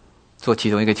做其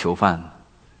中一个囚犯，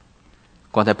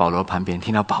关在保罗旁边，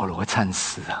听到保罗唱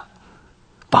诗啊。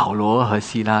保罗和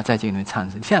希拉在这里唱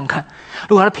诗，想想看，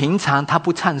如果他平常他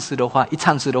不唱诗的话，一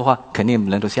唱诗的话，肯定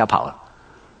人都吓跑了。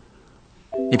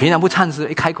你平常不唱诗，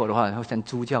一开口的话，会像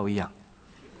猪叫一样。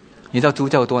你知道猪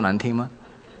叫有多难听吗？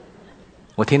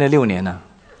我听了6年了。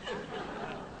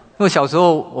因为小时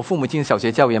候我父母亲小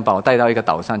学教员把我带到一个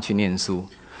岛上去念书，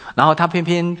然后他偏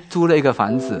偏租了一个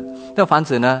房子，这个房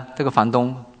子呢，这个房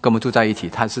东跟我们住在一起，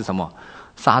他是什么？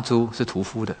杀猪，是屠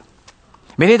夫的。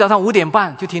每天早上5点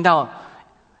半就听到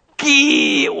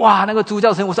叽，哇，那个猪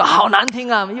叫声，我说好难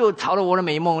听啊，又吵了我的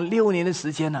美梦。6年的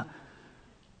时间了。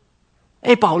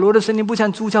保罗的声音不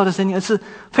像猪叫的声音，而是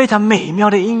非常美妙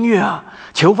的音乐啊，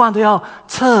囚犯都要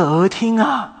侧耳听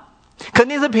啊。肯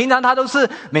定是平常他都是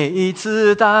每一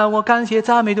次当我感谢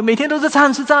赞美主，每天都是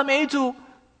唱诗赞美主，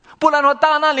不然的话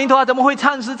大难临头他怎么会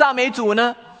唱诗赞美主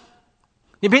呢？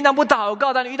你平常不祷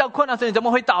告，当你遇到困难时你怎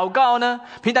么会祷告呢？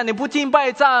平常你不敬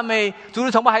拜赞美主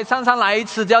日崇拜，还常常来一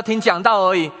次，只要听讲道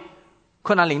而已。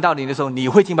困难临到你的时候，你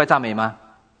会敬拜赞美吗？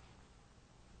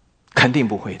肯定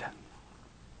不会的。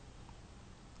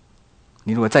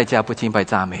你如果在家不敬拜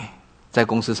赞美，在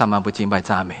公司上班不敬拜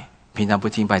赞美，平常不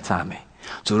敬拜赞美，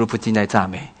主日不敬拜赞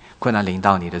美，困难临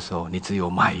到你的时候，你只有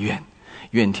埋怨，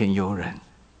怨天尤人。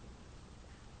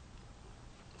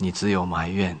你只有埋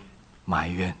怨，埋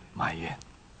怨，埋怨。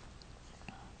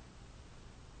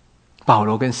保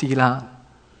罗跟希拉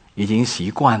已经习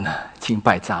惯了敬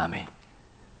拜赞美，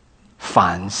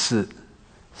凡事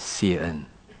谢恩。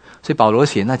所以保罗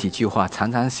写那几句话，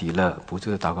常常喜乐，不住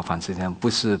的祷告，凡事这样，不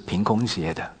是凭空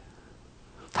写的，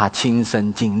他亲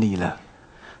身经历了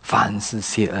凡事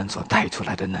谢恩所带出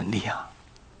来的能力啊。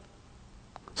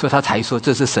所以他才说，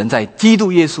这是神在基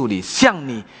督耶稣里向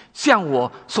你向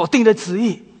我所定的旨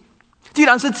意。既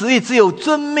然是旨意，只有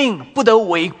遵命，不得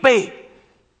违背，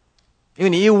因为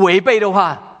你一违背的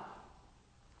话，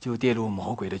就跌入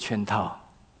魔鬼的圈套，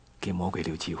给魔鬼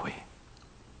留机会。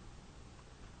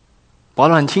保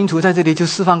罗很清楚，在这里就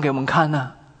释放给我们看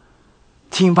啊，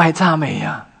敬拜赞美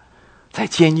啊，在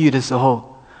监狱的时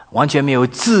候，完全没有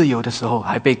自由的时候，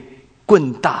还被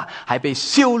棍打，还被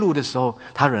羞辱的时候，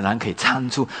他仍然可以唱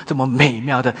出这么美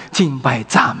妙的敬拜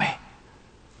赞美，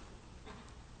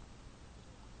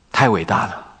太伟大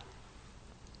了。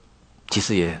其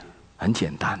实也很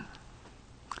简单，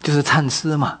就是唱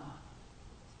诗嘛。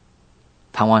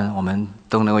盼望我们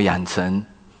都能够养成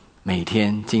每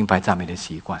天敬拜赞美的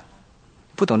习惯。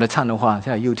不懂得唱的话，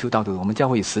现在 YouTube 到处，我们教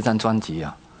会有10张专辑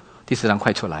啊，第10张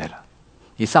快出来了。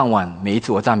你上网每一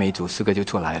次我赞美主诗歌就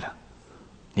出来了。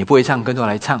你不会唱，跟着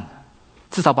来唱，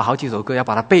至少把好几首歌要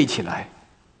把它背起来。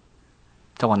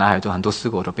在我脑海中很多诗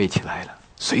歌我都背起来了，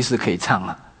随时可以唱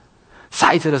啊。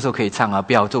塞车的时候可以唱啊，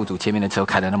不要咒主前面的车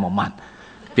开得那么慢，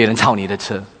别人超你的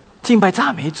车。敬拜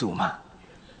赞美主嘛。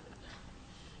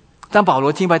当保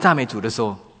罗敬拜赞美主的时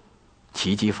候，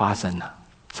奇迹发生了。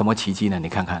什么奇迹呢？你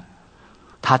看看，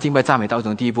他敬拜赞美到这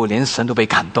种地步，连神都被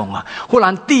感动了。忽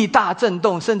然地大震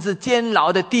动，甚至监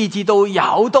牢的地基都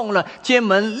摇动了，监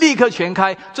门立刻全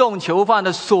开，众囚犯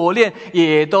的锁链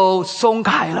也都松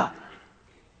开了。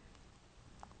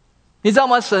你知道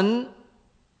吗？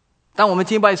当我们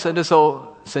敬拜神的时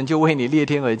候，神就为你裂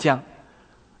天而降。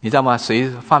你知道吗？谁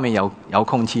发明遥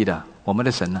控器的？我们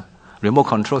的神呢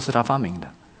？Remote Control 是他发明的，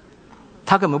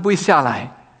他根本不会下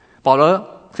来。保罗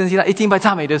跟希拉一敬拜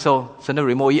赞美的时候，神的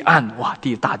remote 一按，哇，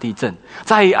大地震，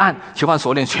再一按，囚犯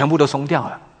锁链全部都松掉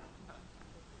了，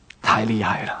太厉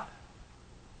害了！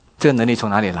这个能力从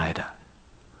哪里来的？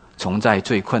从在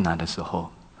最困难的时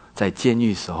候，在监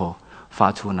狱时候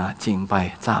发出那敬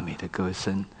拜赞美的歌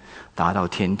声，达到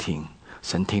天庭。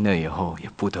神听了以后，也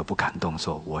不得不感动，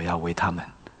说：“我要为他们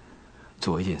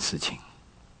做一件事情，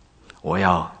我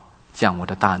要将我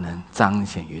的大能彰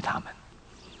显于他们。”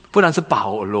不然是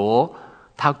保罗。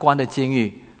他关的监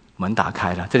狱门打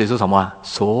开了，这里说什么？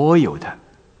所有的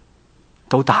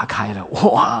都打开了，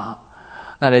哇！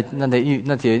那些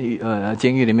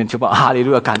监狱里面就把哈利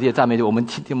路亚感谢赞美，我们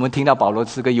听到保罗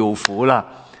是个有福了，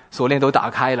锁链都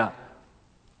打开了。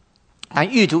但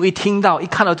狱卒一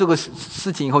看到这个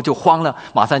事情以后就慌了，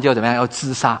马上就要怎么样？要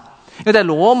自杀。因为在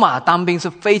罗马当兵是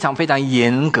非常非常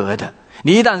严格的，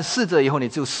你一旦逝者以后，你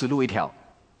就死路一条，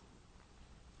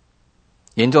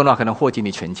严重的话可能祸及你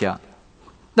全家。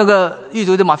那个狱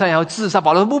卒就马上要自杀，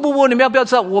保罗说：“不，你们不要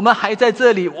自杀，我们还在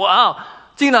这里。”哇！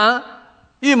竟然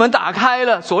狱门打开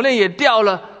了，锁链也掉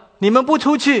了，你们不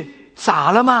出去，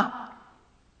傻了吗？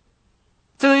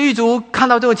这个狱卒看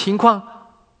到这个情况，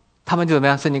他们就怎么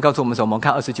样？圣经告诉我们什么？我们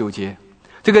看29节，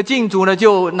这个禁卒呢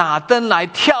就拿灯来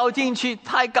跳进去，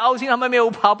太高兴，他们没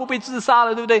有跑，不被自杀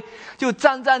了，对不对？就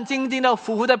战战兢兢的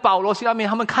匍匐在保罗下面，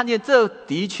他们看见这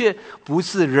的确不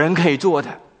是人可以做的。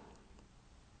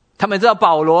他们知道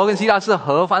保罗跟希拉是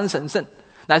何方神圣，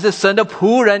乃是神的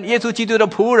仆人，耶稣基督的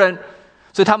仆人，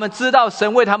所以他们知道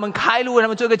神为他们开路，为他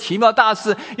们做个奇妙大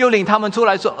事，又领他们出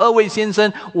来说：“二位先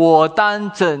生，我当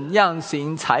怎样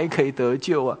行才可以得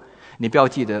救啊？”你不要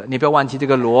忘记，这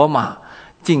个罗马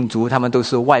禁卒他们都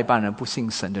是外邦人，不信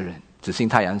神的人，只信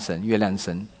太阳神、月亮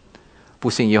神，不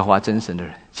信耶和华真神的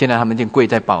人。现在他们就跪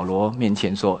在保罗面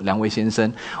前说：“两位先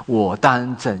生，我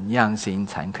当怎样行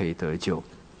才可以得救？”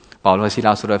保罗希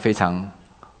拉说了非常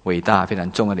伟大非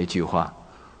常重要的一句话，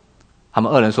他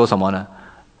们二人说什么呢？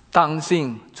当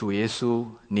信主耶稣，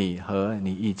你和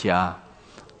你一家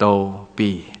都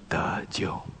必得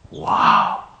救。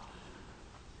哇！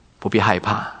不必害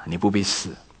怕，你不必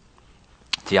死，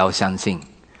只要相信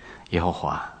耶和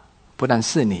华，不但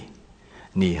是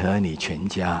你和你全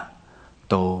家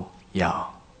都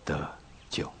要得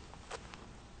救。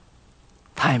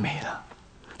太美了！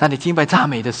当你敬拜赞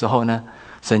美的时候呢，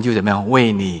神就怎么样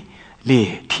为你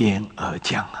裂天而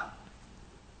降啊！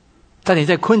当你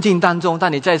在困境当中，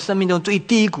当你在生命中最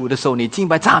低谷的时候，你敬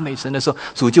拜赞美神的时候，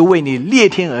主就为你裂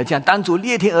天而降。当主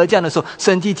裂天而降的时候，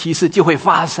神迹奇事就会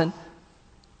发生。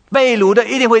被掳的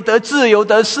一定会得自由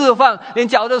得释放，连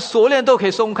脚的锁链都可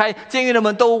以松开，监狱的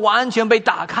门都完全被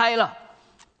打开了。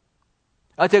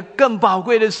而且更宝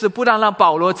贵的是，不但让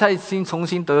保罗再重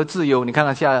新得自由，你看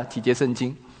看下几节圣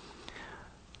经，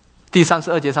第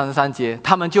32节33节，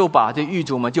他们就把这狱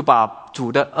卒们就把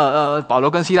主的保罗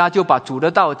跟希拉就把主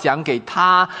的道讲给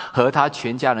他和他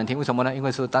全家人听。为什么呢？因为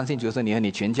说当信主的时候，你和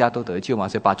你全家都得救嘛，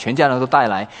所以把全家人都带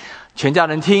来，全家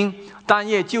人听。当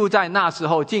夜就在那时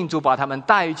候，禁卒把他们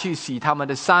带去洗他们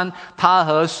的伤，他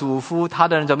和属乎他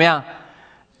的人怎么样？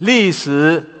立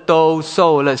时都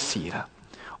受了洗了。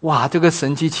哇，这个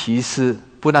神迹奇事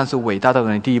不但是伟大到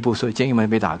人第一步，所以监狱门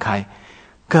被打开，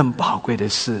更宝贵的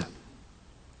是，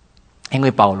因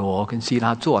为保罗跟希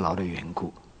拉坐牢的缘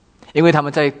故，因为他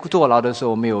们在坐牢的时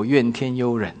候没有怨天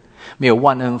尤人，没有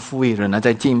忘恩负义，人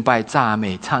在敬拜赞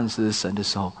美唱诗神的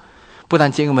时候，不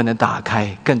但监狱门能打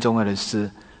开，更重要的是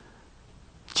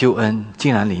救恩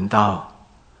竟然临到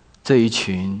这一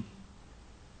群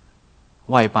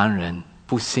外邦人，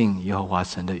不信耶和华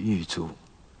神的狱卒，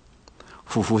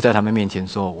匍匐在他们面前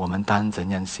说：“我们当怎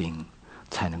样行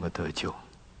才能够得救？”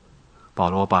保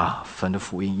罗把神的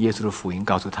福音、耶稣的福音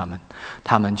告诉他们，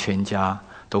他们全家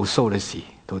都受了洗，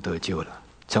都得救了。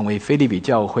成为腓立比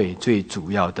教会最主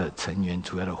要的成员，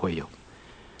主要的会友。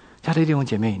亲爱的弟兄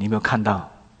姐妹，你有没有看到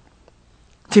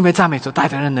敬拜赞美所带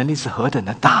来的能力是何等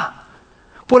的大？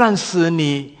不但使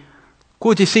你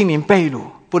过去心灵被掳，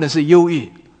不论是忧郁、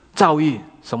躁郁，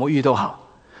什么郁都好，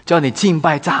叫你敬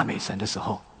拜赞美神的时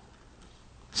候，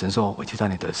神说我就让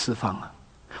你得释放了。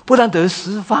不但得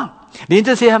释放，连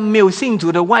这些还没有信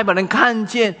主的外邦人看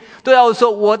见，都要说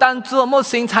我当怎么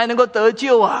行才能够得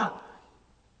救啊？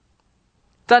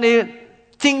当你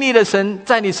经历了神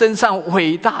在你身上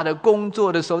伟大的工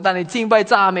作的时候，当你敬拜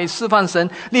赞美释放神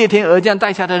裂天而降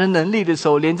带下来的能力的时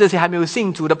候，连这些还没有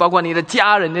信主的，包括你的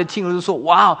家人、你的亲人都说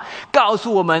哇，告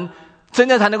诉我们怎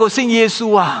样才能够信耶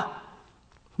稣啊？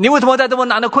你为什么在这么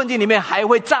难的困境里面还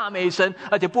会赞美神，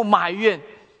而且不埋怨？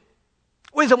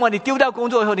为什么你丢掉工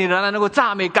作以后，你仍然能够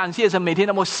赞美感谢神，每天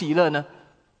那么喜乐呢？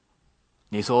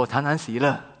你说常常喜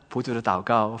乐，朴主的祷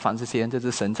告，凡事谢恩，这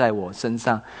是神在我身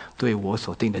上对我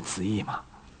所定的旨意嘛。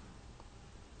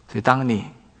所以当你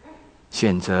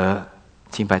选择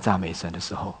敬拜赞美神的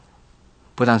时候，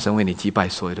不但神为你击败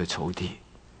所有的仇敌，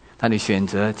当你选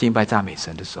择敬拜赞美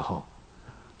神的时候，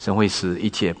神会使一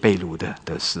切被掳的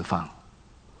得释放，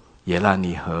也让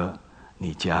你和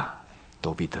你家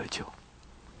都必得救。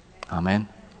阿们。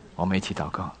我们一起祷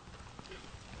告。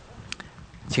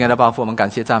亲爱的爸父，我们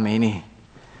感谢赞美你，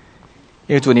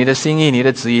因为主你的心意、你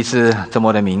的旨意是这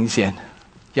么的明显，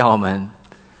要我们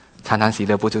常常喜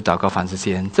乐，不住祷告，凡事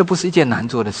谢恩。这不是一件难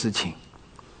做的事情，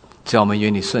只要我们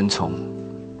愿你顺从，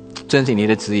遵行你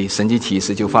的旨意，神迹奇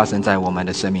事就发生在我们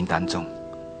的生命当中。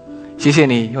谢谢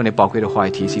你用你宝贵的话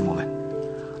语提醒我们，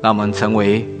让我们成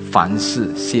为凡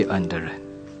事谢恩的人。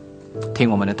听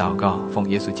我们的祷告，奉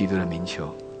耶稣基督的名求，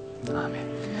阿们。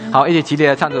好，一起起立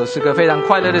来唱这首诗歌，非常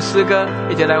快乐的诗歌，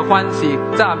一起来欢喜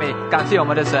赞美感谢我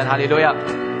们的神，哈利路亚。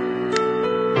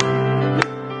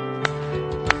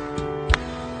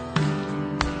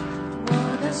我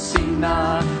的心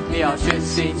啊，你要全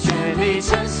心全力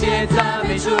称谢赞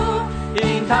美主，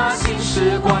因他心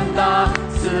事广大，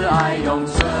慈爱永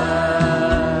存。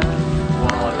我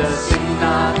的心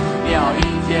啊，你要因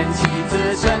天气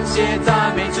自称谢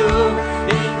赞美主，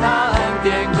因他恩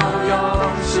典够用，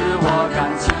使我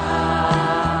刚强。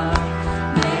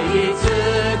每一次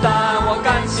当我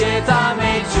感谢赞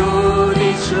美主的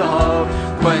时候，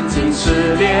困境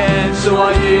失恋使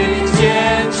我遇见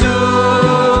主，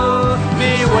你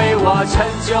为我成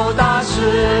就大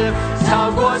事，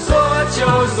超过所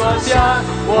求所想，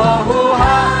我呼喊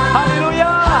哈利路亚，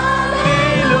哈利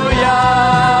路亚。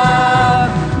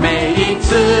每一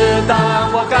次当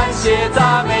我感谢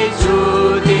赞美主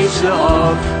的时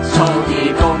候，仇敌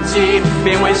攻击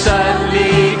变为胜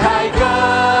利凯歌，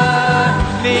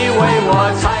你为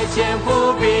我差遣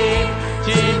伏兵，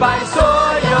击败所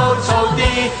有仇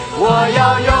敌，我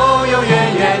要永永远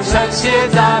远称谢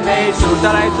赞美主。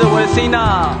再来一次，我的心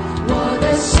啊，我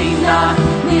的心啊，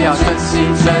你要全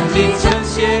心全力称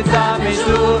谢赞美主，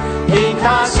因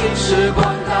他心事广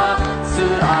大，慈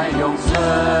爱永存。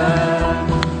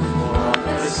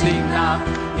心啊，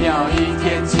你要以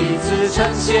天气自称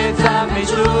谢赞美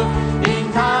主，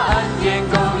因他恩典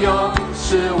够用，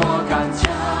使我刚强。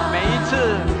每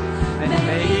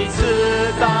一次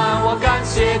当我感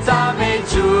谢赞美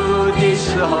主的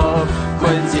时候，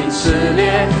困境失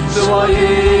恋使我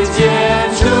遇见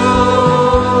主，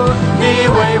你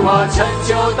为我成就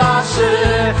大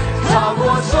事，超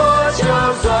过所求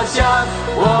所想，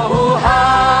我呼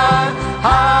喊哈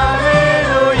利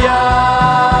路亚。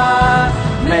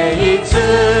每一次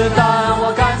当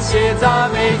我感谢赞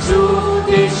美主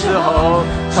的时候，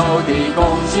仇敌攻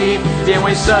击变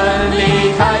为胜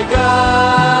利凯歌，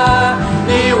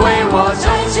你为我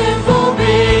差遣伏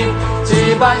兵，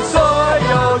击败所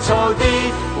有仇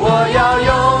敌，我要永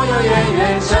永远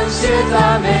远称谢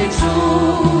赞美主。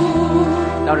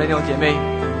让弟兄姐妹，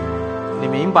你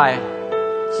明白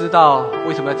知道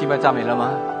为什么要敬拜赞美了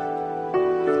吗？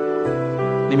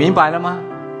你明白了吗？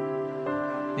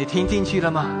你听进去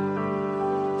了吗？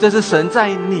这是神在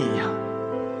你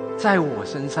在我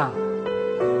身上，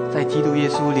在基督耶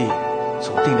稣里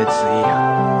所定的旨意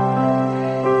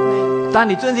当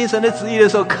你遵行神的旨意的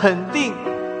时候，肯定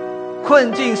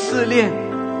困境试炼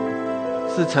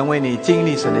是成为你经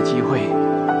历神的机会。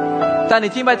当你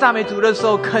敬拜赞美主的时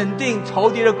候，肯定仇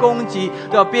敌的攻击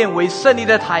都要变为胜利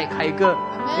的凯歌，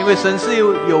因为神是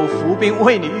有伏兵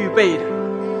为你预备的，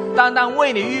单单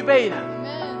为你预备的。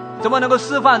怎么能够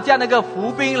释放这样的一个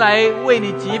伏兵来为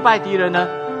你击败敌人呢？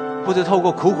不是透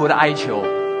过苦苦的哀求，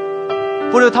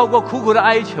不是透过苦苦的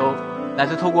哀求，乃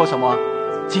是透过什么？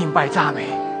敬拜赞美，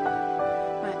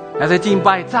乃是敬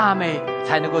拜赞美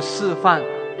才能够释放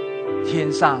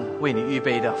天上为你预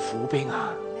备的伏兵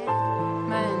啊！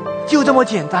就这么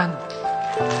简单。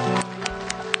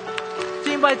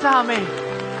敬拜赞美，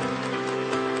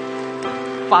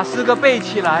把诗歌背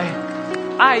起来，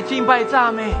爱敬拜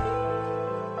赞美。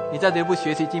你在这里不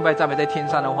学习敬拜赞美，在天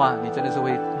上的话，你真的是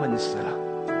会闷死了。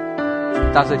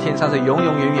但是天上是永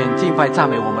永远远敬拜赞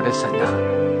美我们的神啊！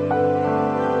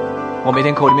我每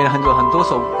天口里面很多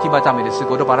首敬拜赞美的诗歌，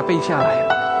我都把它背下来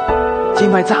了。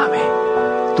敬拜赞美，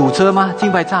堵车吗？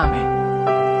敬拜赞美。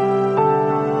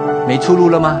没出路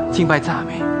了吗？敬拜赞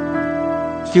美。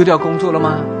丢掉工作了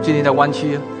吗？最近在湾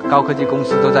区高科技公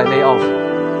司都在 lay off。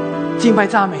敬拜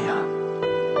赞美啊！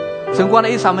神关了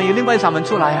一扇门，有另外一扇门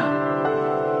出来啊！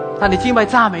当你敬拜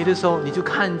赞美的时候，你就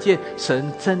看见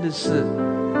神真的是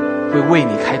会为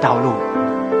你开道路，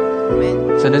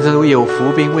神真的是有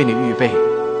伏兵为你预备。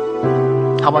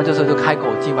好吧，这时候就开口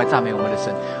敬拜赞美我们的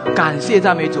神，感谢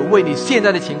赞美主，为你现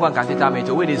在的情况感谢赞美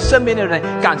主，为你身边的人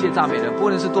感谢赞美人，不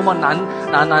论是多么难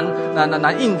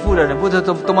应付的人，或者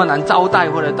多么难招待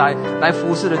或者来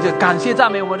服侍的人，就感谢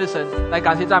赞美我们的神，来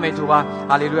感谢赞美主吧。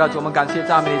哈利路亚！主，我们感谢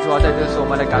赞美主啊，在这时候我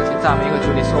们来感谢赞美，因为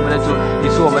主你是我们的主，你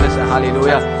是我们的神。哈利路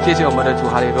亚！谢谢我们的主，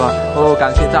哈利路亚！哦，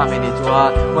感谢赞美你主啊！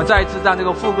我们再一次唱这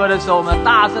个副歌的时候，我们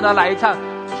大声的来唱，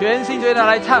全心全意的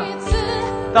来唱。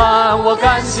当我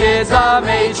感谢赞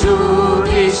美主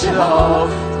的时候，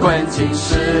困境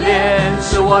失恋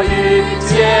使我遇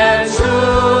见主，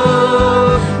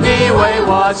你为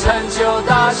我成就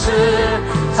大事，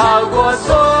超过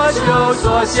所求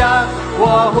所想，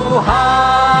我呼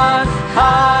喊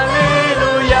哈利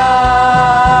路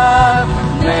亚。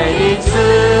每一次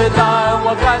当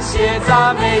我感谢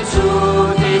赞美主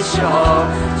的时候，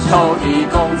仇敌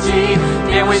攻击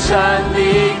便为胜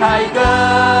利开歌，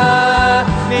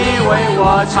你为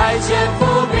我差遣伏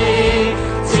兵，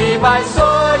击败所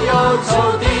有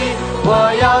仇敌，我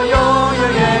要永永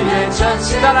远远称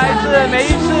谢。再来一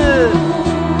次，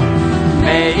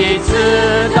每一次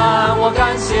当我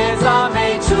感谢赞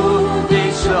美主的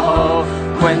时候，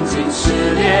困境失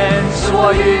恋使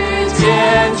我遇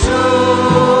见主，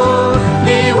你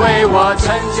为我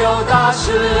成就大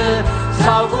事，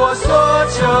超过所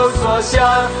求所想，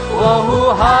我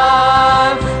呼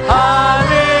喊哈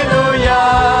利路亚。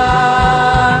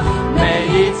每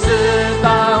一次当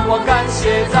我感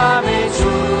谢赞美主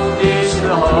的时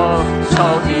候，仇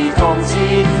敌攻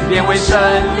击便为胜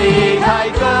利开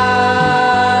歌，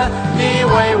你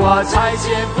为我差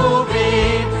遣伏兵，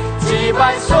击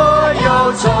败所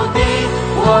有仇敌，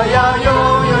我要永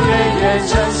永远远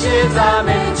称谢赞美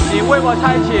主。你为我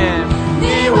差遣，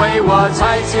你为我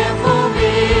差遣伏兵，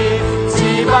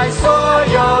击败所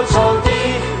有仇敌，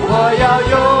我要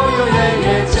永永远远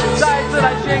称谢。再次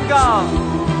来宣告，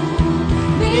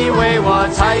你为我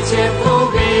差遣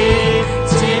伏兵，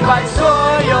击败所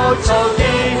有仇敌，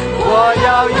我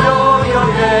要永永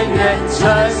远远称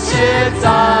谢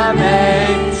赞美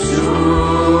主。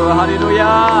哈利路亚！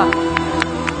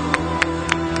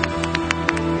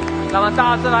那么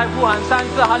大声来呼喊3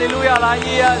次哈利路亚！来，1、2、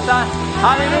3，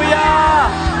哈利路亚！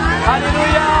哈利路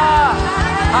亚！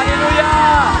哈利路亚！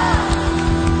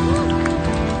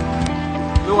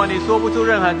如果你说不出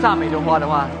任何赞美的话的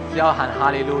话，只要喊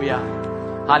哈利路亚。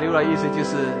哈利路亚意思就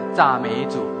是赞美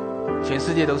主，全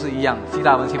世界都是一样，希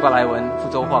腊文、希伯来文、福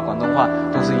州话、广东话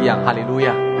都是一样。哈利路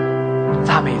亚，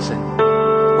赞美神。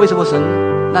为什么神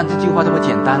让这句话这么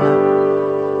简单呢？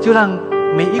就让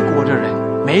每一国的人、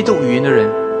每一种语言的人，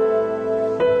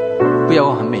不要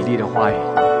用很美丽的话语，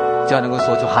只要能够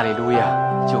说出哈利路亚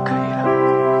就可以了。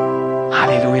哈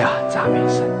利路亚，赞美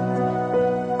神。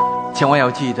千万要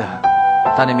记得，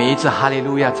当你每一次哈利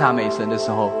路亚赞美神的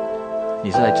时候，你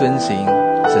是在遵行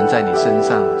神在你身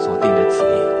上所定的旨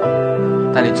意。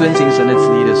当你遵行神的旨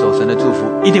意的时候，神的祝福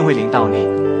一定会临到你，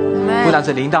不但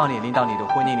是临到你，临到你的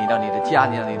婚姻，临到你的家，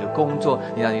临到你的工作，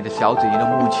临到你的小组、你的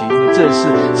牧区，因为这是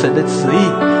神的旨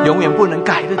意，永远不能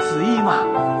改的旨意嘛。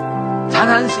常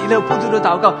常喜乐，不住的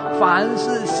祷告，凡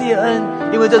事谢恩，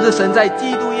因为这是神在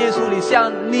基督耶稣里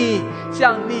向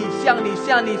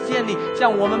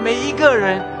我们每一个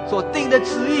人所定的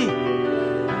旨意。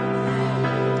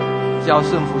只要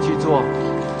顺服去做，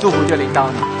祝福就临到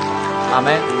你。阿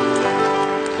们。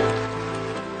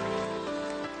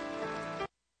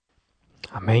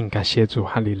阿们，感谢主，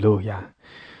哈利路亚。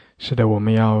是的，我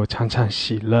们要常常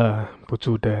喜乐，不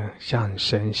住的向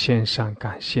神献上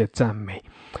感谢赞美。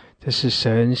这是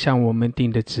神向我们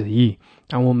定的旨意，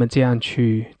当我们这样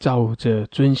去照着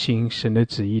遵行神的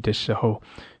旨意的时候，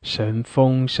神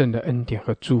丰盛的恩典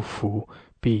和祝福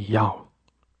必要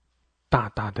大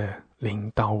大的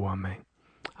领导我们。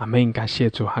阿们，感谢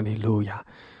主，哈利路亚。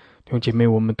弟兄姐妹，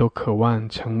我们都渴望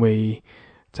成为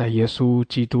在耶稣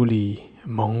基督里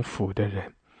蒙福的人，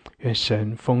愿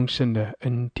神丰盛的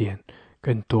恩典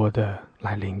更多的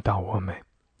来领导我们。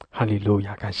哈利路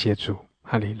亚，感谢主，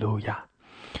哈利路亚。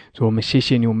主，我们谢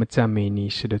谢你，我们赞美你。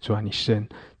是的，主啊，你神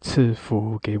赐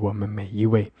福给我们每一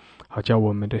位，好叫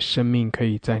我们的生命可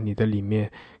以在你的里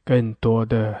面更多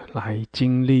的来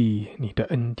经历你的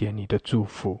恩典，你的祝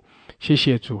福。谢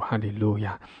谢主，哈利路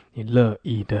亚，你乐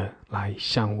意的来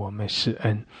向我们施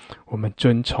恩，我们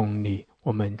尊崇你，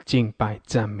我们敬拜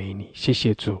赞美你。谢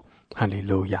谢主，哈利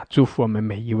路亚。祝福我们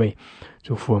每一位，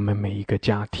祝福我们每一个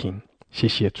家庭。谢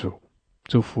谢主，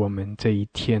祝福我们这一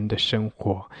天的生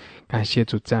活。感谢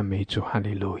主，赞美主，哈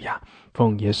利路亚。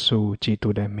奉耶稣基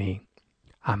督的名，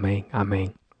阿们，阿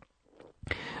们，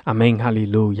阿们，哈利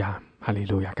路亚，哈利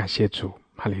路亚。感谢主，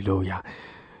哈利路亚。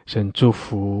神祝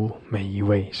福每一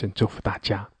位，神祝福大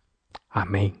家，阿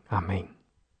们，阿们。